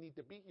would we need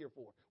to be here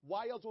for?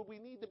 Why else would we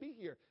need to be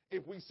here?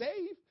 If we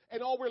save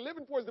and all we're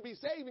living for is to be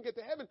saved and get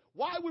to heaven,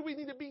 why would we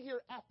need to be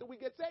here after we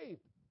get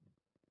saved?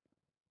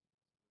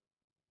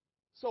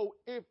 So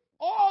if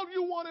all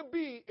you want to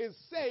be is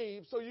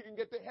saved so you can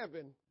get to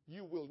heaven,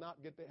 you will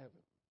not get to heaven.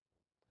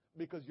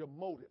 Because your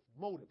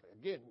motive,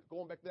 again,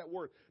 going back to that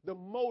word, the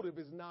motive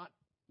is not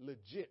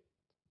legit.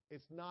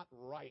 It's not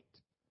right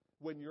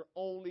when you're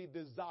only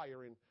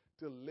desiring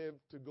to live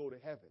to go to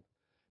heaven.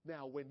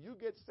 Now, when you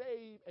get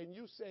saved and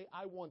you say,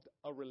 I want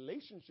a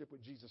relationship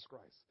with Jesus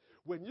Christ,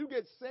 when you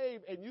get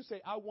saved and you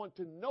say, I want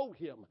to know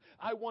him,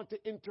 I want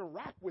to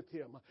interact with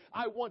him,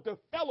 I want to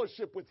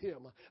fellowship with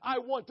him, I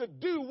want to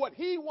do what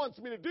he wants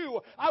me to do,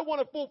 I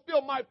want to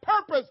fulfill my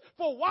purpose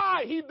for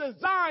why he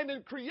designed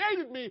and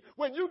created me.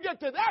 When you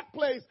get to that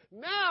place,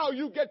 now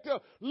you get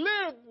to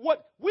live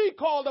what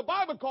the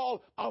Bible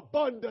calls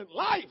abundant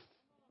life.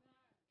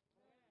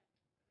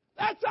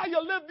 That's how you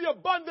live the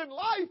abundant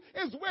life,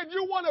 is when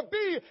you want to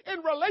be in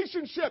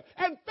relationship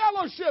and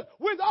fellowship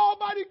with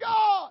Almighty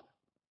God.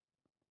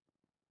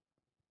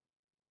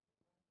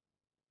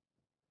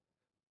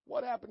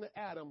 What happened to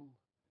Adam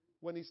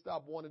when he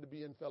stopped wanting to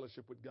be in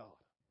fellowship with God?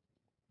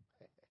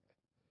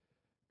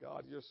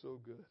 God, you're so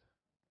good.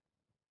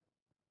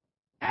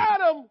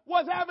 Adam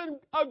was having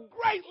a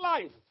great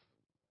life,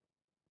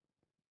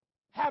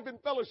 having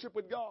fellowship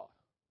with God.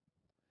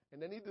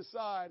 And then he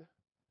decided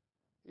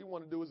he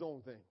wanted to do his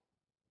own thing.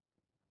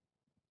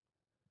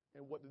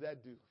 And what did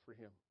that do for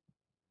him?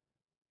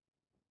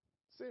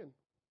 Sin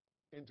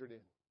entered in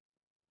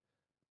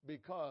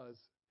because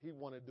he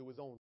wanted to do his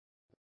own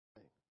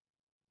thing.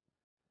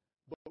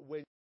 But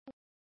when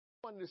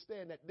you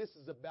understand that this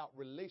is about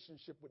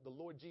relationship with the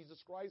Lord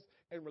Jesus Christ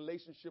and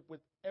relationship with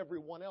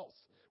everyone else,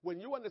 when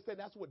you understand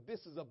that's what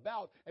this is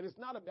about, and it's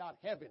not about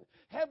heaven.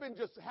 Heaven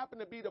just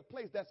happened to be the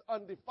place that's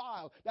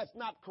undefiled, that's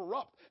not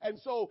corrupt. And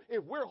so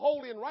if we're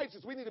holy and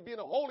righteous, we need to be in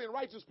a holy and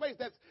righteous place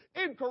that's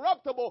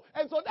incorruptible.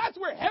 And so that's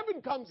where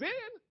heaven comes in.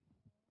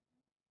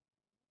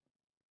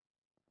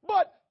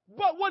 But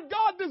what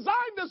God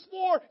designed us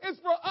for is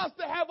for us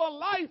to have a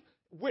life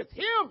with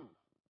Him.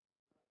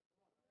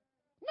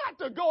 Not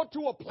to go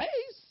to a place.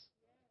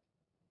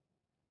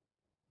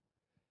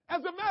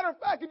 As a matter of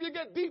fact, if you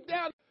get deep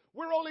down,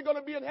 we're only going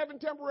to be in heaven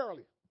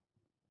temporarily.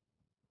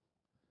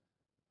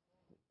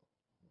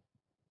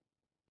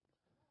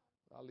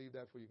 I'll leave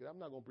that for you because I'm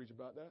not going to preach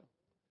about that.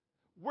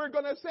 We're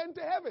going to ascend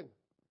to heaven.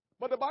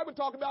 But the Bible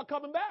talks about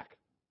coming back.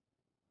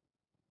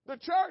 The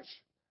church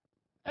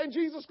and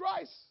Jesus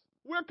Christ,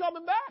 we're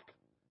coming back.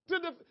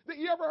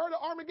 You ever heard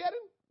of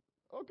Armageddon?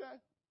 Okay.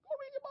 Go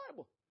read your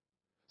Bible.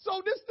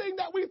 So this thing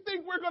that we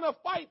think we're going to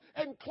fight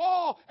and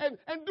claw and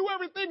do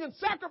everything and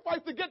sacrifice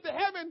to get to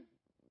heaven,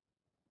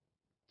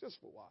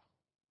 just for a while.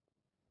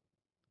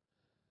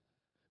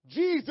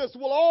 Jesus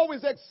will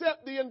always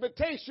accept the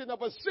invitation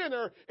of a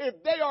sinner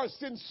if they are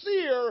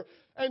sincere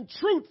and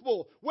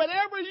truthful.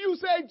 Whenever you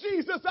say,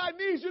 Jesus, I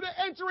need you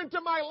to enter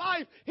into my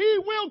life, He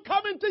will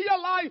come into your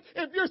life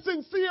if you're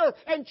sincere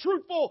and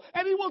truthful.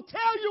 And He will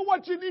tell you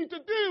what you need to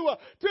do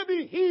to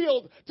be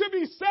healed, to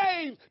be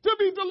saved, to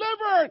be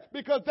delivered,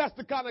 because that's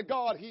the kind of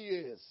God He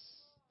is.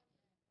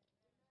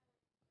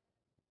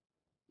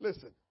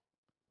 Listen,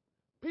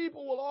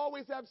 people will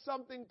always have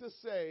something to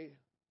say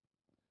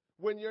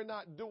when you're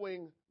not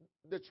doing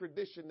the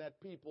tradition that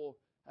people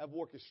have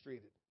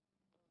orchestrated.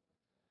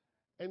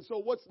 And so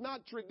what's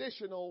not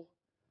traditional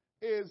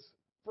is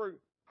for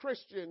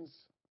Christians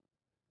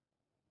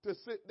to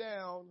sit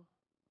down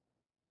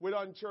with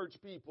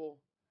unchurched people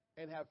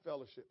and have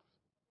fellowship.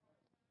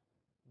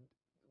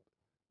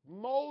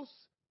 Most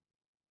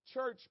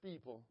church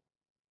people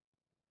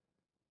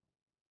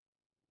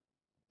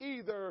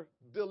either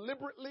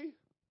deliberately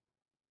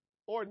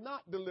or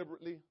not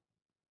deliberately,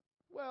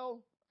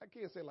 well, I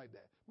can't say it like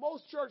that.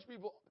 Most church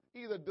people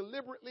either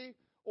deliberately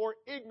or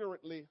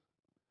ignorantly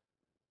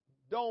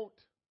don't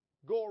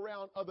go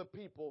around other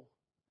people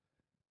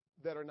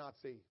that are not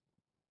saved.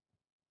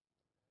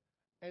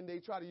 And they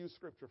try to use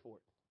scripture for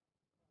it.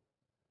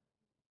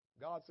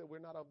 God said we're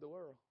not of the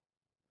world.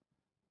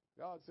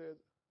 God says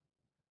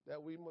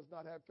that we must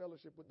not have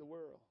fellowship with the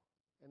world.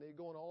 And they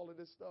go into all of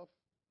this stuff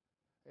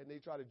and they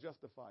try to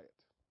justify it.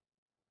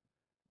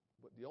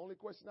 But the only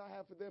question I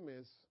have for them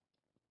is,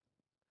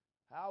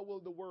 how will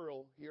the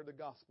world hear the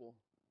gospel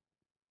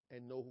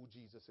and know who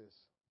Jesus is?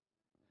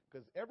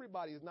 Because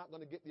everybody is not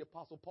going to get the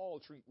Apostle Paul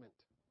treatment.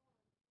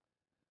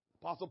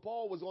 Apostle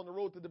Paul was on the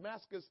road to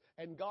Damascus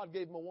and God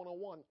gave him a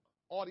one-on-one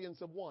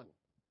audience of one.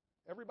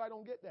 Everybody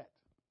don't get that.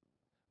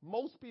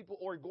 Most people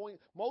are going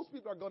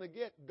to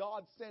get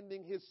God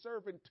sending His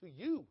servant to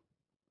you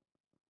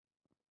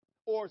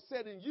or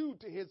sending you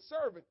to His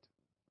servant.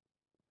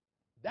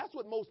 That's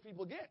what most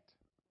people get.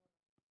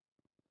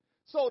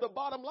 So the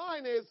bottom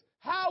line is,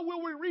 how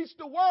will we reach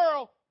the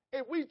world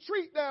if we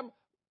treat them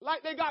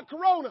like they got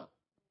corona?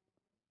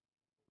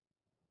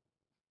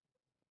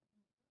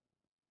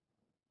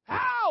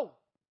 How?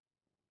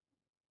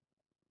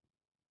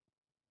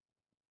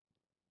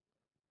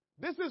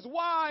 This is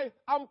why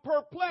I'm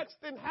perplexed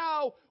in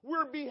how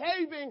we're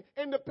behaving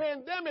in the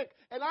pandemic.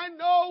 And I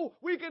know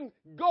we can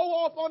go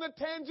off on a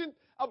tangent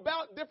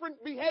about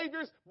different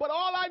behaviors, but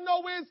all I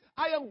know is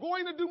I am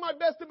going to do my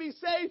best to be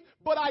safe,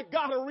 but I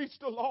gotta reach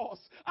the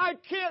lost. I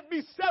can't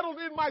be settled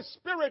in my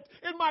spirit,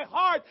 in my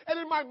heart, and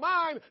in my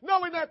mind,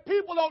 knowing that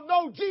people don't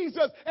know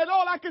Jesus, and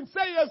all I can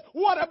say is,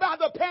 what about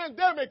the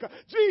pandemic?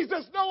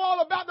 Jesus knew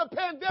all about the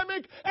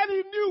pandemic, and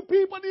He knew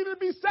people needed to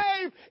be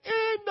saved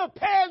in the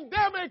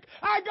pandemic.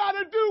 I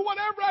gotta do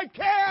whatever I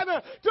can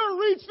to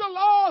reach the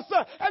lost,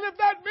 and if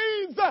that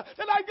means that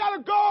I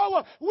gotta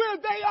go where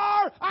they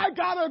are, I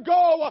gotta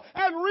go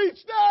and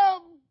reach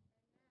them.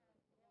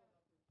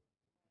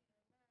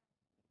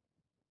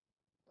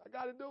 I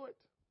got to do it.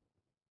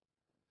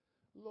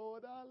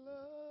 Lord, I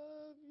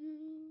love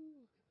you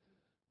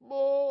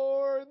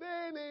more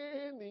than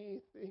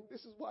anything.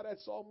 This is why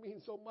that song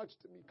means so much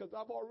to me, because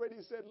I've already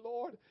said,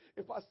 Lord,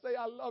 if I say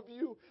I love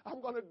you,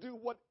 I'm going to do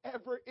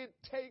whatever it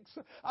takes.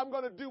 I'm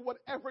going to do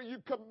whatever you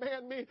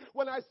command me.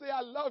 When I say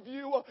I love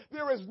you,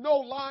 there is no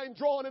line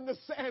drawn in the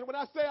sand. When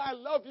I say I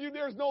love you,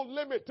 there's no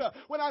limit.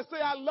 When I say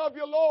I love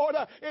you, Lord,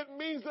 it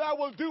means that I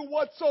will do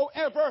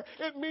whatsoever.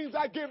 It means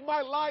I give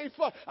my life,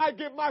 I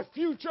give my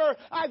future,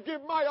 I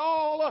give my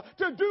all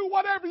to do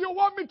whatever you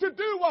want me to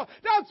do.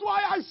 That's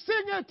why I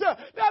sing it,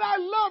 that I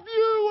love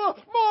you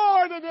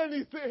more than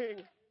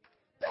anything.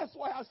 That's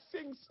why I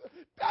sing.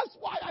 That's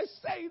why I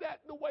say that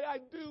the way I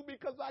do,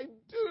 because I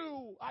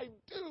do.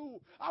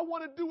 I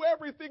want to do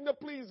everything to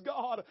please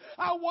God.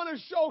 I want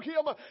to show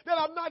Him that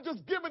I'm not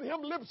just giving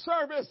Him lip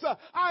service.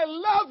 I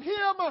love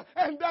Him,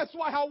 and that's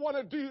why I want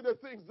to do the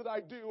things that I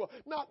do,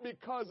 not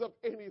because of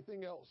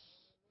anything else.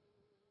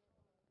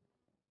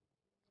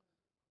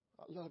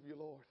 I love you,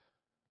 Lord.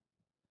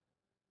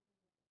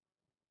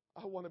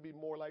 I want to be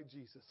more like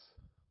Jesus.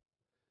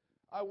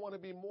 I want to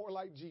be more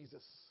like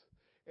Jesus.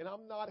 And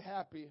I'm not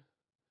happy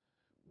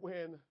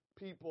when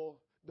people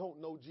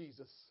don't know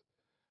Jesus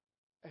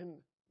and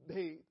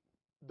they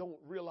don't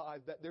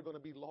realize that they're going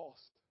to be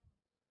lost.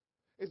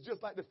 It's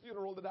just like the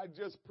funeral that I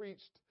just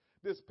preached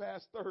this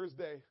past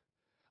Thursday.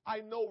 I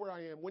know where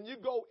I am. When you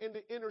go in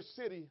the inner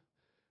city,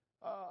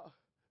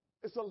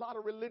 it's a lot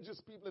of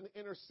religious people in the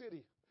inner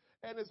city.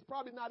 And it's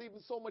probably not even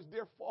so much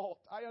their fault.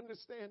 I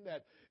understand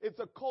that. It's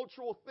a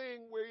cultural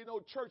thing where,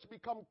 church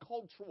become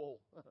cultural.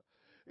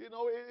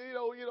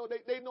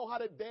 They know how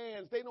to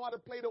dance. They know how to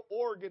play the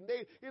organ.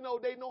 They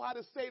know how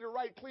to say the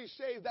right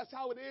cliches. That's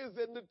how it is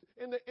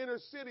in the inner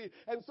city.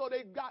 And so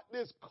they got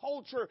this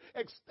culture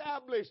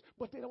established,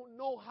 but they don't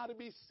know how to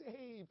be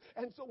saved.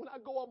 And so when I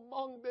go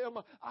among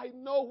them, I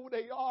know who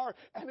they are,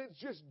 and it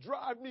just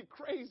drives me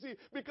crazy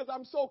because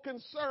I'm so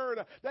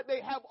concerned that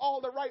they have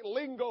all the right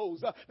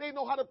lingos. They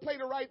know how to play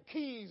the right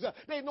keys.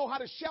 They know how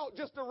to shout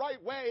just the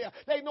right way.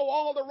 They know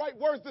all the right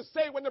words to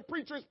say when the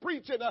preacher is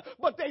preaching,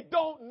 but they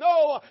don't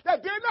know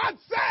that they're not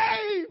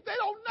saved. They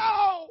don't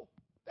know.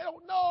 They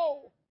don't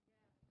know.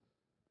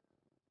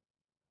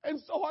 And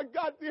so I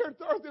got there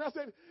Thursday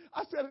and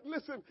I said,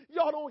 listen,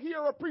 y'all don't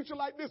hear a preacher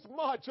like this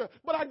much,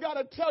 but I got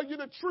to tell you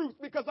the truth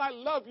because I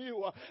love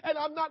you. And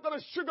I'm not going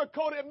to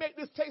sugarcoat it and make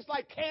this taste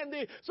like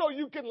candy so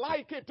you can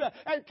like it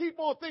and keep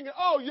on thinking,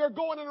 oh, you're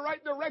going in the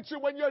right direction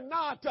when you're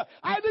not.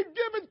 I had to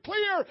give it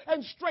clear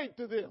and straight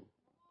to them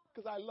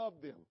because I love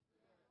them.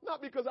 Not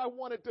because I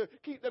wanted to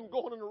keep them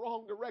going in the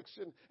wrong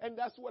direction. And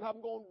that's what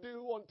I'm going to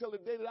do until the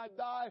day that I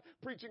die,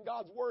 preaching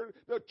God's word,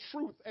 the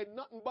truth and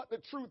nothing but the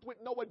truth with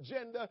no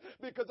agenda,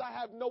 because I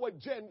have no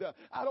agenda.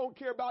 I don't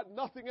care about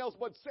nothing else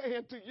but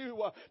saying to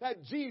you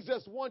that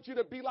Jesus wants you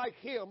to be like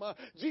him.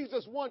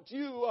 Jesus wants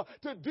you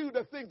to do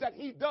the things that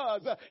he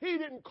does. He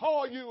didn't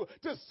call you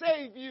to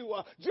save you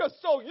just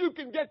so you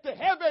can get to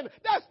heaven.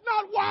 That's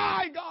not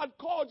why God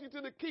called you to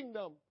the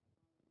kingdom.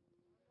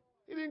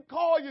 He didn't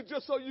call you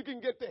just so you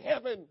can get to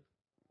heaven.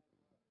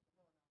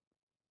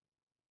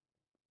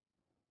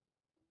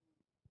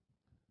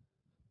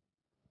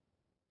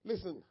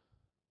 Listen,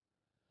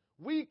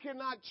 we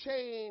cannot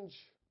change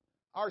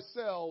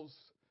ourselves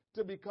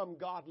to become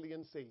godly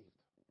and saved.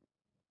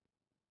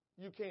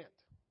 You can't.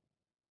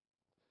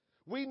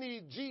 We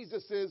need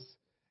Jesus's.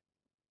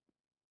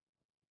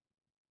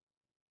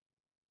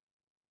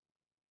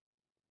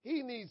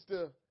 He needs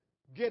to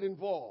get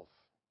involved.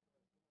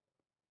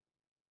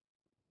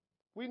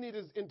 We need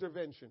his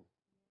intervention.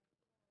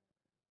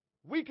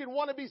 We can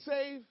want to be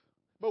saved,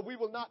 but we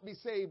will not be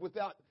saved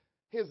without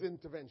his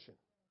intervention.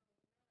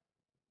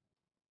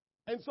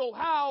 And so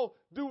how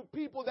do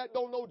people that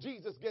don't know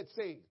Jesus get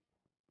saved?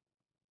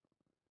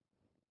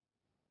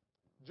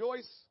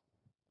 Joyce,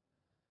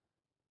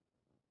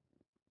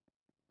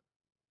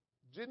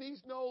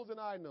 Janice knows and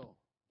I know.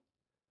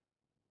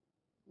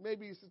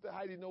 Maybe Sister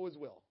Heidi knows as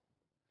well.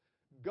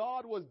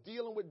 God was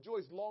dealing with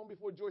Joyce long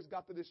before Joyce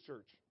got to this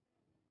church.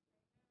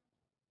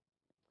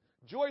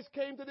 Joyce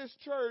came to this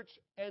church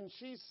and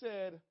she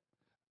said,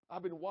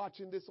 I've been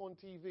watching this on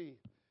TV.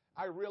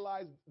 I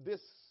realized this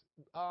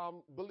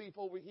belief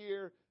over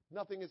here,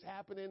 nothing is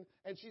happening.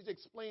 And she's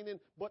explaining,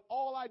 but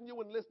all I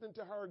knew in listening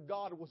to her,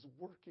 God was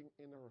working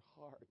in her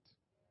heart.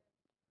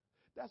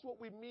 That's what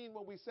we mean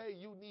when we say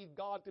you need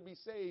God to be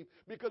saved.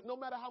 Because no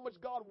matter how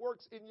much God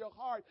works in your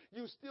heart,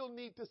 you still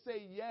need to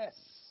say yes.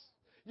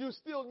 You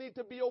still need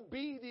to be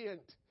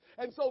obedient.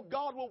 And so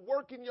God will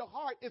work in your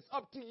heart. It's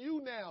up to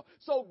you now.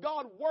 So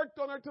God worked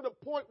on her to the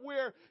point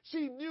where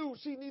she knew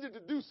she needed to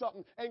do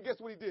something. And guess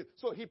what he did?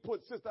 So he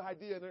put Sister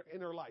Heidi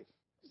in her life.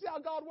 You see how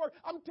God works?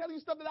 I'm telling you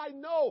stuff that I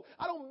know.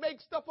 I don't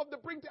make stuff up to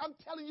bring to you. I'm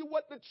telling you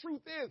what the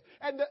truth is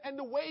and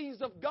the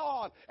ways of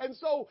God. And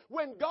so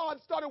when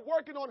God started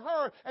working on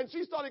her and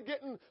she started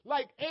getting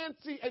like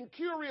antsy and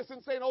curious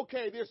and saying,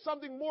 okay, there's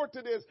something more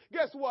to this.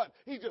 Guess what?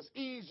 He just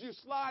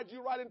slides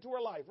you right into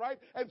her life, right?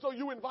 And so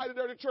you invited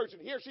her to church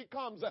and here she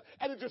comes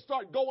and it just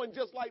started going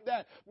just like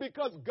that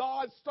because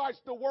God starts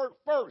the work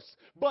first,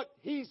 but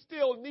he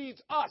still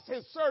needs us,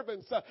 his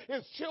servants,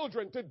 his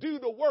children to do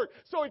the work.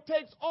 So it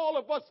takes all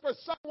of us for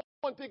someone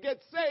to get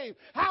saved.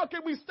 How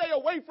can we stay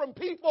away from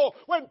people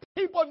when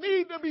people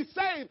need to be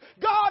saved?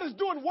 God is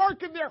doing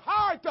work in their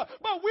heart,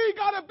 but we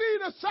got to be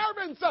the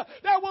servants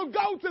that will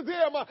go to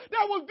them,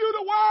 that will do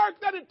the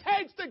work that it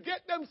takes to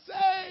get them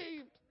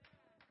saved.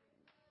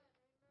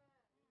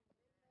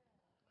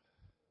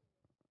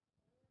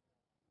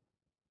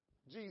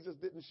 Jesus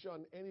didn't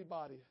shun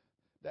anybody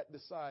that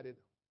decided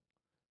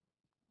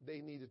they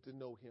needed to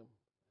know him,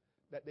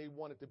 that they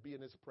wanted to be in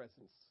his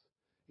presence.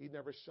 He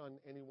never shunned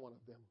any one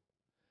of them.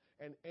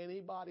 And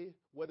anybody,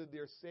 whether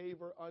they're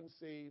saved or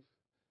unsaved,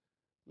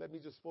 let me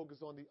just focus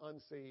on the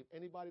unsaved.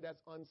 Anybody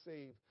that's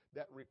unsaved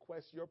that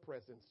requests your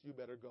presence, you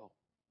better go.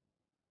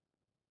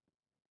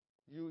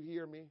 You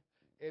hear me?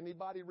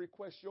 Anybody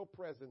requests your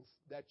presence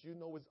that you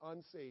know is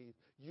unsaved,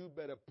 you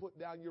better put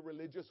down your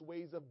religious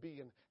ways of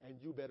being and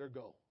you better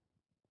go.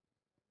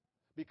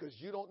 Because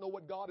you don't know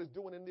what God is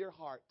doing in their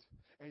heart.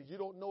 and you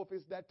don't know if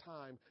it's that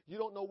time. You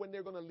don't know when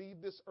they're going to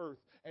leave this earth.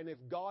 And if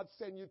God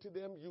send you to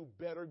them, you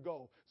better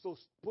go. So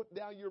put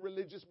down your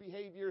religious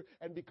behavior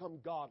and become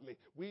godly.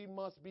 We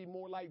must be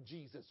more like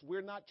Jesus.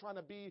 We're not trying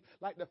to be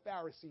like the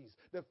Pharisees.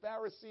 The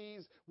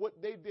Pharisees,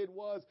 what they did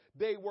was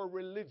they were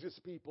religious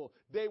people.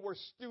 They were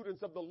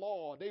students of the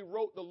law. They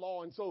wrote the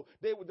law. And so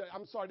they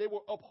were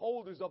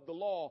upholders of the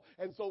law.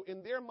 And so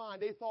in their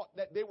mind, they thought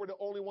that they were the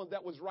only ones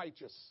that was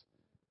righteous.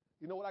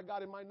 You know what I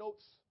got in my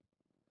notes?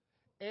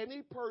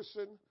 Any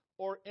person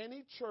or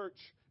any church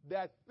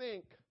that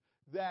think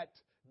that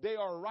they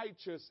are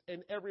righteous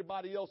and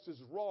everybody else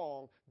is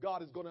wrong,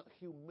 God is going to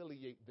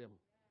humiliate them.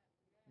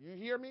 You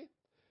hear me?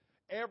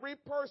 Every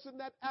person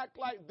that act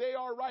like they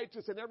are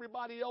righteous and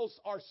everybody else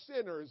are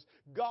sinners,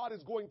 God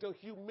is going to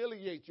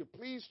humiliate you.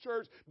 Please,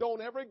 church, don't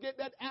ever get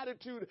that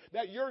attitude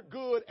that you're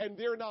good and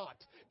they're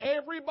not.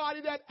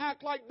 Everybody that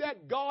act like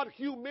that, God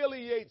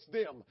humiliates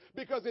them.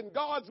 Because in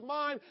God's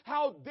mind,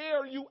 how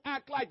dare you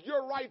act like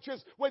you're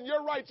righteous when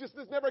your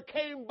righteousness never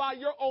came by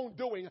your own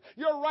doing.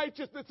 Your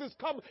righteousness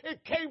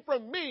it came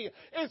from me.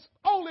 It's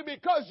only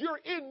because you're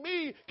in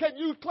me can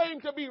you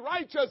claim to be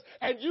righteous,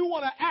 and you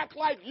want to act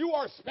like you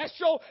are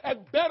special and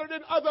better than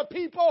other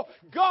people.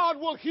 God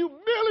will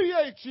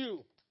humiliate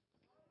you.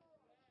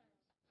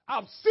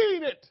 I've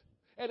seen it.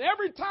 And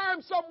every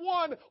time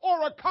someone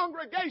or a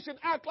congregation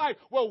act like,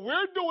 well,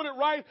 we're doing it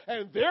right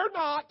and they're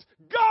not,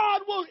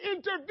 God will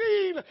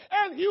intervene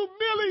and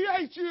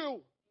humiliate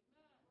you.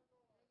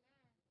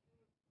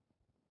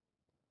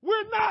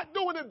 We're not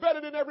doing it better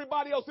than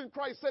everybody else in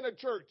Christ-centered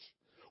church.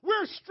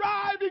 We're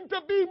striving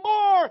to be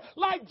more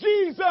like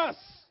Jesus.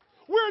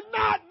 We're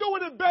not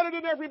doing it better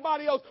than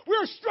everybody else.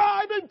 We're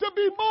striving to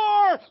be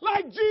more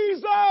like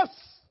Jesus.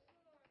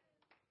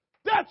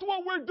 That's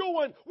what we're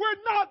doing.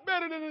 We're not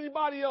better than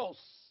anybody else.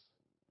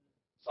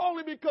 It's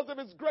only because of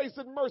His grace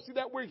and mercy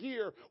that we're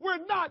here.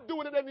 We're not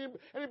doing it than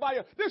anybody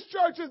else. This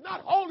church is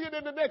not holier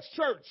than the next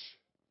church.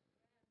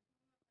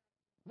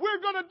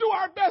 We're going to do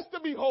our best to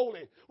be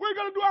holy. We're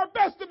going to do our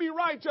best to be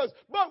righteous.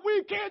 But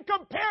we can't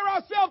compare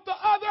ourselves to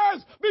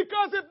others,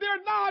 because if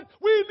they're not,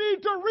 we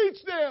need to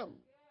reach them.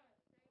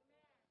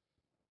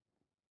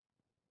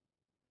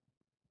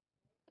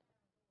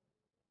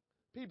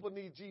 People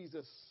need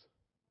Jesus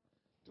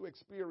to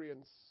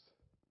experience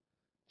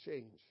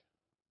change.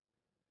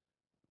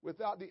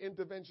 Without the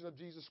intervention of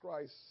Jesus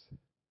Christ,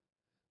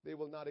 they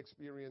will not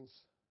experience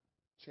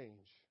change.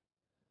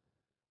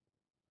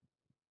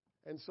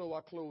 And so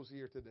I close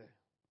here today.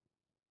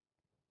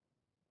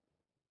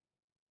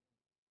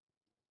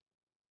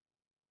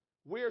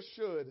 Where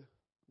should,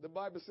 the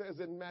Bible says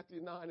in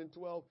Matthew 9 and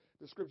 12,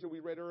 the scripture we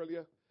read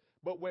earlier,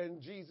 but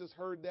when Jesus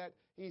heard that,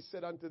 He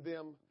said unto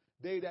them,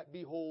 they that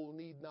be whole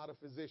need not a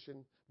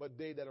physician, but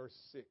they that are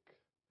sick.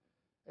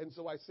 And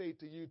so I say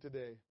to you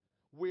today,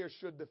 where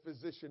should the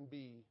physician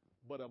be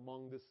but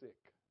among the sick?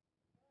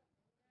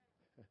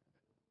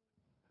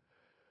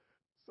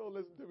 So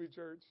listen to me,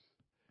 church.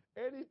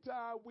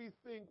 Anytime we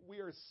think we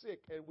are sick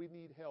and we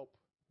need help,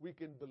 we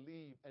can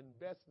believe and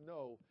best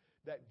know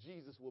that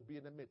Jesus will be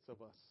in the midst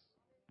of us.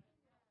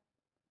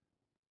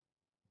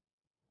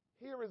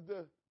 Here is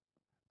the,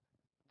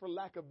 for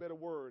lack of a better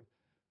word,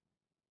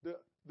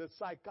 the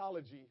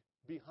psychology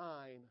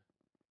behind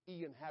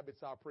He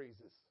inhabits our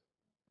praises.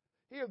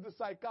 Here's the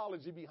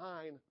psychology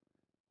behind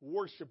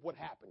worship, what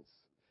happens.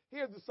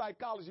 Here's the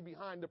psychology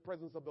behind the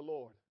presence of the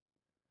Lord.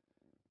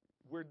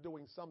 We're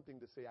doing something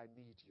to say, I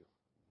need you.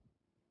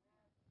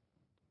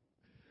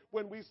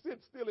 When we sit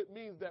still, it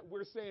means that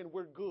we're saying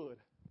we're good.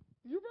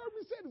 You've heard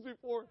me say this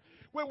before.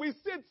 When we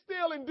sit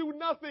still and do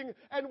nothing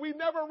and we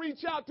never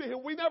reach out to Him,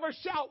 we never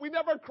shout, we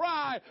never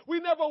cry, we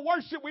never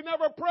worship, we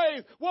never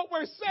praise, what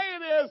we're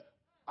saying is,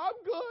 I'm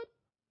good.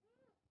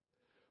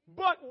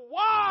 But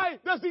why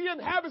does He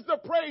inhabit the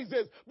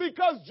praises?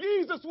 Because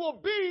Jesus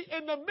will be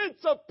in the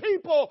midst of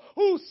people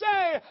who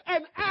say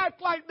and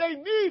act like they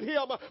need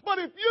Him. But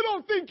if you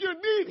don't think you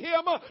need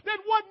Him, then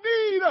what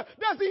need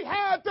does He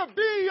have to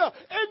be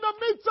in the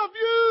midst of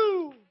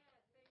you?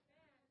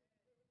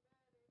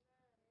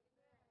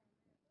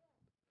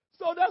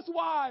 So that's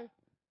why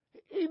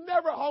He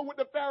never hung with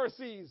the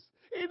Pharisees.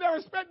 He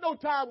never spent no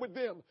time with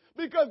them,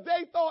 because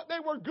they thought they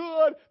were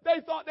good.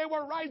 They thought they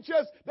were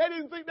righteous. They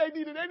didn't think they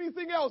needed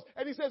anything else.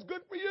 And He says,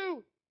 good for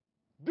you.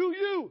 Do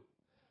you.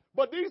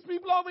 But these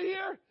people over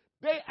here,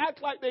 they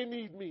act like they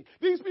need me.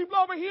 These people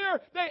over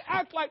here, they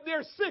act like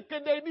they're sick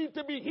and they need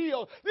to be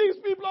healed. These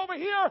people over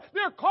here,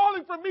 they're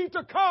calling for me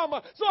to come.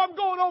 So I'm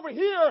going over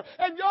here.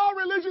 And y'all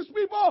religious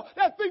people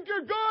that think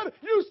you're good,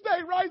 you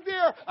stay right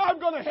there. I'm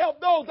going to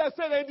help those that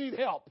say they need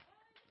help.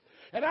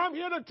 And I'm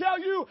here to tell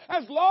you,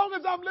 as long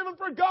as I'm living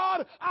for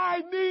God,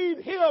 I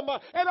need Him.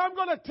 And I'm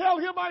going to tell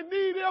Him I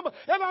need Him.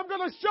 And I'm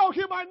going to show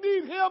Him I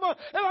need Him.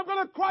 And I'm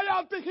going to cry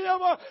out to Him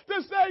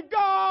to say,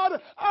 God,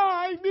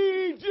 I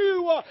need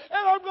you.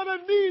 And I'm going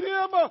to need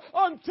Him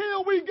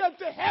until we get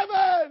to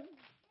heaven.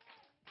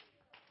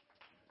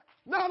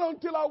 Not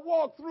until I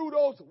walk through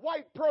those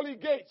white pearly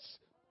gates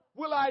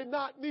will I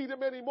not need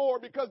him anymore,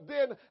 because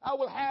then I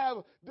will have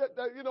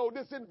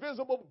this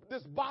invisible,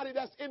 this body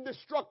that's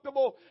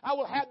indestructible. I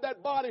will have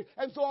that body,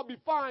 and so I'll be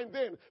fine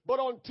then. But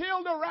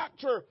until the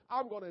rapture,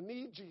 I'm going to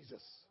need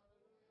Jesus.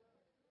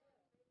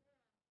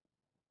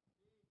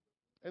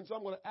 And so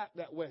I'm going to act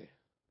that way.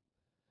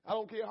 I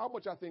don't care how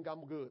much I think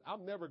I'm good.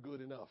 I'm never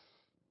good enough.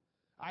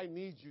 I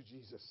need you,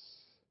 Jesus.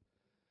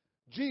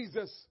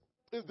 Jesus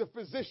is the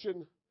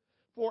physician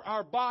for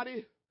our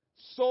body,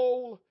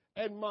 soul,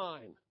 and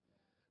mind.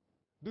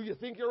 Do you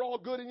think you're all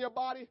good in your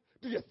body?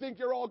 Do you think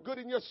you're all good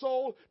in your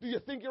soul? Do you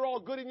think you're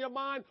all good in your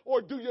mind?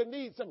 Or do you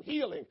need some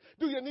healing?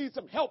 Do you need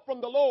some help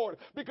from the Lord?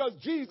 Because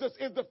Jesus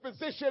is the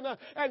physician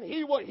and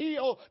he will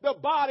heal the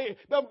body,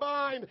 the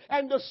mind,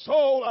 and the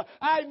soul.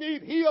 I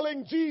need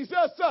healing,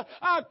 Jesus.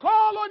 I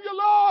call on you,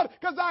 Lord,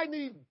 because I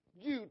need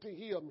you to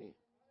heal me.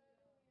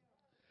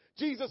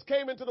 Jesus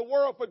came into the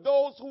world for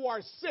those who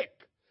are sick.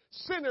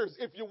 Sinners,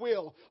 if you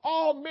will.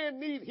 All men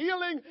need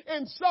healing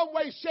in some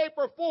way, shape,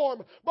 or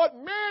form. But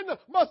men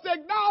must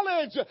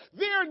acknowledge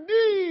their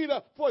need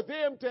for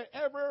them to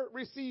ever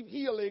receive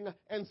healing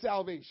and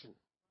salvation.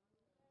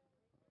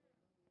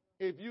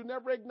 If you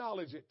never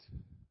acknowledge it,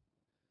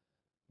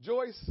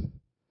 Joyce,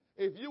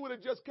 if you would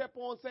have just kept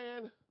on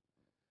saying,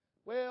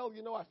 well,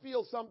 I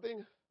feel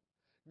something.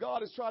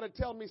 God is trying to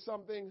tell me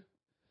something.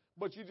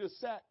 But you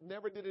just sat,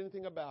 never did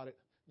anything about it.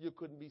 You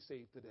couldn't be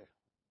saved today.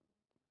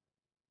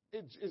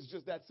 It's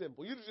just that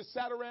simple. You just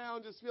sat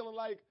around just feeling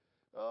like,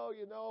 I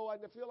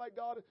feel like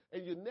God,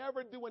 and you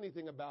never do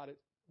anything about it,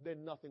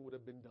 then nothing would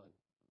have been done.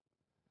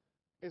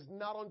 It's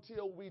not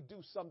until we do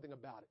something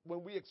about it,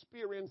 when we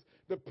experience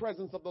the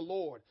presence of the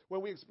Lord,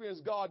 when we experience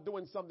God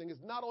doing something,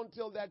 it's not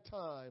until that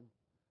time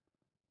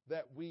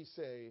that we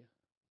say,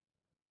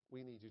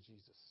 we need you,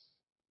 Jesus.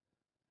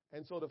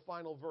 And so the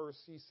final verse,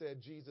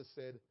 Jesus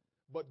said,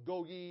 but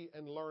go ye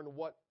and learn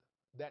what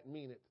that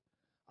meaneth.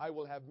 I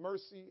will have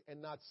mercy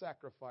and not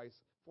sacrifice,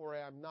 for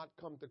I am not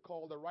come to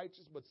call the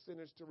righteous, but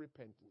sinners to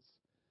repentance.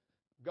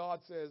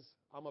 God says,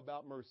 I'm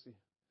about mercy.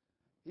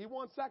 He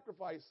wants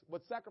sacrifice,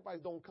 but sacrifice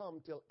don't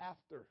come till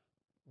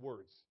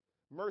afterwards.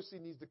 Mercy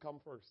needs to come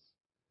first.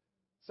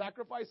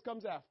 Sacrifice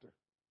comes after,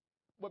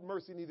 but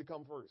mercy needs to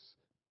come first.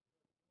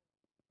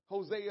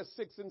 Hosea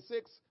 6:6,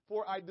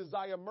 for I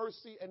desire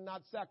mercy and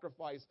not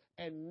sacrifice,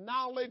 and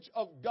knowledge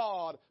of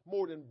God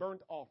more than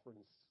burnt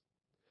offerings.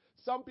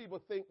 Some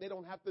people think they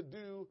don't have to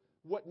do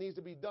what needs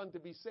to be done to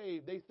be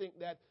saved. They think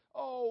that,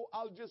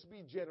 I'll just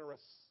be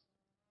generous.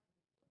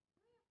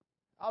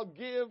 I'll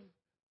give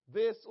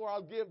this or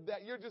I'll give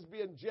that. You're just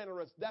being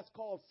generous. That's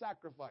called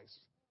sacrifice.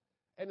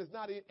 And it's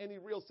not any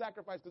real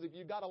sacrifice, because if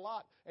you got a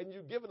lot and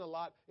you're giving a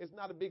lot, it's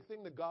not a big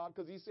thing to God,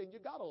 because he's saying you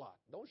got a lot.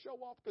 Don't show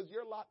off because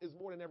your lot is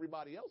more than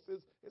everybody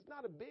else's. It's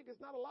not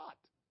a lot.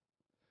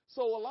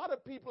 So a lot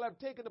of people have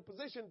taken a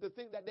position to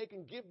think that they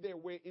can give their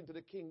way into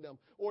the kingdom,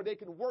 or they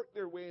can work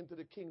their way into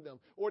the kingdom,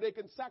 or they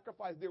can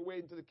sacrifice their way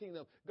into the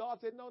kingdom. God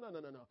said, no.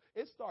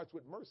 It starts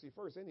with mercy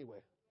first anyway.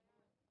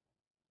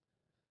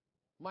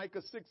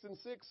 Micah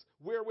 6:6,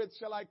 wherewith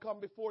shall I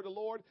come before the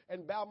Lord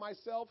and bow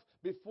myself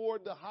before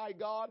the high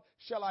God?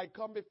 Shall I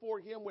come before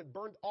him with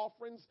burnt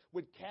offerings,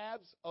 with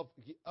calves of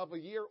a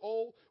year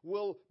old?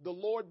 Will the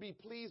Lord be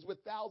pleased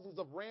with thousands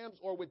of rams,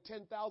 or with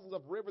 10,000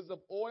 of rivers of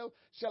oil?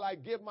 Shall I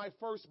give my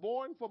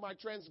firstborn for my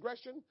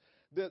transgression,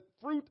 the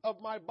fruit of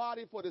my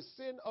body for the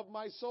sin of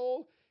my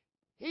soul?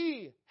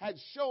 He had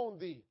shown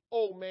thee,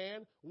 O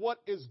man, what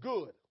is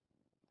good.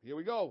 Here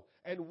we go.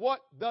 And what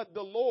doth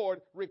the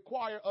Lord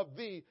require of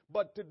thee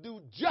but to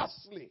do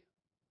justly,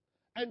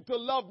 and to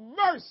love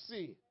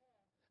mercy,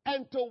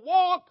 and to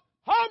walk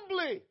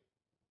humbly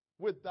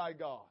with thy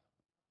God?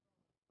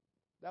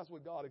 That's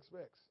what God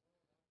expects.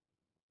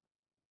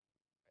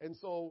 And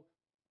so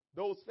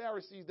those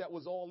Pharisees that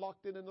was all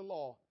locked in the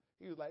law,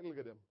 he was like, look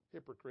at them,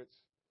 hypocrites.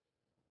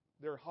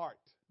 Their heart,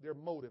 their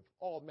motive,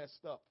 all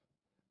messed up.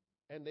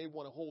 And they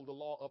want to hold the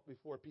law up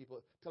before people,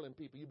 telling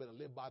people you better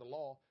live by the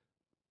law.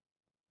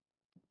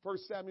 1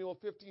 Samuel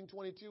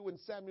 15:22, when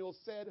Samuel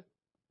said,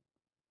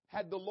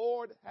 had the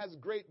Lord has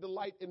great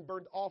delight in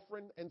burnt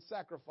offering and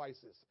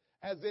sacrifices,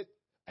 as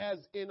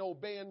in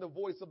obeying the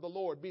voice of the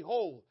Lord.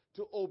 Behold,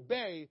 to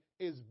obey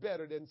is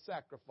better than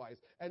sacrifice,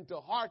 and to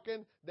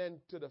hearken than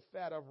to the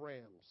fat of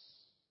rams.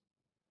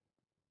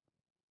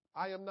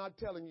 I am not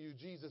telling you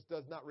Jesus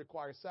does not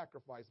require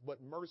sacrifice,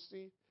 but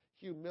mercy,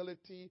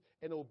 humility,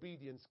 and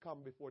obedience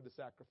come before the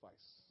sacrifice.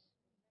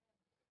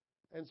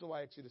 And so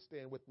I ask you to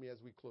stand with me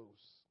as we close.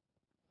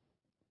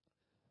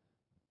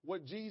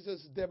 What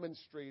Jesus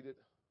demonstrated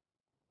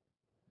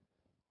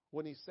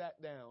when he sat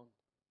down,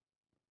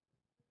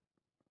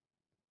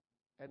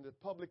 and the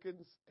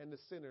publicans and the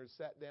sinners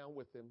sat down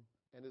with him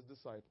and his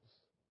disciples.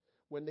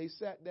 When they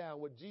sat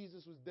down, what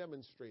Jesus was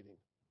demonstrating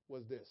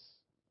was this: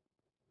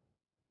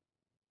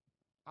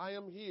 I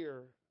am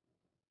here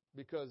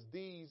because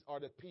these are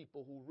the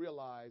people who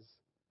realize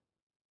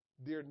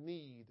their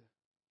need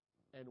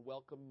and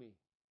welcome me.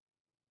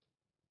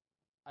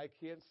 I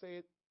can't say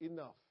it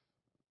enough.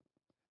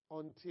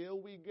 Until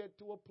we get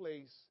to a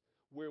place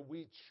where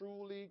we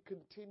truly,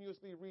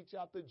 continuously reach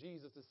out to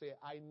Jesus to say,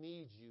 I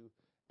need you,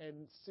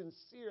 and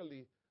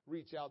sincerely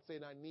reach out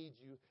saying, I need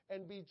you,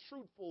 and be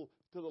truthful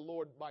to the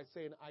Lord by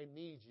saying, I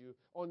need you.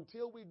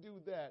 Until we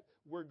do that,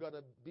 we're going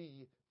to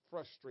be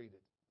frustrated.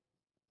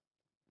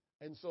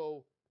 And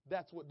so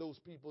that's what those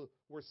people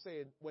were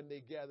saying when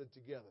they gathered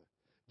together.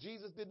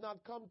 Jesus did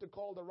not come to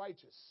call the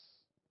righteous.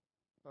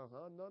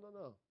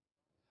 No.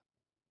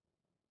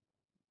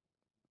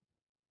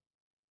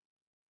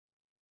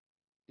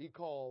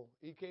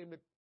 He came to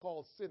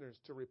call sinners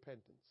to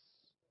repentance.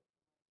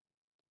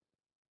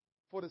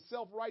 For the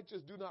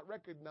self-righteous do not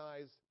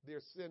recognize their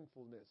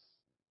sinfulness.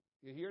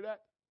 You hear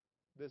that?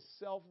 The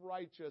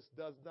self-righteous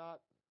does not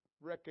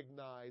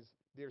recognize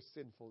their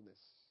sinfulness.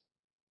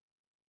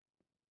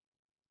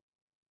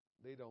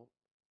 They don't.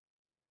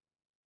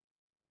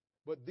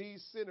 But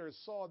these sinners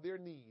saw their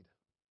need.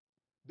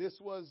 This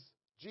was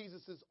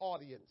Jesus'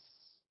 audience.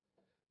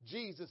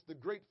 Jesus, the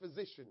great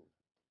physician,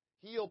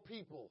 healed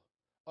people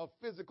of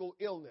physical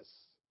illness.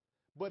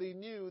 But he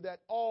knew that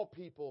all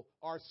people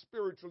are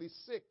spiritually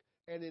sick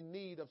and in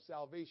need of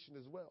salvation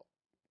as well.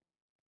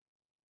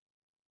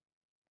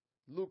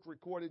 Luke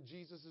recorded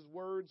Jesus'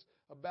 words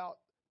about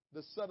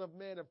the Son of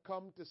Man have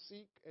come to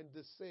seek and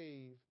to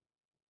save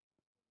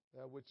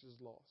that which is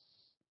lost.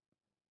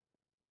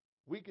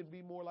 We can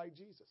be more like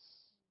Jesus.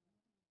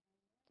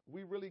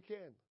 We really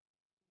can.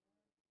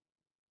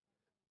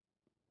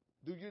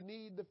 Do you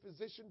need the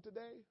physician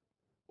today?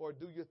 Or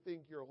do you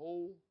think you're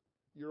whole,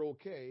 you're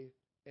okay,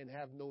 and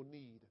have no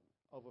need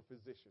of a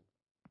physician?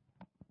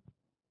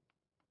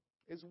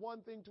 It's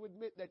one thing to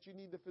admit that you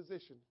need the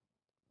physician.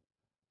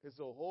 It's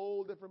a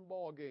whole different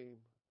ball game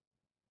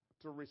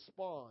to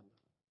respond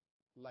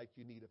like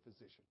you need a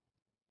physician.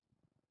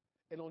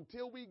 And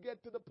until we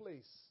get to the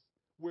place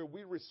where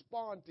we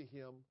respond to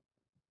him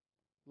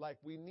like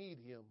we need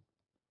him,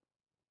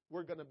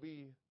 we're going to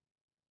be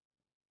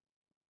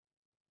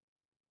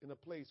in a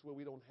place where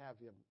we don't have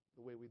him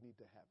the way we need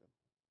to have him.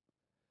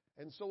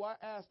 And so I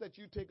ask that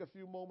you take a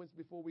few moments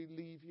before we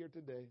leave here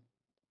today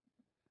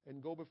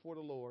and go before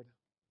the Lord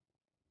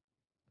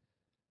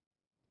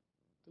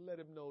to let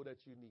him know that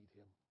you need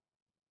him.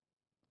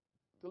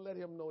 To let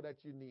him know that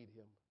you need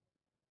him.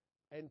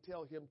 And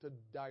tell him to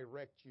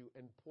direct you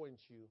and point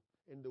you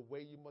in the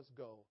way you must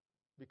go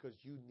because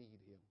you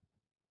need him.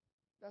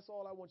 That's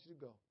all I want you to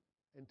go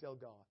and tell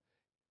God.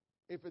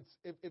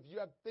 If you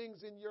have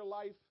things in your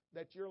life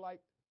that you're like,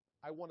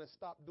 I want to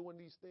stop doing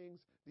these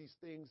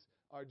things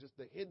are just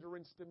a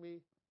hindrance to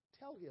me,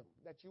 tell him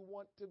that you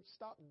want to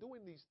stop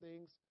doing these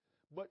things,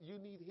 but you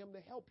need him to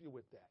help you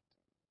with that.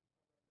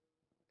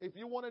 If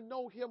you want to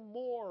know him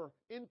more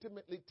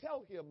intimately,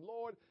 tell him,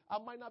 Lord, I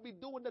might not be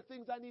doing the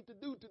things I need to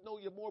do to know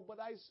you more, but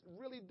I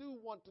really do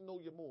want to know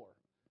you more.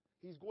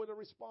 He's going to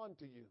respond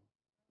to you.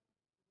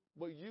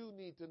 But you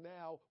need to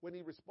now, when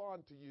he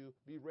responds to you,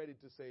 be ready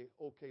to say,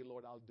 okay,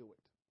 Lord, I'll do it.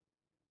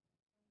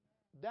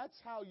 That's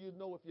how you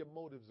know if your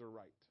motives are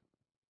right.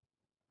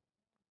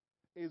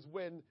 Is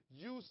when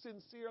you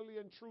sincerely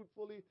and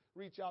truthfully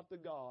reach out to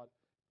God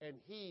and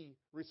he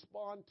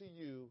respond to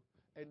you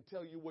and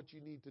tell you what you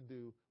need to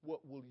do. What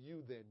will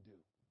you then do?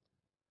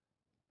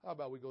 How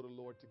about we go to the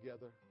Lord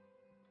together?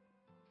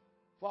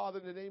 Father,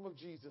 in the name of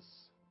Jesus,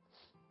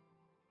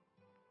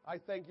 I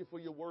thank you for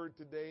your word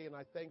today, and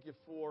I thank you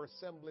for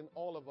assembling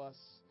all of us,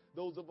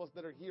 those of us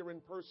that are here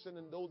in person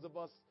and those of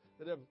us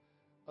that have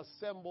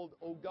assembled,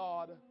 oh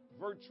God,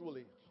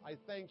 virtually. I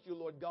thank you,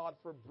 Lord God,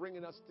 for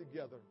bringing us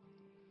together.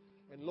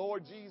 And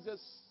Lord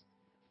Jesus,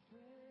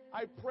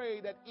 I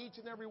pray that each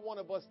and every one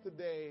of us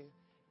today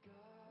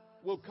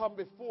will come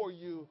before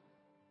you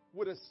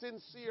with a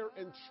sincere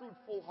and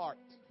truthful heart.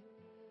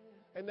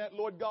 And that,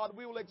 Lord God,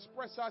 we will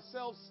express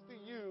ourselves to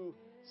you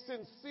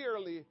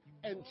sincerely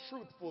and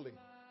truthfully.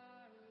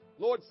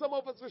 Lord, some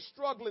of us are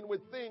struggling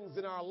with things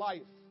in our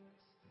life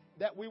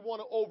that we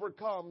want to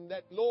overcome,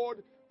 that,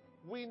 Lord,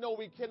 we know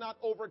we cannot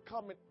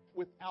overcome it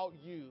without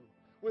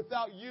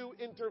you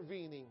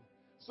intervening.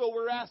 So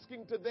we're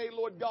asking today,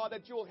 Lord God,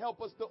 that you'll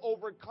help us to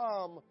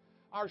overcome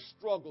our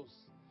struggles.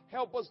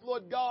 Help us,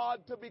 Lord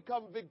God, to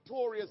become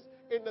victorious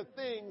in the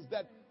things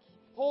that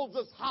holds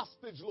us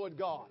hostage, Lord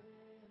God.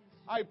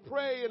 I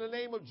pray in the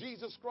name of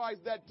Jesus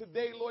Christ that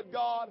today, Lord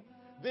God,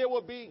 there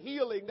will be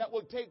healing that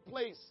will take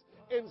place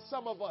in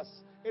some of us,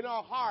 in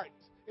our heart,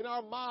 in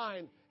our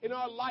mind, in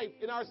our life,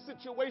 in our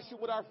situation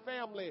with our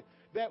family,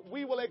 that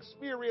we will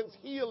experience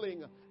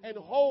healing and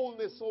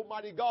wholeness,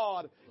 Almighty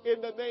God,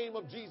 in the name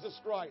of Jesus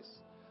Christ.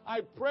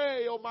 I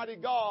pray, Almighty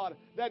God,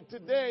 that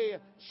today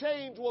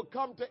change will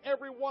come to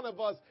every one of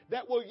us,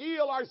 that will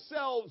yield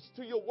ourselves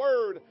to your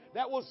word,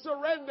 that will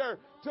surrender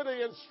to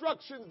the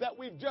instructions that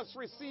we've just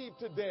received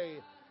today.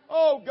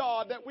 Oh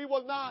God, that we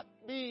will not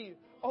be,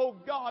 oh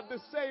God,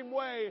 the same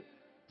way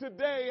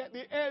today at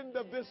the end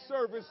of this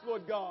service,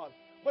 Lord God.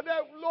 But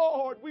that,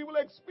 Lord, we will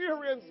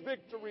experience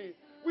victory.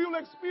 We will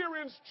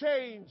experience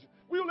change.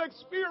 We will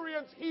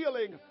experience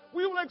healing.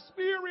 We will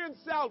experience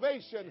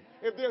salvation.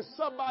 If there's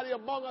somebody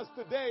among us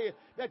today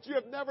that you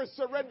have never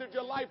surrendered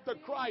your life to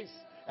Christ,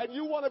 and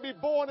you want to be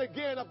born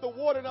again of the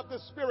water and of the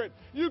Spirit,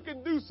 you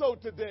can do so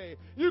today.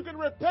 You can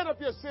repent of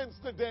your sins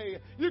today.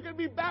 You can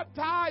be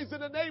baptized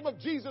in the name of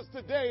Jesus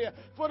today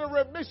for the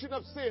remission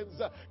of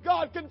sins.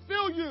 God can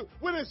fill you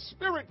with His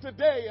Spirit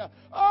today.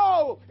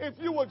 Oh, if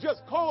you will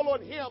just call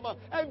on Him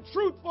and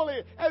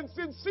truthfully and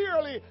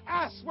sincerely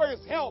ask for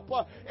His help.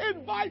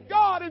 Invite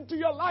God into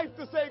your life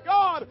to say,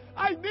 God,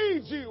 I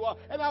need you.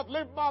 And I've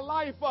lived my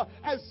life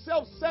as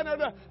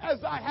self-centered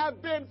as I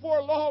have been for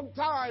a long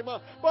time.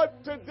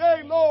 But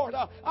today, Lord,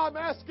 I'm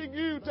asking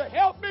you to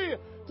help me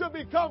to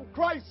become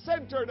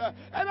Christ-centered.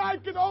 And I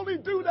can only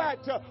do that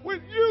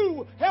with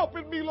you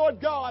helping me,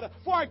 Lord God,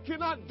 for I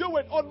cannot do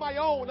it on my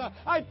own.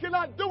 I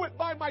cannot do it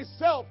by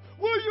myself.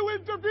 Will you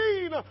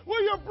intervene?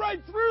 Will you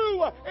break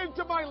through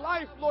into my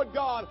life, Lord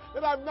God,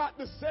 that I'm not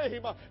the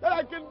same, that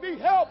I can be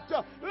helped,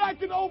 that I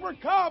can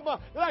overcome,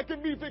 that I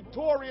can be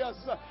victorious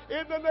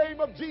in the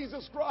name of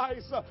Jesus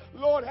Christ.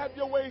 Lord, have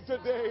your way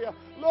today.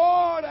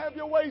 Lord, have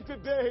your way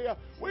today.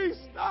 We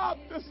stop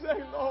to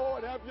say,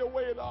 Lord, have your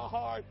way in our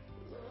heart.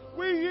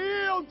 We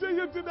yield to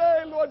you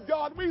today, Lord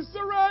God. We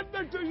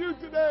surrender to you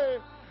today.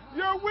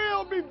 Your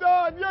will be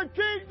done. Your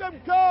kingdom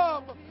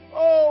come.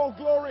 Oh,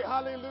 glory,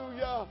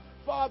 hallelujah.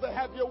 Father,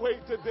 have your way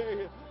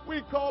today.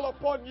 We call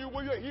upon you.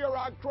 Will you hear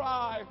our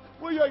cry?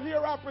 Will you hear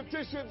our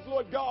petitions,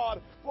 Lord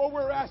God? For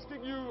we're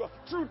asking you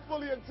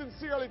truthfully and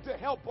sincerely to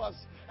help us.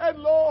 And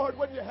Lord,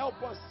 when you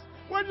help us,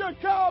 when you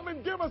come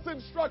and give us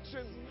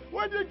instructions,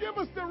 when you give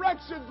us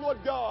directions, Lord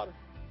God,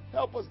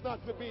 help us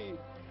not to be,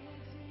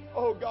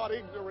 oh God,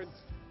 ignorant.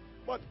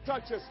 But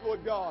touch us,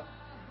 Lord God,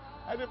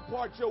 and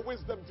impart your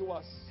wisdom to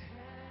us,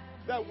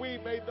 that we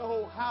may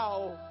know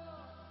how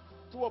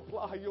to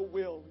apply your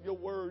will, your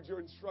words, your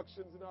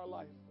instructions in our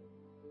life.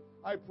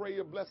 I pray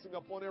your blessing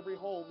upon every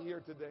home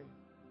here today.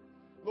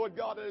 Lord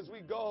God, as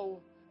we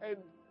go and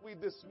we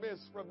dismiss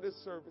from this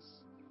service,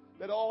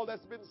 that all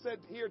that's been said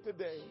here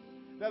today,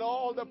 that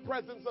all the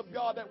presence of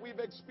God that we've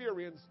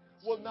experienced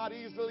will not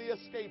easily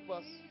escape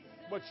us,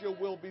 but your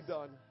will be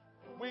done.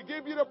 We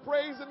give you the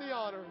praise and the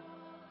honor,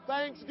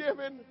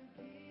 thanksgiving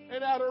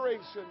and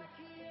adoration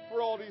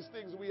for all these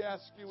things we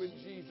ask you in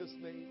Jesus'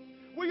 name.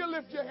 Will you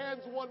lift your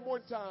hands one more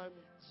time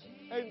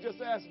and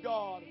just ask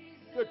God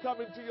to come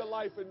into your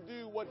life and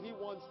do what He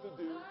wants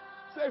to do?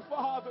 Say,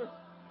 Father,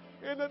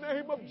 in the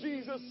name of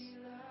Jesus,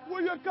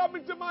 will you come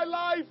into my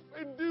life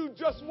and do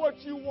just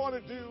what you want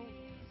to do?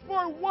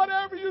 For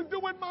whatever you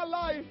do in my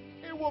life,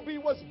 it will be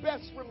what's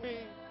best for me.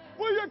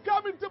 Will you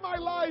come into my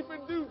life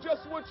and do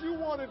just what you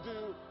want to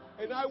do?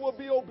 And I will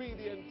be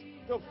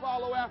obedient to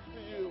follow after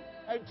you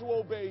and to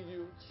obey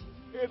you.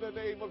 In the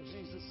name of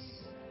Jesus.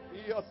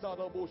 In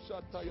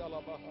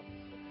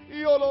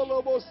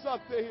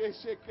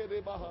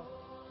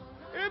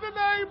the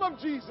name of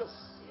Jesus.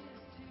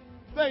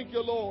 Thank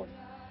you, Lord.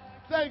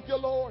 Thank you,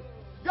 Lord.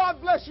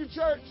 God bless you,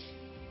 church.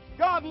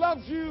 God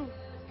loves you.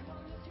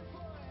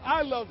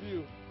 I love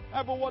you.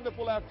 Have a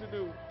wonderful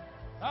afternoon.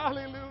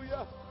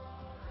 Hallelujah.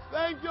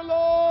 Thank you,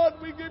 Lord.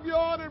 We give you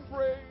honor and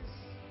praise.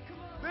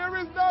 There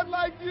is none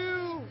like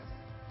you.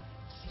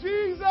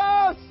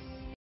 Jesus,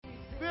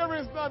 there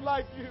is none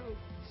like you.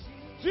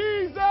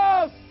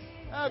 Jesus,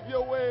 have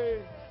your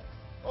way.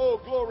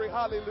 Oh, glory,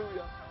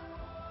 hallelujah.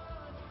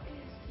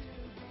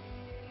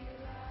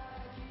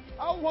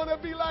 I want to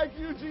be like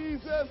you,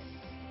 Jesus.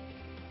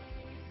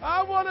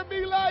 I want to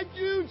be like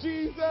you,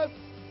 Jesus.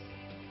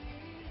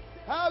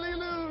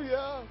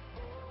 Hallelujah.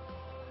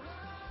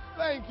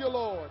 Thank you,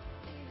 Lord.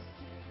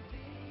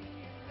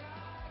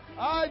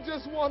 I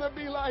just want to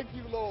be like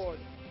you, Lord.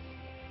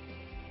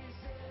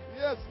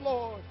 Yes,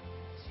 Lord.